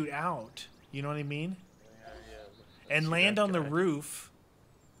parachute out. You know what I mean? And land on the roof,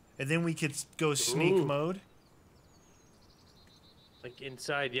 and then we could go sneak mode. Like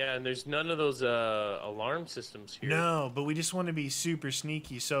inside, yeah, and there's none of those alarm systems here. No, but we just want to be super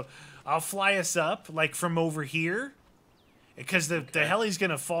sneaky. So I'll fly us up, like from over here, because the heli's going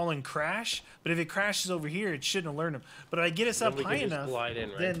to fall and crash. But if it crashes over here, it shouldn't alert him. But if I get us Then up we high can just enough, glide in,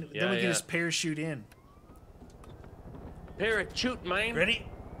 right? then we can just parachute in. Parachute, man. Ready?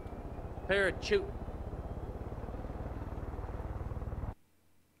 Parachute.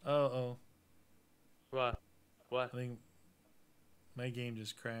 Uh-oh. What? What? I think my game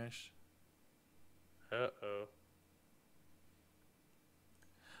just crashed. Uh-oh.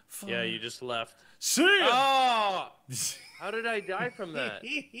 Yeah, you just left. See ya! Oh! How did I die from that?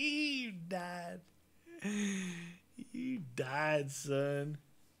 You died. You died, son.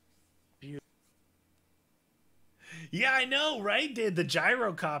 Yeah, I know, right? Did the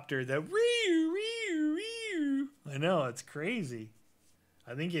gyrocopter, the I know, it's crazy.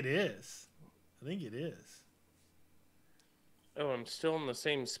 I think it is. I think it is. Oh, I'm still in the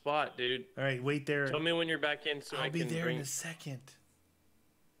same spot, dude. All right, wait there. Tell me when you're back in so I I'll can be there bring... in a second.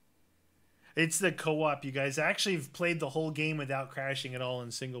 It's the co-op, you guys. I actually have played the whole game without crashing at all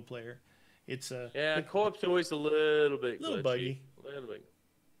in single player. It's a Yeah, co-op's always a little bit glitchy. Little buggy.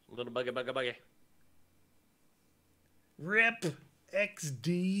 Little buggy. RIP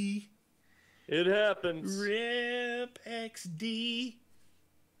XD. It happens. RIP XD.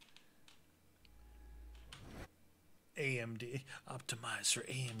 AMD. Optimize for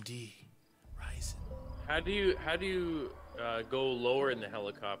AMD. Ryzen. How do you go lower in the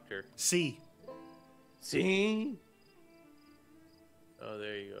helicopter? C. C? Oh,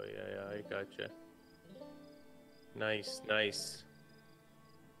 there you go. Yeah, I gotcha. Nice. Nice.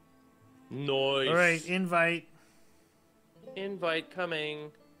 All right, invite. Invite coming.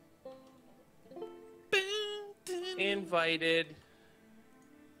 Invited.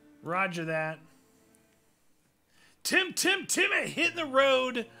 Roger that. Tim, hit the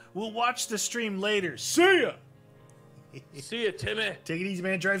road. We'll watch the stream later. See ya. See ya, Timmy. Take it easy,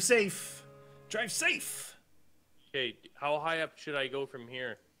 man. Drive safe. Drive safe. Okay, how high up should I go from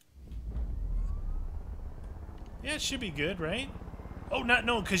here? Yeah, it should be good, right? Oh,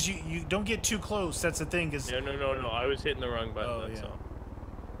 no, because you don't get too close. That's the thing. Cause... No. I was hitting the wrong button. Oh, that's yeah. all.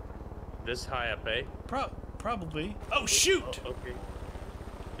 This high up, eh? Probably. Oh, shoot. Oh, okay.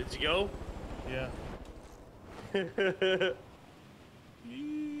 Did you go? Yeah. Hey,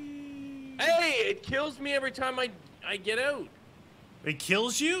 it kills me every time I get out. It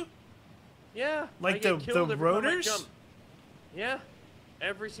kills you? Yeah. Like I the get killed every time I rotors? jump. Yeah.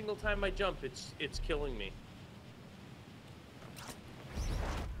 Every single time I jump, it's killing me.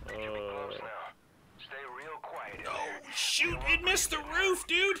 Close now. Stay real quiet in there. Shoot, it missed the roof,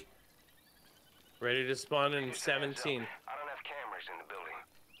 dude. Ready to spawn in 17. I don't have cameras in the building.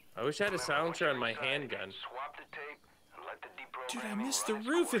 I wish I had a silencer on my handgun. Swap the tape and let the Dude, I missed the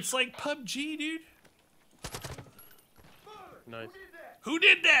roof. It's like PUBG, dude. Nice. Who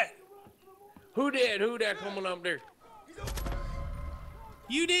did that? Who that coming up there?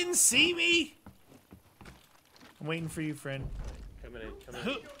 You didn't see me? I'm waiting for you, friend. Coming in.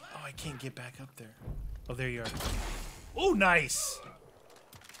 Oh, I can't get back up there. Oh, there you are. Oh, nice.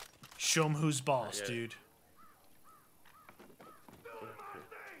 Show him who's boss, dude.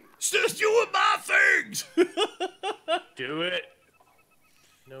 Still doing my things. Do it.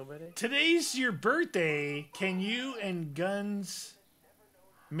 Nobody? Today's your birthday. Can you and Guns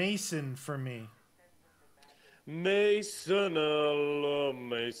Mason for me? Mason, I love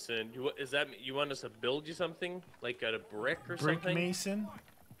Mason. Is that you want us to build you something like out of brick or something? Brick Mason.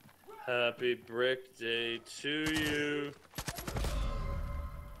 Happy Brick Day to you.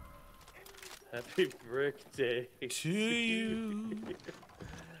 Happy Brick Day to you.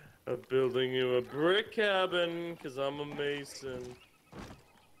 I'm building you a brick cabin because I'm a mason.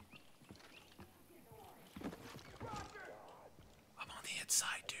 I'm on the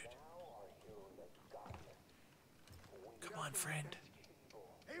inside,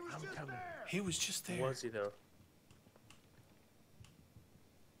 He was just there. Was he though?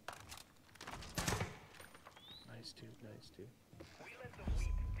 Nice dude, nice dude.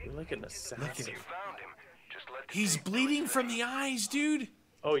 You're like an assassin. He's bleeding from the eyes, dude.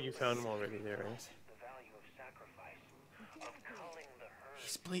 Oh, you found him already there, right?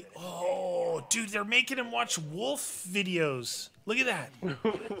 He's bleeding. Oh, dude, they're making him watch wolf videos. Look at that.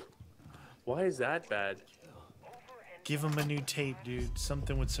 Why is that bad? Give him a new tape, dude.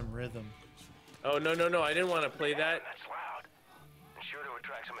 Something with some rhythm. Oh, no, no, no. I didn't want to play that.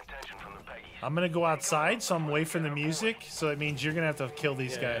 I'm going to go outside, so I'm away from the music. So it means you're going to have to kill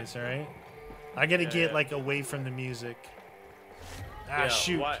these guys, all right? I got to get, like, away from the music. Ah,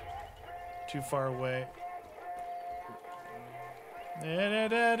 shoot. What? Too far away.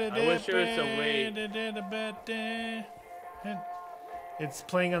 I wish there was a way. It's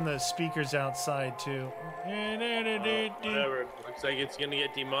playing on the speakers outside, too. Whatever. Looks like it's going to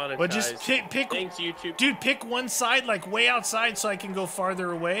get demonetized. But just pick Thanks, YouTube. Dude, pick one side, like, way outside so I can go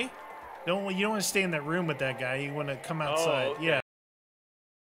farther away. You don't want to stay in that room with that guy. You want to come outside. Oh, okay. Yeah.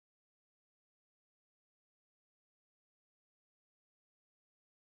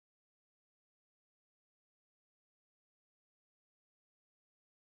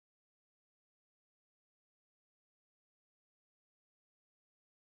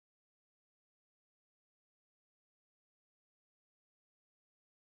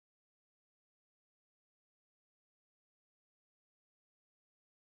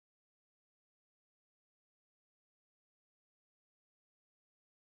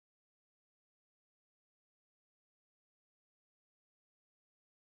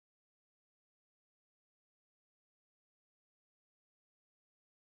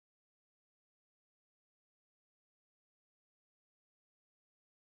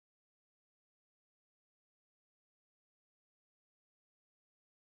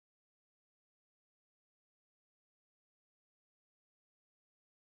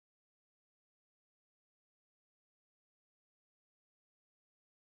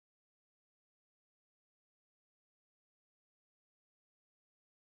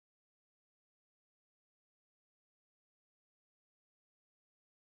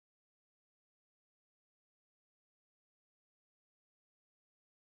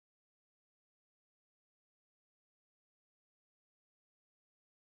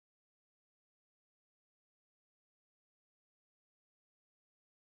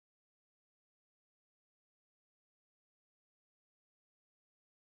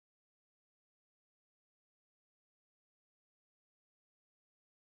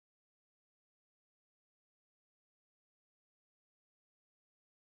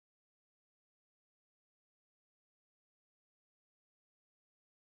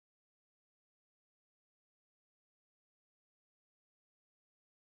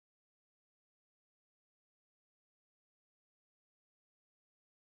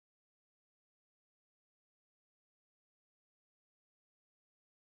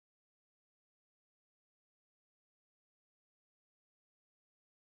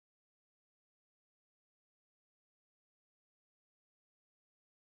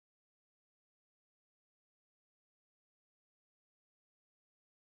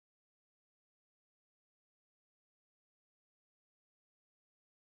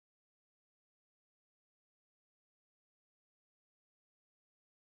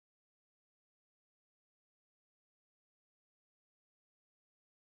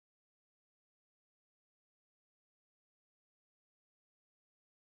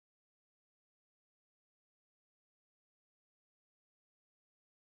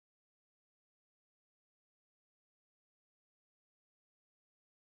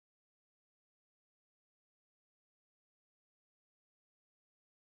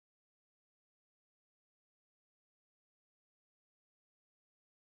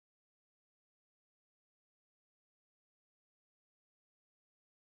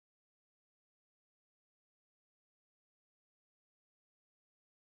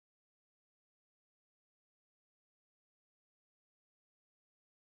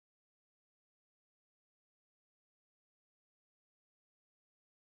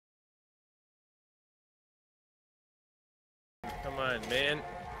 Come on, man.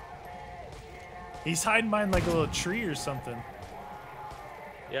 He's hiding behind like a little tree or something.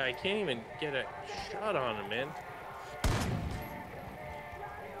 Yeah, I can't even get a shot on him, man.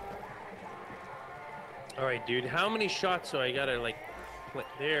 All right, dude. How many shots do I gotta like?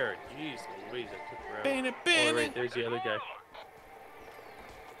 There, jeez, Louise, that took forever. Oh, right, there's the other guy.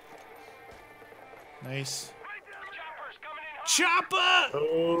 Nice. Chopper!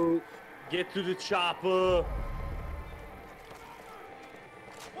 Oh, get to the chopper.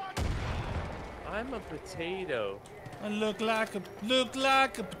 I'm a potato. I look like a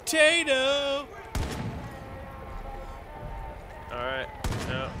potato. All right.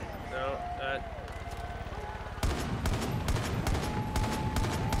 No, that.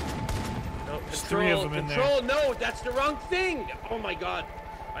 No, There's 3 of them in there. Control. No, that's the wrong thing. Oh my God.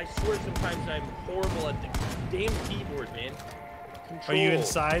 I swear sometimes I'm horrible at the damn keyboard, man. Control. Are you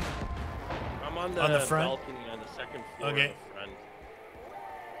inside? I'm on the front? balcony on the second floor. Okay. Of the front.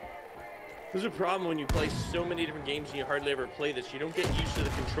 There's a problem when you play so many different games and you hardly ever play this. You don't get used to the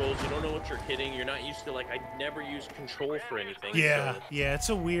controls. You don't know what you're hitting. You're not used to, like, I never use control for anything. Yeah, so. yeah. It's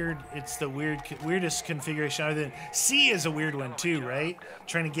the weirdest configuration. Other than C is a weird one too, right?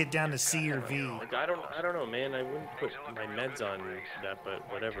 Trying to get down to C or V. Like, I don't know, man. I wouldn't put my meds on that, but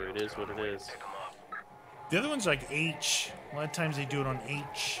whatever. It is what it is. The other one's like H. A lot of times they do it on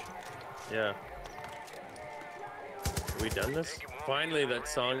H. Yeah. We done this? Finally, that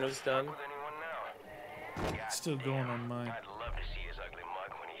song was done. It's still going on mine. I'd love to see his ugly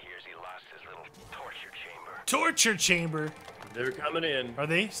mug when he hears he lost his little torture chamber. Torture chamber. They're coming in. Are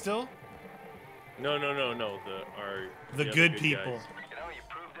they still? No. The good people. Guys. You know, you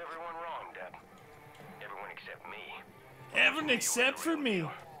proved everyone wrong, Deb. Everyone except me. Everyone except for me.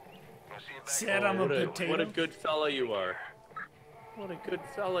 Said I'm a potato. What a good fella you are. What a good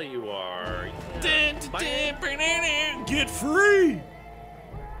fella you are. Yeah. Get free.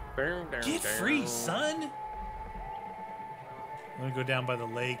 Get free, son. I'm gonna go down by the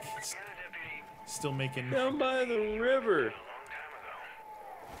lake. Still making. Down by the river.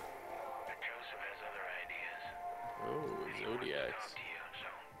 Oh, Zodiacs.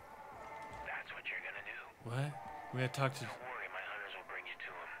 What? We gotta talk to.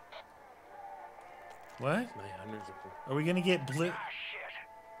 What? My hunters Are we gonna get blitz?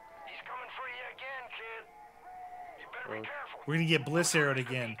 We're gonna get bliss arrowed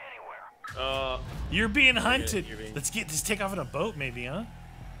again. You're being hunted. Let's take off in a boat, maybe, huh?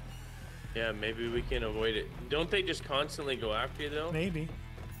 Yeah, maybe we can avoid it. Don't they just constantly go after you, though? Maybe.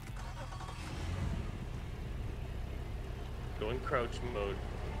 Go in crouch mode.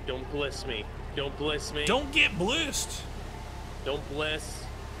 Don't bliss me. Don't bliss me. Don't get blissed. Don't bliss.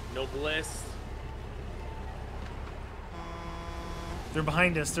 No bliss. They're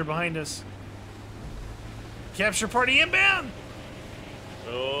behind us. They're behind us. Capture party inbound.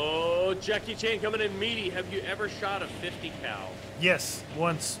 Oh, Jackie Chan coming in meaty. Have you ever shot a 50 cal? Yes,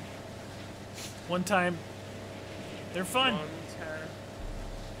 once. One time. They're fun.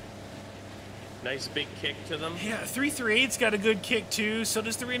 Nice big kick to them. Yeah, 338's got a good kick too. So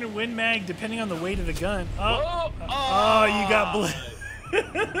does the Rain and Wind mag, depending on the weight of the gun. Oh, you got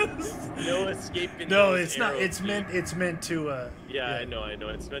No escaping. No, it's not. It's meant to. Yeah, I know.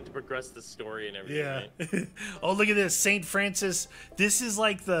 It's meant to progress the story and everything. Yeah. Right? Oh, look at this, St. Francis. This is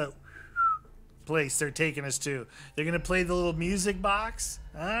like the place they're taking us to. They're gonna play the little music box,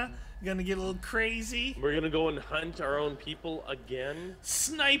 huh? Gonna get a little crazy. We're gonna go and hunt our own people again.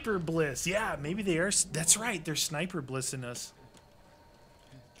 Sniper bliss. Yeah, maybe they are. That's right. They're sniper blissing us.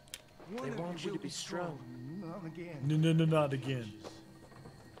 They want you to be strong. Not again. No, not again.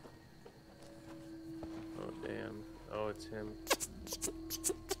 Oh damn. Oh, it's him.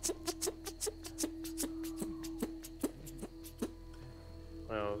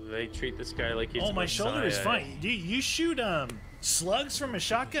 Well, they treat this guy like he's. Oh, my shoulder is fine. Dude, you shoot slugs from a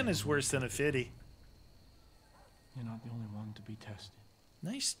shotgun is worse than a 50. You're not the only one to be tested.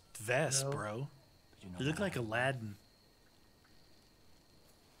 Nice vest, bro. You look like Aladdin.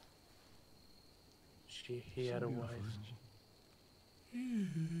 He had a wife.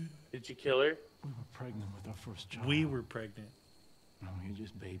 Did you kill her? We were pregnant with our first child. We were pregnant. No, we were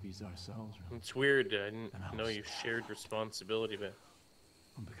just babies ourselves. Really. It's weird. I didn't know you shared responsibility, but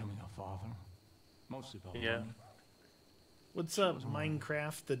I'm becoming a father. Mostly about money. What's up,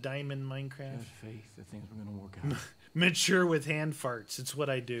 Minecraft? The diamond Minecraft? She had faith that things were going to work out. Mature with hand farts. It's what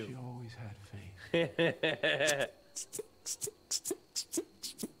I do. She always had faith.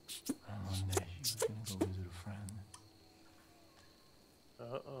 And one day she was going to go visit a friend.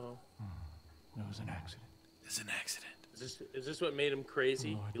 Uh-oh. There was an accident. There's an accident. Is this what made him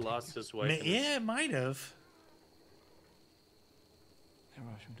crazy? He lost his wife. Yeah, it might have. They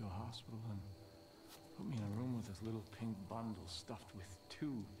rushed me to a hospital and put me in a room with this little pink bundle stuffed with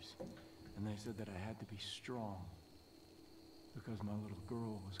tubes. And they said that I had to be strong because my little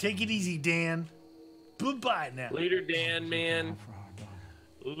girl was. Take it easy, Dan. Bye-bye now. Later, Dan, man.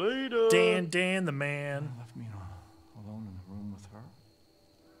 Later. Dan the man. They left me alone in the room with her.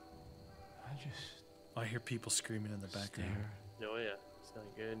 I hear people screaming in the background. Oh yeah, it's not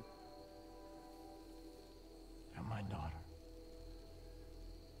good. And my daughter.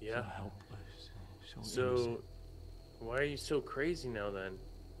 Yeah. So helpless. So, why are you so crazy now then?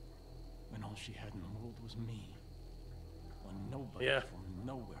 When all she had in the world was me. When nobody from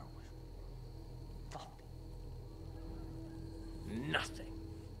nowhere was nothing.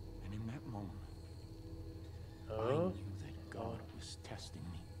 And in that moment, I Oh? knew that God was testing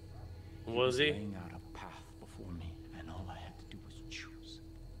me. Was he? Laying out a path before me, and all I had to do was choose.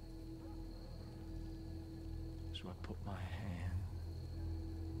 So I put my hand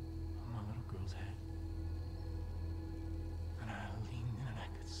on my little girl's head, and I leaned in and I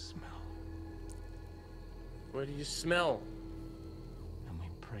could smell. What do you smell? And we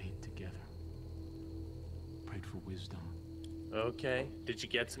prayed together. Prayed for wisdom. Okay. Did you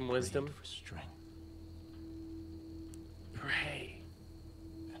get some wisdom? Prayed for strength. Pray.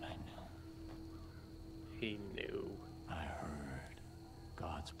 And I knew. He knew. I heard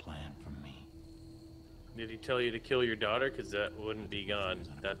God's plan for me. Did he tell you to kill your daughter? Because that wouldn't be gone.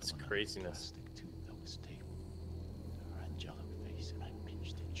 That's craziness. That was stable. Her angelic face, and I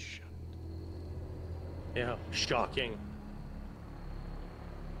pinched it shut. Yeah, shocking.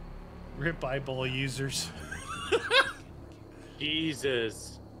 Rip eyeball users.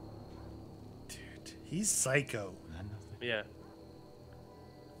 Jesus. Dude, he's psycho. Yeah.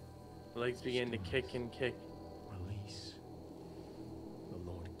 Legs began to kick and kick. Release. The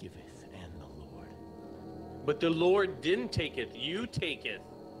Lord giveth, and the Lord. But the Lord didn't take it. You take it.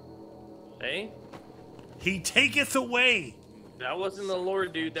 Hey? He taketh away. That wasn't the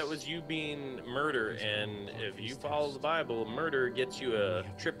Lord, dude. That was you being murder. And if you follow the Bible, murder gets you a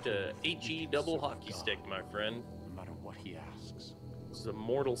trip to HE double hockey stick, my friend. No matter what he asks. This is a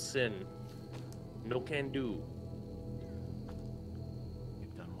mortal sin. No can do.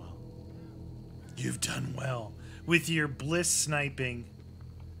 You've done well. You've done well. With your bliss sniping.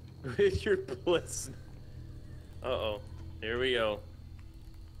 With your bliss. Uh-oh. Here we go.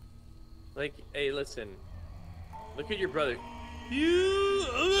 Like, hey, listen. Look at your brother.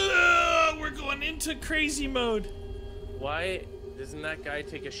 We're going into crazy mode. Why doesn't that guy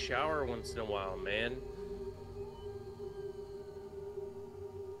take a shower once in a while, man?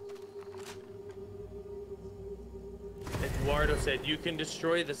 Eduardo said you can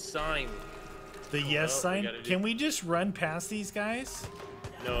destroy the sign. The yes sign? Can we just run past these guys?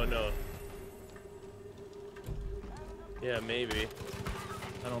 No, no. Yeah, maybe.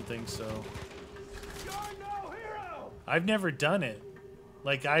 I don't think so. I've never done it.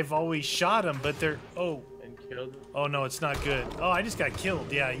 Like, I've always shot them, but they're... Oh. And killed them? Oh, no, it's not good. Oh, I just got killed.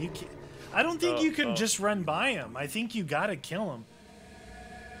 Yeah, you can... I don't think you can just run by them. I think you gotta kill them.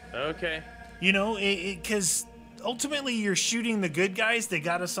 Okay. You know, because ultimately you're shooting the good guys. They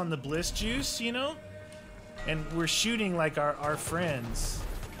got us on the bliss juice, you know? And we're shooting, like, our friends.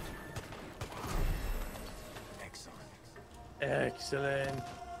 Excellent.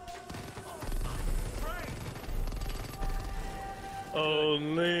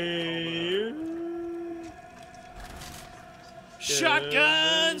 Only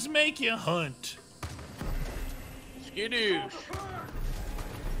shotguns make you hunt. Skidoosh.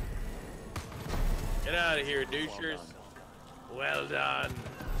 Get out of here, douchers. Well done.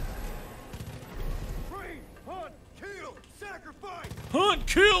 Train, hunt, kill, sacrifice. Hunt,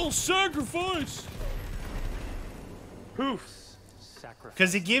 kill, sacrifice. Poof.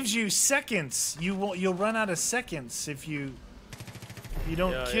 Because it gives you seconds. You'll run out of seconds if you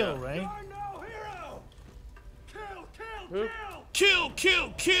don't kill, right? Kill,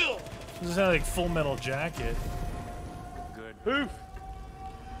 kill, kill. This is like Full Metal Jacket. Good. Poof.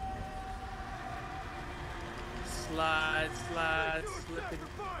 Slide, slide, slipping.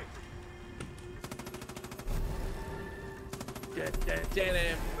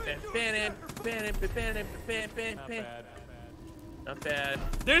 Not bad.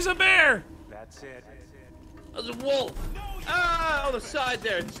 There's a bear. That's it. There's a wolf. Ah, on the side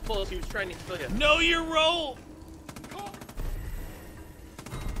there. It's close. He was trying to kill you. Know your role.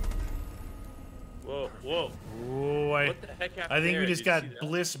 Whoa, whoa. Ooh, What the heck happened I think there? we just Did you got see that?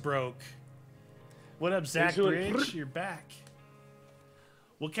 bliss broke. What up, Zach Bridge? You're back.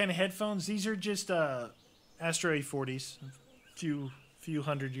 What kind of headphones? These are just Astro A40s. Few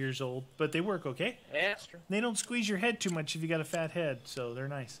hundred years old, but they work okay. Astro. They don't squeeze your head too much if you got a fat head, so they're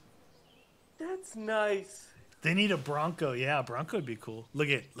nice. That's nice. They need a Bronco. Yeah, Bronco would be cool. Look,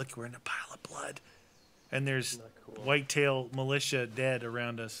 we're in a pile of blood. And there's whitetail militia dead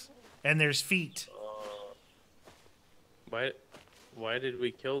around us. And there's feet. Why did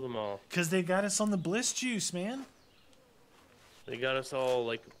we kill them all? Because they got us on the bliss juice, man. They got us all,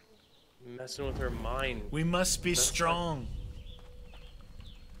 like, messing with our mind. We must be strong.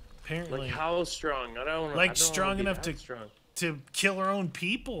 Apparently. Like how strong? I don't know. Like strong enough to kill our own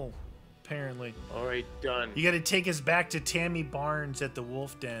people. apparently. All right, done. You got to take us back to Tammy Barnes at the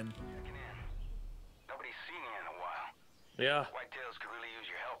Wolf Den. Nobody's seen you in a while. Yeah. Whitetails could really use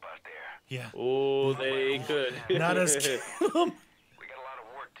your help out there. Yeah. Oh, they could. Not us kill them. We got a lot of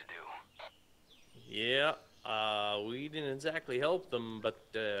work to do. Yeah. We didn't exactly help them, but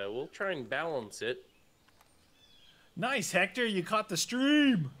we'll try and balance it. Nice, Hector. You caught the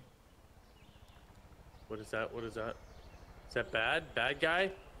stream. What is that? What is that? Is that bad? Bad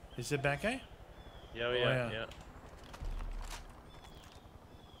guy? Is it bad guy? Yeah, yeah.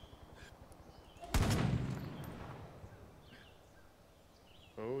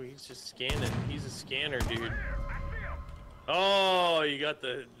 Oh, he's just scanning. He's a scanner, dude. Oh, you got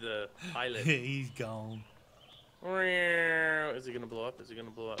the pilot. He's gone. Is it gonna blow up? Is it gonna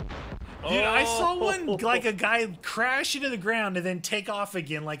blow up? Dude, I saw one, like a guy crash into the ground and then take off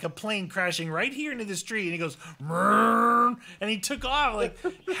again, like a plane crashing right here into the street, and he goes, "Mrrr," and he took off, like,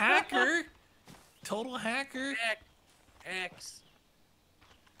 hacker. Total hacker. X.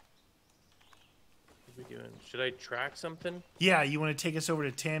 What are we doing? Should I track something? Yeah, you want to take us over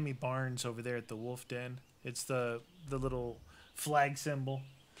to Tammy Barnes over there at the Wolf Den. It's the little flag symbol.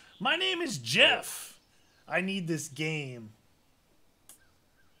 My name is Jeff. I need this game.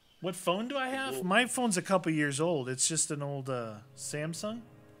 What phone do I have? My phone's a couple years old. It's just an old Samsung.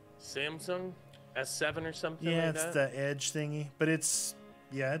 Samsung S7 or something Yeah, like it's that? the Edge thingy. But it's,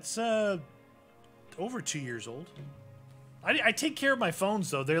 yeah, it's over 2 years old. I take care of my phones,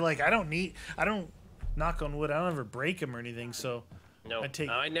 though. They're like, I don't, knock on wood, I don't ever break them or anything, so. No,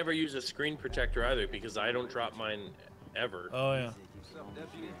 I never use a screen protector either because I don't drop mine ever. Oh, yeah.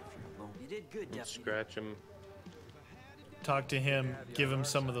 You did good, Deputy. Scratch them. Talk to him, give him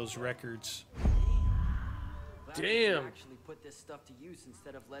some of those records. Damn. Actually put this stuff to use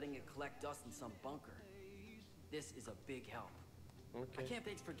instead of letting it collect dust in some bunker. This is a big help. Okay. I can't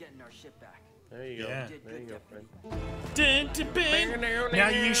thanks for getting our ship back. There you go. Yeah. There you go, friend. Now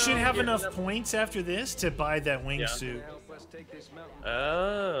you should have enough points after this to buy that wingsuit.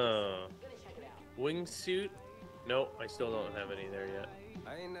 Oh. Wingsuit? Nope, I still don't have any there yet.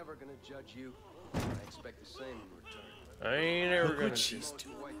 I ain't never gonna judge you. I expect the same in return. I ain't never Look gonna. what she's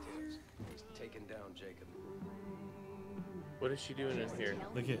doing. He's taking down Jacob. What is she doing in here?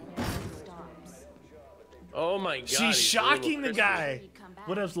 Look at. Oh my God. She's shocking the guy.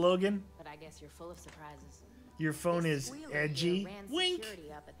 What up, Logan? But I guess you're full of surprises. Your phone is edgy. Wink.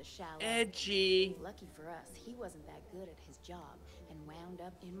 Edgy. Lucky for us, he wasn't that good at his job and wound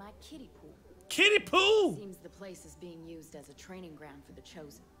up in my kiddie pool. Kiddie pool. Seems the place is being used as a training ground for the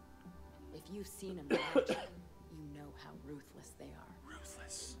chosen. If you've seen them out, you know how ruthless they are.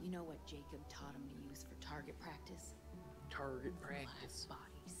 Ruthless. You know what Jacob taught him to use for target practice? Target practice.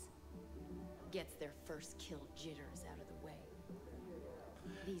 Bodies. Gets their first kill jitters out of the way.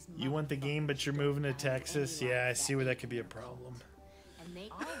 These You want the game, but you're moving to Texas? Yeah, I see where that could be a problem. And they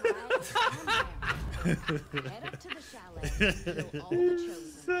head up to the chalet, kill all the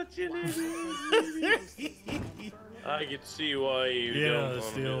chosen. Such an idiot. I can see why you don't it's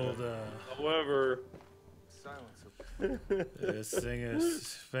want the to. old. However, this thing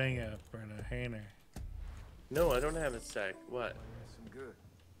is finger for a hanger. no, I don't have a sack. What? Some good.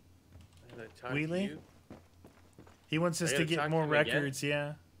 I gotta talk to Wheelie? you? He wants us I to gotta get talk more to him again? records.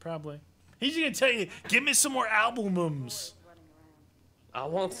 Yeah, probably. He's gonna tell you, give me some more albums. I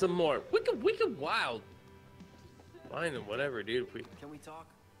want some more. Wicked wild. Fine, then whatever, dude. Can we talk?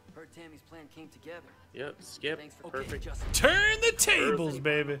 Heard Tammy's plan came together. Yep, skip. Thanks for Perfect. Turn the tables,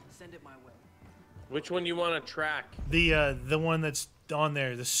 baby. Send it my way. Which one you want to track? The one that's on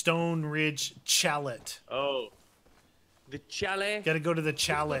there, the Stone Ridge Chalet. Oh, the chalet. Got to go to the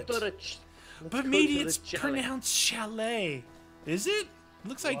chalet. But maybe it's pronounced chalet. Is it?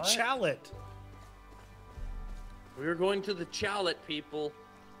 Looks like What? chalet. We're going to the chalet, people.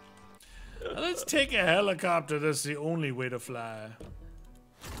 Let's take a helicopter. That's the only way to fly.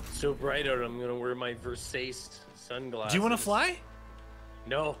 So bright out, I'm gonna wear my Versace sunglasses. Do you want to fly?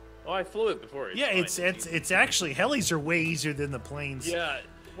 No. Oh, I flew it before. Yeah, fine. it's actually helis are way easier than the planes. Yeah.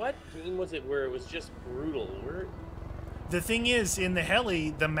 What game was it where it was just brutal? Where? The thing is, in the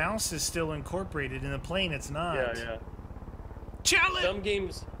heli, the mouse is still incorporated. In the plane, it's not. Yeah. Challenge! Some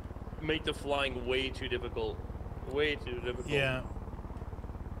games make the flying way too difficult. Way too difficult. Yeah.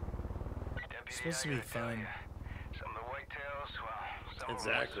 It's supposed to be fun.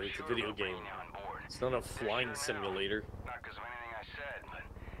 Exactly. It's a video game. It's not a flying simulator. Not because of anything I said, but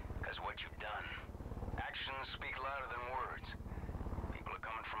because of what you've done. Actions speak louder than words. People are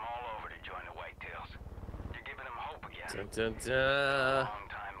coming from all over to join the Whitetails. You're giving them hope again. Dun, dun, dun. Long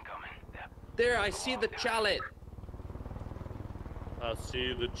time coming. There, I see the chalet. I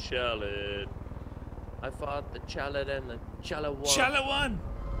see the Challet. I fought the Challet and the Chalawan. Chalawan!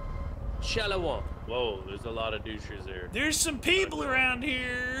 Chalawan. Whoa, there's a lot of douchers there. There's some people around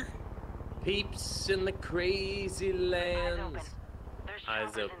here. Peeps in the crazy lands.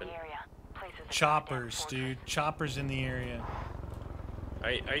 Eyes open. Choppers, dude. Choppers in the area.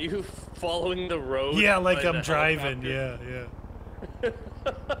 Are you following the road? Yeah, like I'm driving. Yeah, yeah.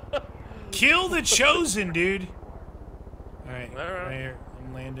 Kill the Chosen, dude. All right, right here.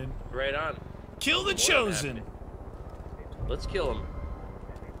 I'm landing. Right on. Kill the Chosen. Let's kill him.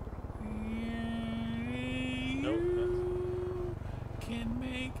 Can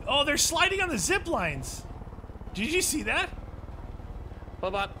make. Oh, they're sliding on the zip lines. Did you see that?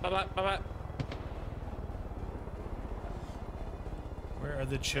 Bye-bye, bye-bye, bye-bye. Where are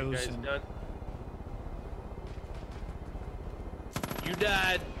the Chosen? You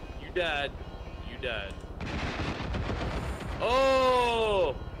died. You died. You died.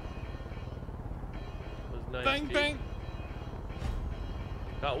 Oh! That was nice, bang, dude. bang.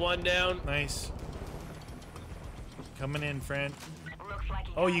 Got one down. Nice. Coming in, friend.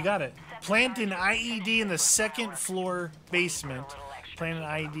 Oh, you got it. Plant an IED in the second floor basement. Plant an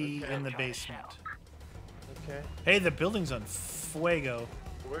IED in the basement. Okay. Hey, the building's on fuego.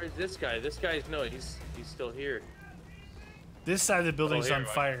 Where is this guy? This guy's he's still here. This side of the building's here, on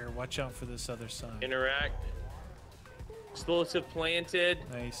fire. Watch out for this other side. Interact. Explosive planted.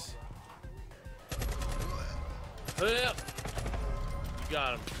 Nice. Put it up. You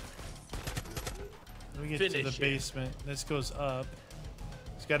got him. We get to the basement. This goes up.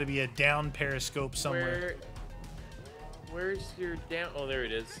 There's got to be a down periscope somewhere. Where's your down? Oh, there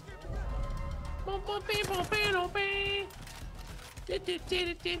it is. Do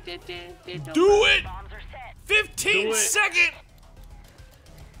it! 15 seconds!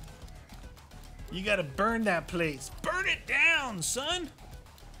 You gotta burn that place. Burn it down, son!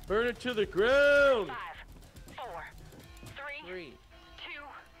 Burn it to the ground! 5, 4, 3,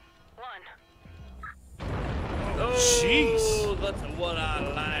 2, 1. Oh, jeez. That's what I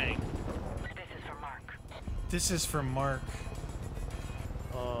like. This is for Mark. This is for Mark.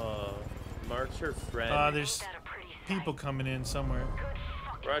 Mark's her friend. There's people coming in somewhere.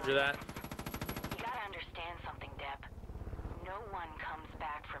 Roger that. You gotta understand something, Deb. No one comes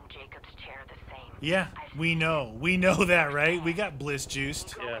back from Jacob's chair the same. Yeah, we know. We know that, right? We got bliss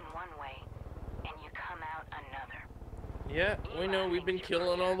juiced. You go in one way, and you come out another. Yeah, we know. We've been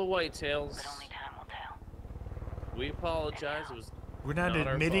killing all the whitetails. But only time will tell. We apologize. It was We're not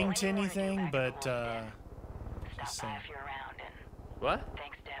admitting our to anything, but just saying. If you're around and what?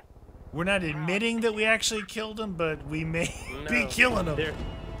 thanks, Deb. We're not admitting that we actually killed him, but we may be killing him.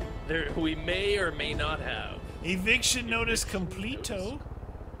 We may or may not have. Eviction notice completo.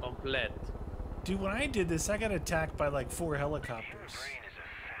 Complete. Dude, when I did this, I got attacked by like 4 helicopters. Brain is a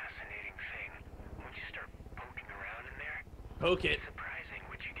fascinating thing. Once you start poking around in there, poke it. It's surprising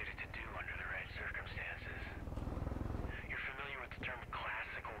what you get it to do under the right circumstances. You're familiar with the term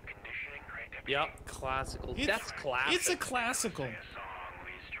classical conditioning, right? Yep, classical. That's classic. It's a classical.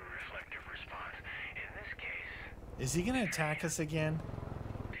 Is he gonna attack us again?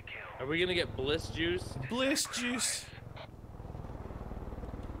 Are we gonna get bliss juice? Bliss juice.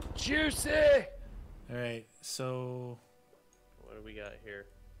 Juicy. All right, so what do we got here?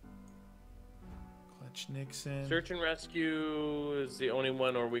 Clutch Nixon. Search and rescue is the only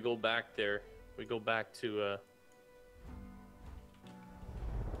one, or we go back there. We go back to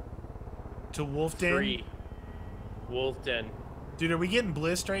Wolf Den. 3. Wolf Den. Dude, are we getting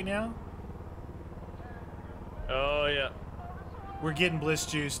blissed right now? Oh yeah. We're getting bliss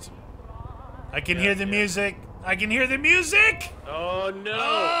juiced. I can hear the music. I can hear the music. Oh no!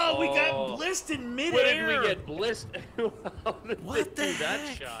 Oh, we got blissed in midair. What did we get blissed? What the heck?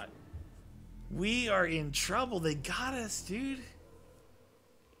 That shot? We are in trouble. They got us, dude.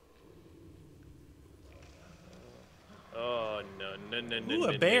 Oh no! Ooh,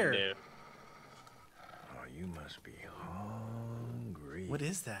 a bear. No. Oh, you must be hungry. What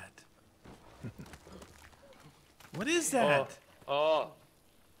is that? What is that? Oh.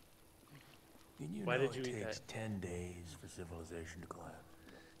 Did you Why know did you it eat takes that? 10 days for civilization to collapse?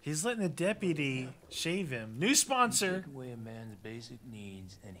 He's letting the deputy shave him. New sponsor. Take away a man's basic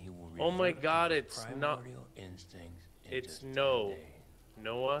needs, and he will. Oh my revert to God! his It's not. primordial instincts in It's just no. 10 days.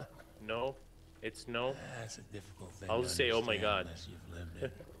 Noah. No. It's no. That's a difficult thing. I'll to say, oh my understand God. unless you've lived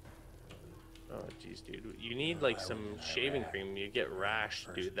it. Oh jeez, dude. You need like some shaving cream. You get rash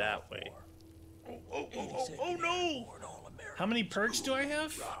to do it that way. Oh no! How many perks do I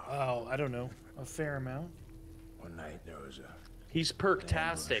have? Oh, I don't know. A fair amount. One night there was a. He's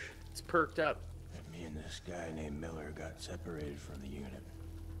perktastic. It's perked up. At me Me and this guy named Miller got separated from the unit.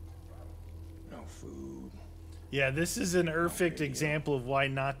 No food. Yeah, this is an perfect example of why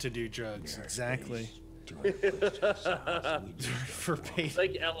not to do drugs. Exactly. For pain.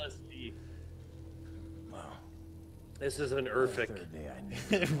 Like LSD. Wow. This is an perfect.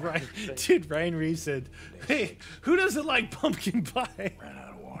 Right, dude. Ryan Reeves said, "Hey, who doesn't like pumpkin pie?" Ran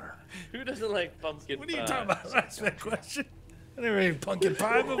out of water. Who doesn't like pumpkin pie? What are you talking about? Ask that question. I never ate pumpkin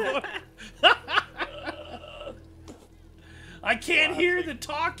pie before. I can't hear the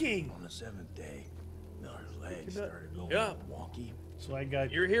talking. On the 7th day, Miller's legs started going wonky. So I got.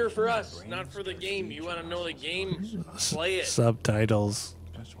 You're here for us, not for the game. You want to know the game? Play it. Subtitles.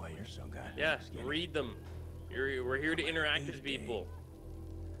 That's why you're so goddamn. Yeah, read them. We're here to interact with people.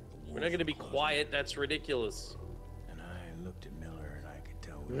 We're not gonna be quiet. That's ridiculous. And I looked at Miller and I could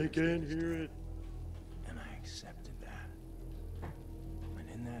tell. I can't hear it. And I accepted that. And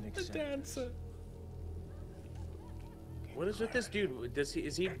in that The acceptance, dancer. What is with this dude?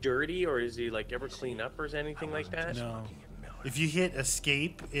 Is he dirty or is he like ever clean up or is anything like that? No. If you hit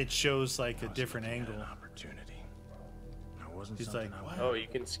escape, it shows like a different angle. He's like, what? Oh, you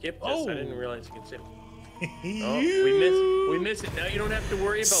can skip this. Oh. I didn't realize you can skip. Oh, we missed it. Now you don't have to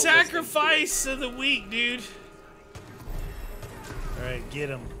worry about Sacrifice of the week, dude. All right, get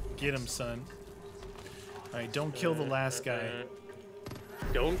him, son. All right, don't kill the last guy.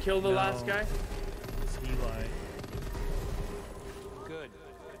 Don't kill the last guy. It's Eli. good.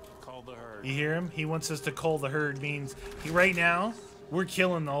 Call the herd. You hear him? He wants us to call the herd. Means right now we're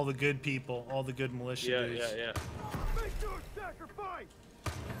killing all the good people, all the good militia dudes. Yeah. Make your sacrifice!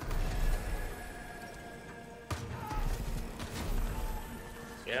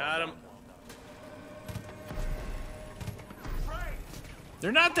 Got him.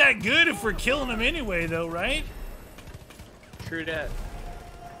 They're not that good if we're killing them anyway, though, right? True that.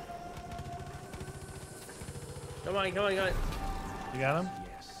 Come on. You got him?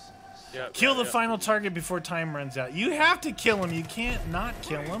 Yes. Yeah. Kill the final target before time runs out. You have to kill him. You can't not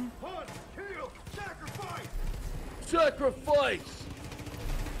kill him. Hunt, kill, sacrifice! Sacrifice!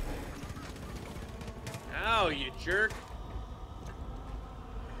 Ow, you jerk.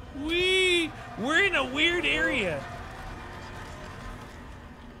 We're in a weird area.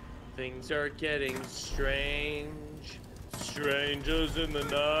 Things are getting strange. Strangers in the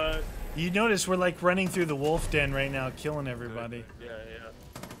night. You notice we're like running through the wolf den right now, killing everybody. Yeah.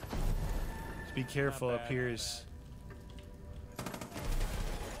 Just be careful up here.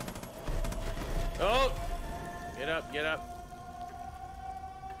 Oh! Get up.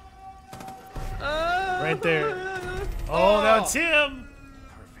 Right there. Oh, that's him.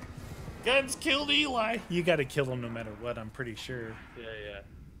 Guns killed Eli. You got to kill him no matter what, I'm pretty sure. Yeah.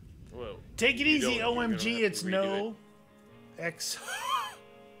 Whoa. Take it easy, You're gonna OMG. have to It's redo no X.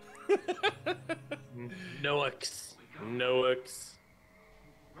 No X.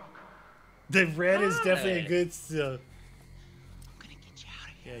 The red is definitely a good. I'm gonna get you out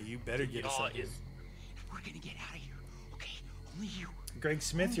of here. Yeah, you better get us out. We're gonna get out of here. Okay, only you. Greg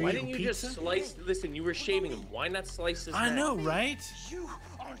Smith, you're Why eating didn't you pizza? just slice? Listen, you were shaving him. Why not slice his I neck? know, right? You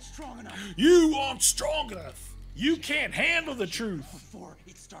aren't strong enough. You aren't strong enough. You can't handle the truth. Before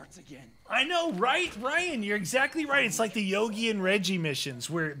it starts again. I know, right, Ryan? You're exactly right. It's like the Yogi and Reggie missions,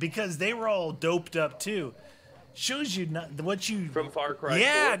 where because they were all doped up too. Shows you not what you From Far Cry.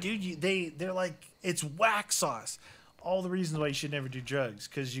 Yeah, 4? dude. They're like it's whack sauce. All the reasons why you should never do drugs,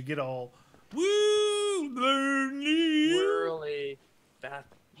 because you get all Whirly bath.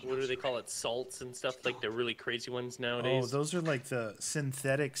 What do they call it? Salts and stuff, like the really crazy ones nowadays. Oh, those are like the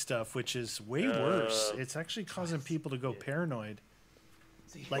synthetic stuff, which is way worse. It's actually causing people to go paranoid.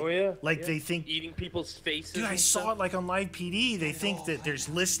 Like they think eating people's faces. Dude, I and saw stuff. it like on Live PD. They think that there's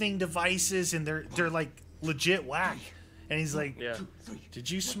listening devices and they're like legit whack. And he's like, "Did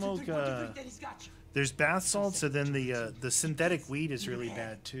you smoke?" There's bath salts, and then the synthetic weed is really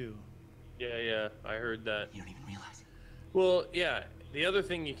bad too. Yeah, I heard that. You don't even realize it. Well, yeah. The other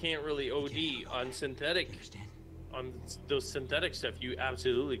thing you can't really OD on synthetic, on those synthetic stuff. You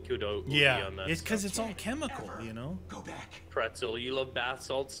absolutely could OD on that. It's because it's all chemical, you know. Go back. Pretzel. You love bath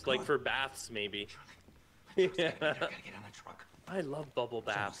salts, like for baths, maybe. Yeah. Gotta get on the truck. I love bubble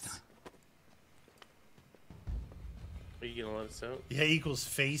baths. Are you gonna let us out? Yeah, equals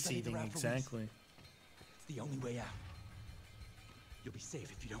face eating, exactly. It's the only way out. You'll be safe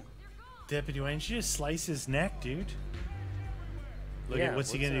if you don't. Deputy, why don't you just slice his neck, dude? Look at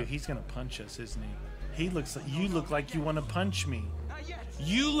what's he gonna do? He's gonna punch us, isn't he? He looks like you look like you want to punch me.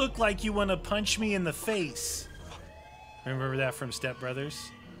 You look like you want to punch me in the face. Remember that from Step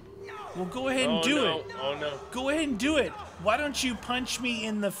Brothers? Well, go ahead and do it. Oh no! Go ahead and do it. Why don't you punch me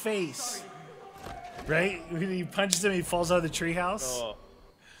in the face? Right? When he punches him, he falls out of the treehouse. Oh.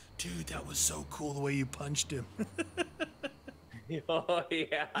 Dude, that was so cool the way you punched him. Oh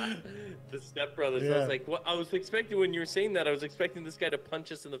yeah, the Step Brothers. Yeah. I was like, what? I was expecting when you were saying that. I was expecting this guy to punch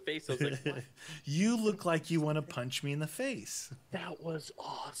us in the face. I was like, what? You look like you want to punch me in the face. That was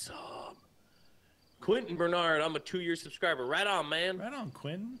awesome. Quentin Bernard, I'm a 2-year subscriber. Right on, man. Right on,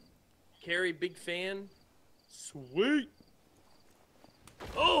 Quentin. Carrie, big fan. Sweet.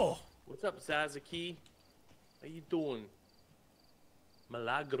 Oh. What's up, Sazaki? How you doing?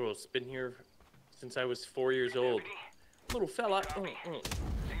 Milagros, been here since I was 4 years old. Little fella.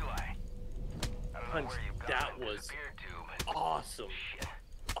 Punch. That was awesome.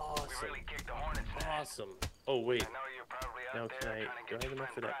 Awesome. Awesome. Oh, wait. Now can I... Do I have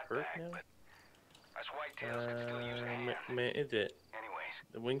enough for that perk now? Is it?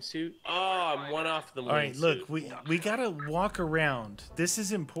 The wingsuit? Oh, I'm one off the wingsuit. All right, look, we gotta walk around. This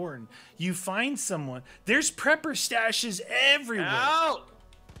is important. You find someone. There's prepper stashes everywhere. Out!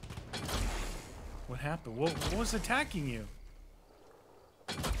 What happened? What was attacking you?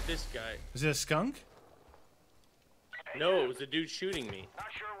 This guy. Was it a skunk? No, it was a dude shooting me. Not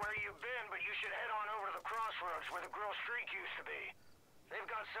sure where you've been, but you should head on over to the crossroads where the grill streak used to be. They've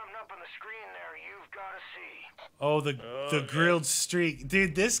got something up on the screen there you've got to see. Oh, the grilled streak.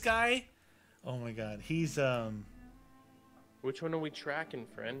 Dude, this guy, oh my god, he's Which one are we tracking,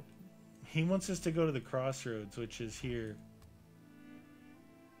 friend? he wants us to go to the crossroads, which is here.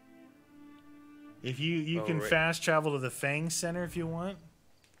 If you can fast travel to the Fang Center if you want.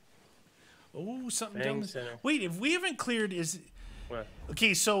 Oh, something Fang done. Center. Wait, if we haven't cleared What?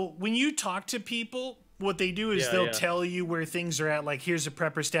 Okay, so when you talk to people, what they do is they'll tell you where things are at. Like, here's a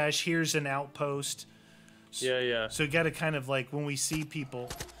prepper stash, here's an outpost. Yeah. So you got to kind of like, when we see people,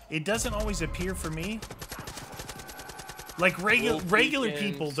 it doesn't always appear for me. Like regular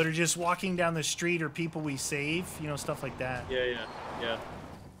people that are just walking down the street or people we save, you know, stuff like that. Yeah.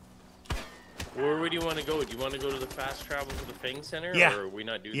 Where do you want to go? Do you want to go to the fast travel to the Fang Center? Yeah. Or are we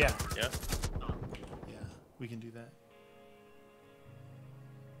not doing Yeah. that? Yeah. Yeah, we can do that.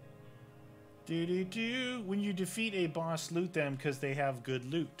 When you defeat a boss, loot them because they have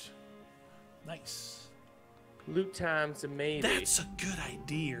good loot. Nice. Loot time's a maybe. That's a good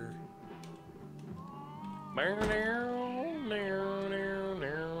idea.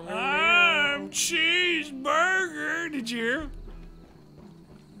 I'm cheeseburger. Did you hear?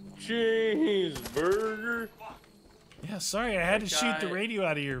 Cheeseburger. Yeah, sorry, I had to shoot the radio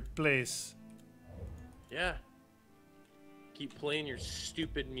out of your place. Yeah. Keep playing your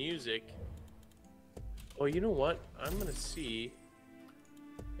stupid music. Oh, you know what? I'm gonna see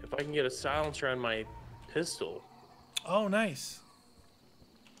if I can get a silencer on my pistol. Oh, nice.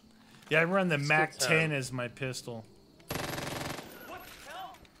 Yeah, I run the Mac 10 as my pistol. Put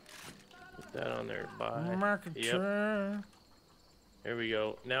that on there. Bye. Mac 10. Yep. There we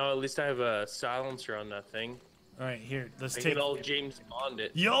go. Now at least I have a silencer on that thing. All right, here. Let's I take. can all James Bond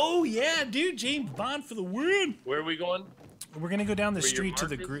it. Yo, yeah, dude, James Bond for the win. Where are we going? We're gonna go down the Where street to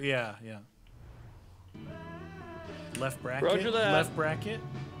your the mark is? yeah. Left bracket. Roger that. Left bracket.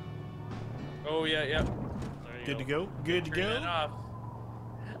 Oh yeah. Good to go. Good to Turn that go. off.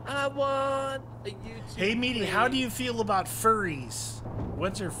 I want a YouTube. Hey, Meaty, play. how do you feel about furries?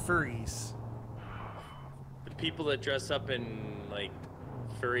 What's our furries? The people that dress up in like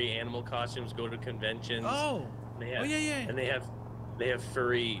furry animal costumes go to conventions. Oh. They have, Oh, yeah. And they have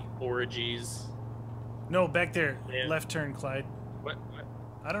furry orgies. No, back there. Yeah. Left turn, Clyde. What?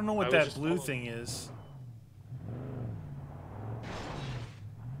 I don't know what I was that just blue following. thing is.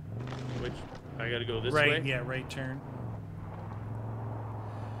 Which I gotta go this Right, way. yeah, right turn.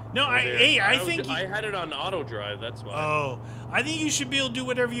 No, There. I think I had it on auto drive. That's why. Oh, I think you should be able to do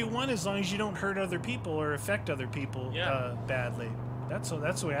whatever you want as long as you don't hurt other people or affect other people badly. That's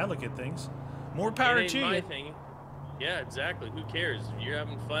the way I look at things. More power It ain't to my you. thing. Yeah, exactly. Who cares? If you're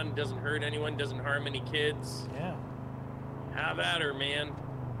having fun, doesn't hurt anyone, doesn't harm any kids. Yeah. Have at her, man.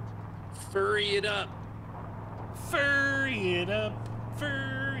 Furry it up. Furry it up.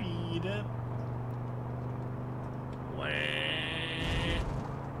 Furry it up.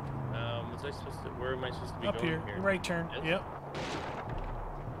 Was I supposed to? Where am I supposed to be Up going here. Right turn. Yep.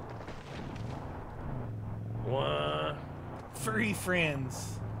 What? Furry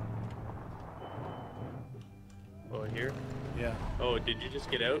friends. Oh, here? Yeah. Oh, did you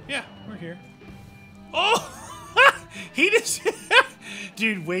just get out? Yeah, we're here. Oh! He just...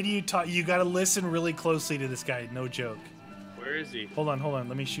 Dude, wait till you talk. You gotta listen really closely to this guy. No joke. Where is he? Hold on.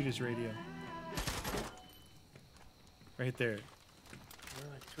 Let me shoot his radio. Right there.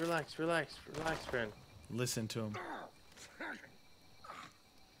 Relax, friend. Listen to him.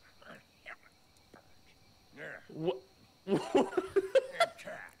 What?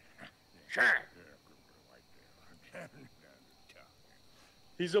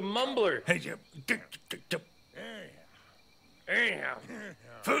 He's a mumbler. Hey, Anyhow,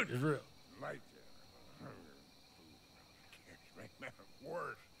 food is real.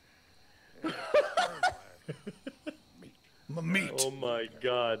 My meat. Oh my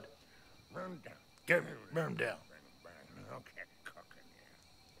God. Get him down.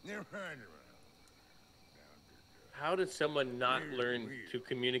 How does someone not learn to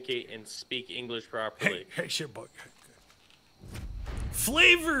communicate and speak English properly? Hey, shit, boy.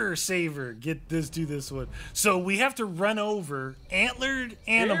 Flavor saver. Get this. Do this one. So we have to run over antlered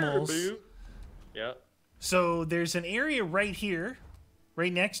animals. Yeah. So there's an area right here,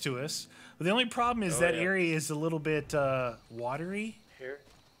 right next to us. But the only problem is that area is a little bit watery. Here.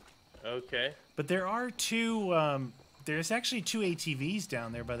 Okay. But there are two. There's actually two ATVs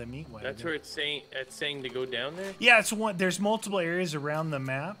down there by the meat wagon. That's where it's saying to go down there. Yeah, it's one. There's multiple areas around the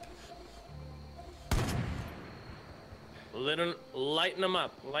map. Lighten them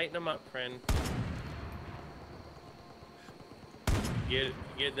up. Lighten them up, friend.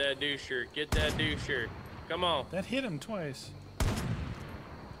 Get that doucher. Get that doucher. Come on. That hit him twice.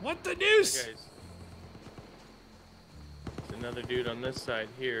 What the deuce? Guys. There's another dude on this side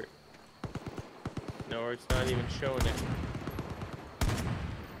here. No, it's not even showing it.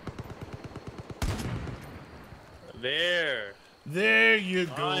 There. There you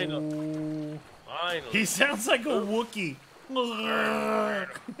go. Finally. He sounds like a Wookiee.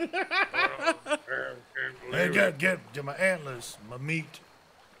 Hey, get to my antlers, my meat.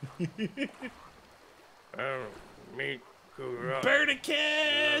 Meat.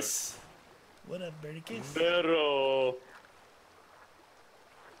 Birdicus! What up, Birdicus? Pero.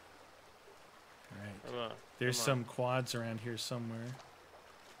 Alright. There's some quads around here somewhere.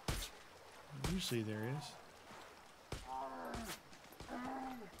 Usually there is.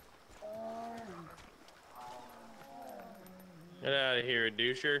 Get out of here,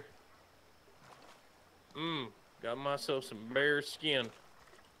 doucher. Got myself some bear skin.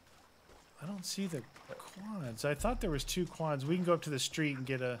 I don't see the quads. I thought there was two quads. We can go up to the street and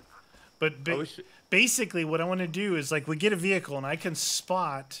get a... But basically what I want to do is, like, we get a vehicle and I can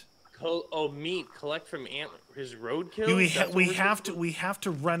spot... meat. Collect from his roadkill? We have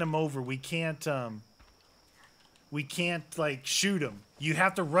to run him over. We can't like shoot him. You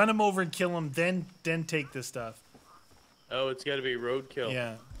have to run him over and kill him, then take the stuff. Oh, it's got to be roadkill.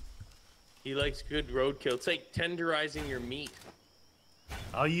 Yeah. He likes good roadkill. It's like tenderizing your meat.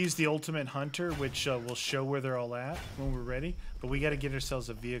 I'll use the ultimate hunter, which will show where they're all at when we're ready. But we got to get ourselves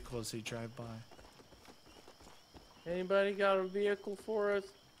a vehicle as they drive by. Anybody got a vehicle for us?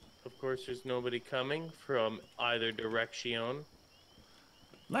 Of course, there's nobody coming from either direction.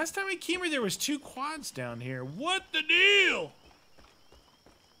 Last time I came here, there was two quads down here. What the deal?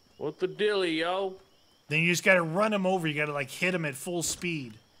 What the dilly, yo? Then you just got to run them over. You got to like hit them at full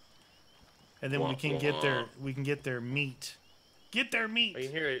speed, and then we can get their meat. Get their meat. I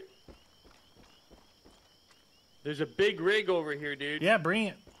hear it. There's a big rig over here, dude. Yeah, bring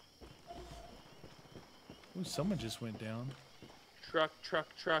it. Ooh, someone just went down. Truck.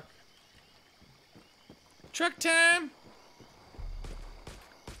 Truck time!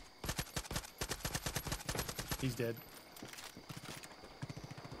 He's dead.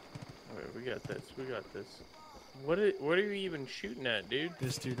 Alright, we got this. What are you even shooting at, dude?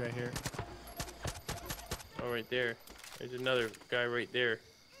 This dude right here. Oh, right there. There's another guy right there.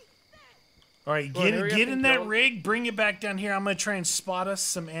 Alright, get in that rig, bring it back down here. I'm gonna try and spot us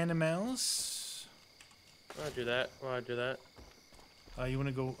some animals. Roger that. You want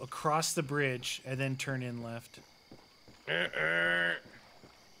to go across the bridge and then turn in left. You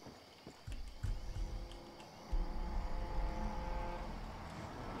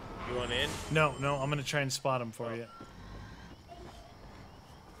want in? No, I'm going to try and spot him for you.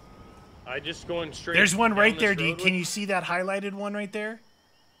 I just going straight. There's one right there. Can you see that highlighted one right there?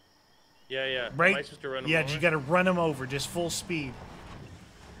 Yeah. Right? Am I supposed to run him over? You got to run him over, just full speed.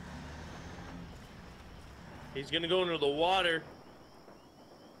 He's going to go into the water.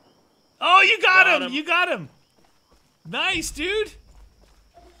 Oh, you got him! You got him! Nice, dude!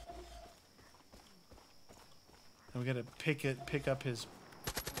 And we gotta pick up his...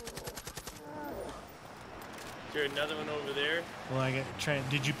 Is there another one over there? Well, I got trying.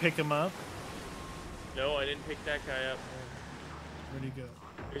 Did you pick him up? No, I didn't pick that guy up. Where'd he go?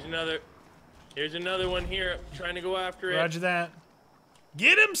 There's another one here trying to go after it. Roger that.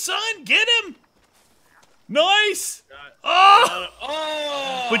 Get him, son! Get him! Nice!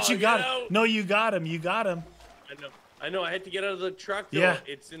 Oh! But you got him. No, you got him. I know. I had to get out of the truck, though. Yeah.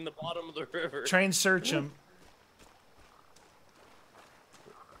 It's in the bottom of the river. Try and search him.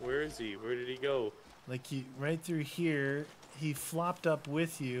 Where is he? Where did he go? Like he right through here. He flopped up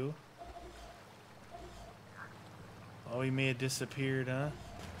with you. Oh, he may have disappeared, huh?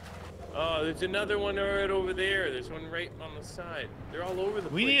 Oh, there's another one right over there. There's one right on the side. They're all over the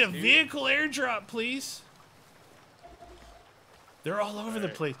place. We need a dude. vehicle airdrop, please. They're all over the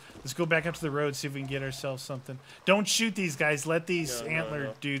place. Let's go back up to the road, see if we can get ourselves something. Don't shoot these guys. Let these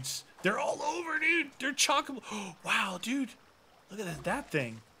antler dudes. They're all over, dude. They're chockable. Oh, wow, dude. Look at that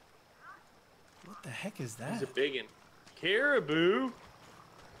thing. What the heck is that? He's a big one. Caribou. What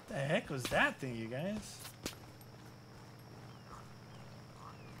the heck was that thing, you guys?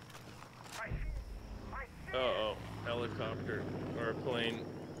 Uh-oh. Helicopter. Or a plane.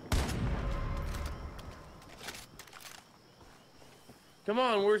 Come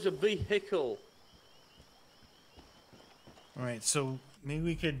on, where's a vehicle? Alright, so maybe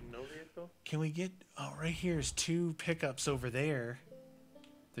we could... No vehicle? Can we get... Oh, right here is 2 pickups over there.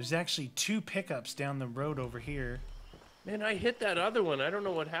 There's actually 2 pickups down the road over here. Man, I hit that other one. I don't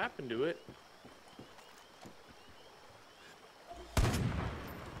know what happened to it.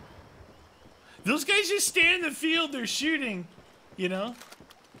 Those guys just stand in the field. They're shooting, you know?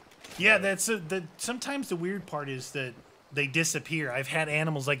 Yeah, sometimes the weird part is that they disappear. I've had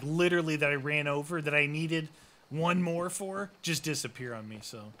animals, like, literally that I ran over that I needed one more for, just disappear on me,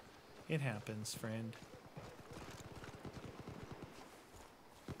 so it happens, friend.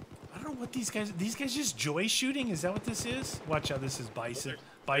 I don't know what these guys just joy shooting? Is that what this is? Watch out, this is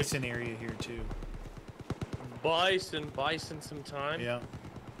bison area here, too. Bison sometime. Yeah.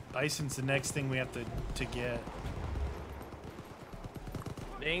 Bison's the next thing we have to get.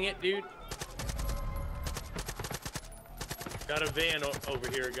 Dang it, dude. Got a van over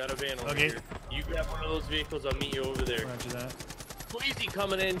here. Here. You grab one of those vehicles. I'll meet you over there. Roger that. Squeezy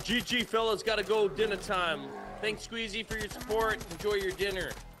coming in. GG, fellas. Gotta go. Dinner time. Thanks, Squeezy, for your support. Enjoy your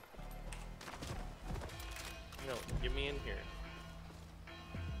dinner. No, get me in here.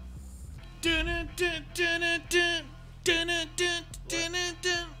 Dun, dun, dun, dun, dun, dun, dun, dun,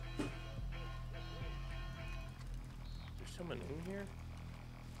 dun. There's someone in here?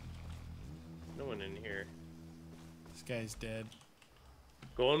 No one in here. This guy's dead.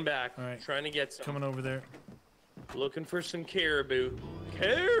 Going back. All right. Trying to get some. Coming over there. Looking for some caribou.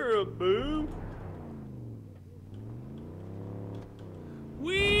 Caribou!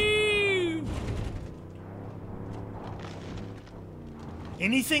 Woo!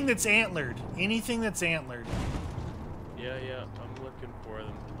 Anything that's antlered. Anything that's antlered. Yeah, I'm looking for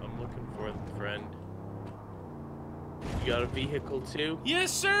them. Friend. You got a vehicle too?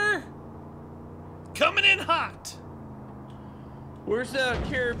 Yes, sir! Coming in hot! Where's that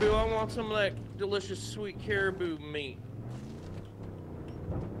caribou? I want some of that delicious sweet caribou meat.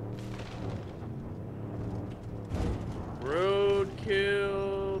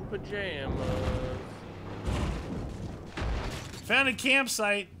 Roadkill pajamas. Found a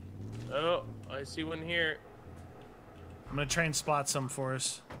campsite. Oh, I see one here. I'm gonna try and spot some for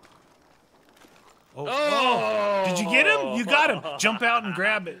us. Oh! Did you get him? You got him. Jump out and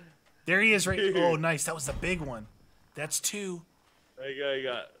grab it. There he is, right. Oh, nice. That was the big one. That's 2. I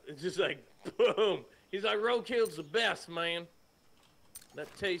got. It's just like boom. He's like, roadkill's the best, man.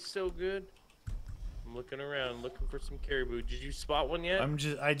 That tastes so good. I'm looking around, looking for some caribou. Did you spot one yet?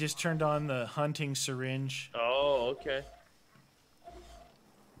 I just turned on the hunting syringe. Oh, okay.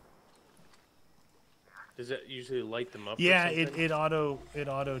 Does that usually light them up? Yeah, it auto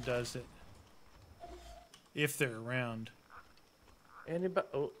does it. If they're around. Anybody?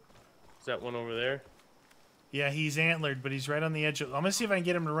 Oh, is that one over there? Yeah, he's antlered, but he's right on the edge of... I'm gonna see if I can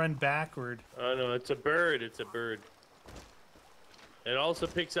get him to run backward. Oh no, it's a bird. It's a bird. It also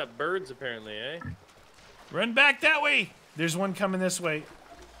picks up birds, apparently, eh? Run back that way! There's one coming this way.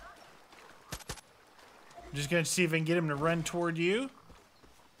 I'm just gonna see if I can get him to run toward you.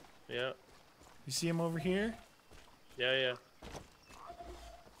 Yeah. You see him over here? Yeah.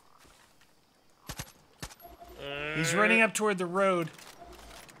 He's running up toward the road.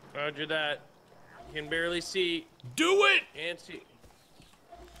 Roger that. Can barely see. Do it! Can't see.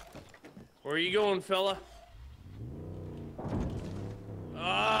 Where are you going, fella?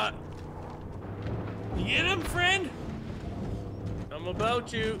 You get him, friend? I'm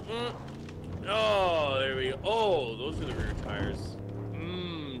about you. Oh, there we go. Oh, those are the rear tires.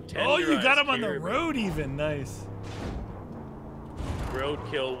 Oh, you got him on the road even. Nice.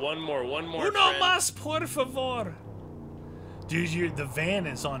 Roadkill. One more. Uno más, por favor. Dude, the van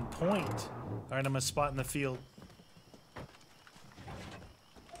is on point. All right, I'm gonna spot in the field.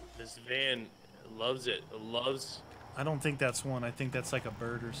 This van loves it. I don't think that's one. I think that's like a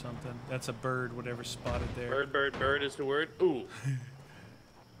bird or something. That's a bird, whatever spotted there. Bird is the word. Ooh.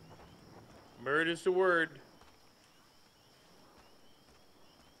 Word is the word.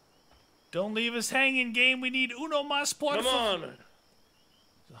 Don't leave us hanging, game. We need uno más por Come on.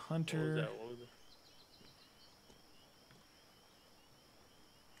 The hunter.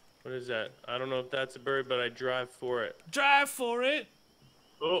 What is that? I don't know if that's a bird, but I drive for it. Drive for it.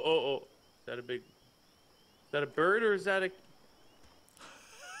 Oh. Is that a big... Is that a bird or is that a...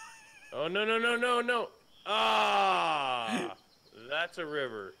 Oh, no. Ah! That's a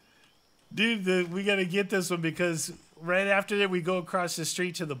river. Dude, we got to get this one because right after that we go across the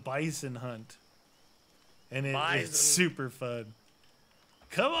street to the bison hunt. And it's super fun.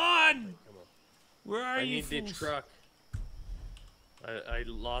 Come on! Where are you, I need the truck. I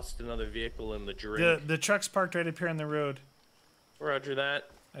lost another vehicle in the drink. The truck's parked right up here on the road. Roger that.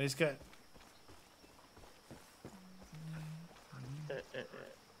 I just got...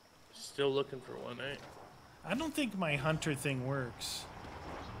 Still looking for one, eh? I don't think my hunter thing works.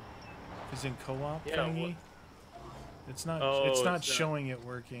 Is in co-op thingy. It's not. It's not showing it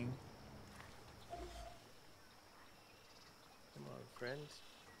working. Come on, friends.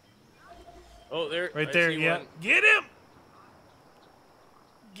 Oh, there. Right there. Yeah. One. Get him.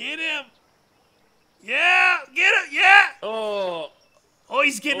 Get him. Yeah. Get him. Yeah. Oh. Oh,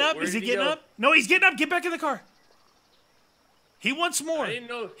 he's getting up. Is he getting up? No, he's getting up. Get back in the car. He wants more. I didn't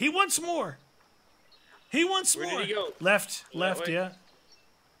know. He wants more. He wants more. Where did he go? Left, yeah.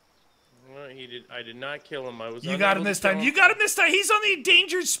 Well, he did. I did not kill him. I was. You got him this time. You got him this time. He's on the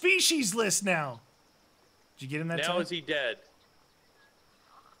endangered species list now. Did you get him that time? Now is he dead?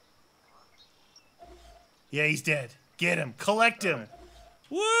 Yeah, he's dead. Get him. Collect him.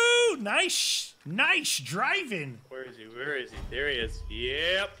 Woo! Nice driving. Where is he? There he is.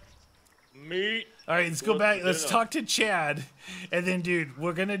 Yep. Meat. All right, let's go back. Let's talk to Chad, and then, dude,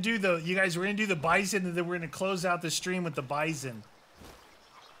 we're gonna do we're gonna do the bison, and then we're gonna close out the stream with the bison.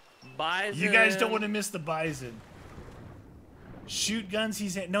 Bison. You guys don't want to miss the bison. Shoot guns.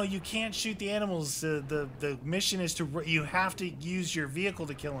 No, you can't shoot the animals. The mission is you have to use your vehicle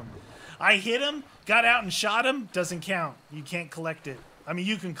to kill him. I hit him, got out and shot him. Doesn't count. You can't collect it. I mean,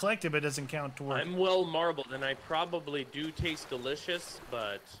 you can collect it, but it doesn't count toward. I'm well marbled, and I probably do taste delicious,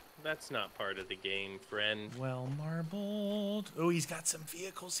 but. That's not part of the game, friend. Well marbled. Oh, he's got some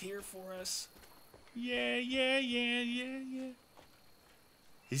vehicles here for us. Yeah.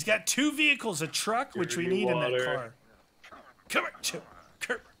 He's got 2 vehicles, a truck, which we need in that car. Come here,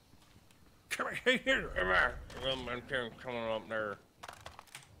 come here. I'm coming up there.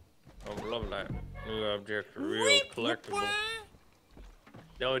 I love that new object, real collectible.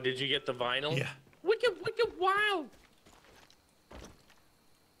 No, did you get the vinyl? Yeah. Wicked wow.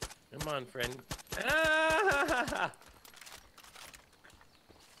 Come on, friend. Ah!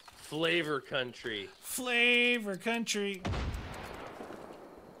 Flavor country. Flavor country.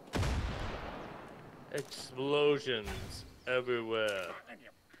 Explosions everywhere.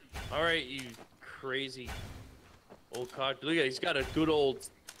 All right, you crazy old cock. Look at, he's got a good old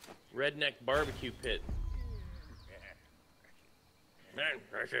redneck barbecue pit. Man,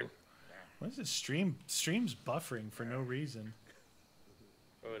 Russian. What is this stream? Stream's buffering for no reason.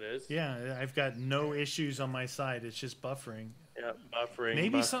 Oh, it is? Yeah, I've got no issues on my side. It's just buffering. Yeah, buffering.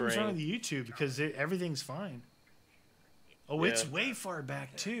 Maybe something's wrong with the YouTube because everything's fine. Oh, yeah. It's way far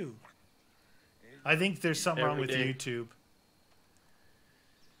back too. I think there's something wrong with YouTube.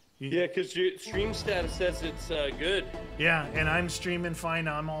 Yeah, because your stream status says it's good. Yeah, and I'm streaming fine.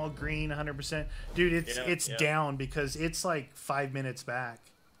 I'm all green, 100%. Dude, it's down because it's like 5 minutes back.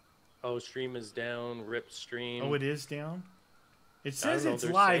 Oh, stream is down. Rip stream. Oh, it is down? It says it's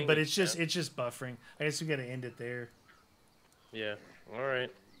live, but it's just buffering. I guess we got to end it there. Yeah. All right.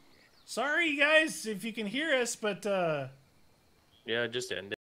 Sorry, guys, if you can hear us, but yeah, just end it.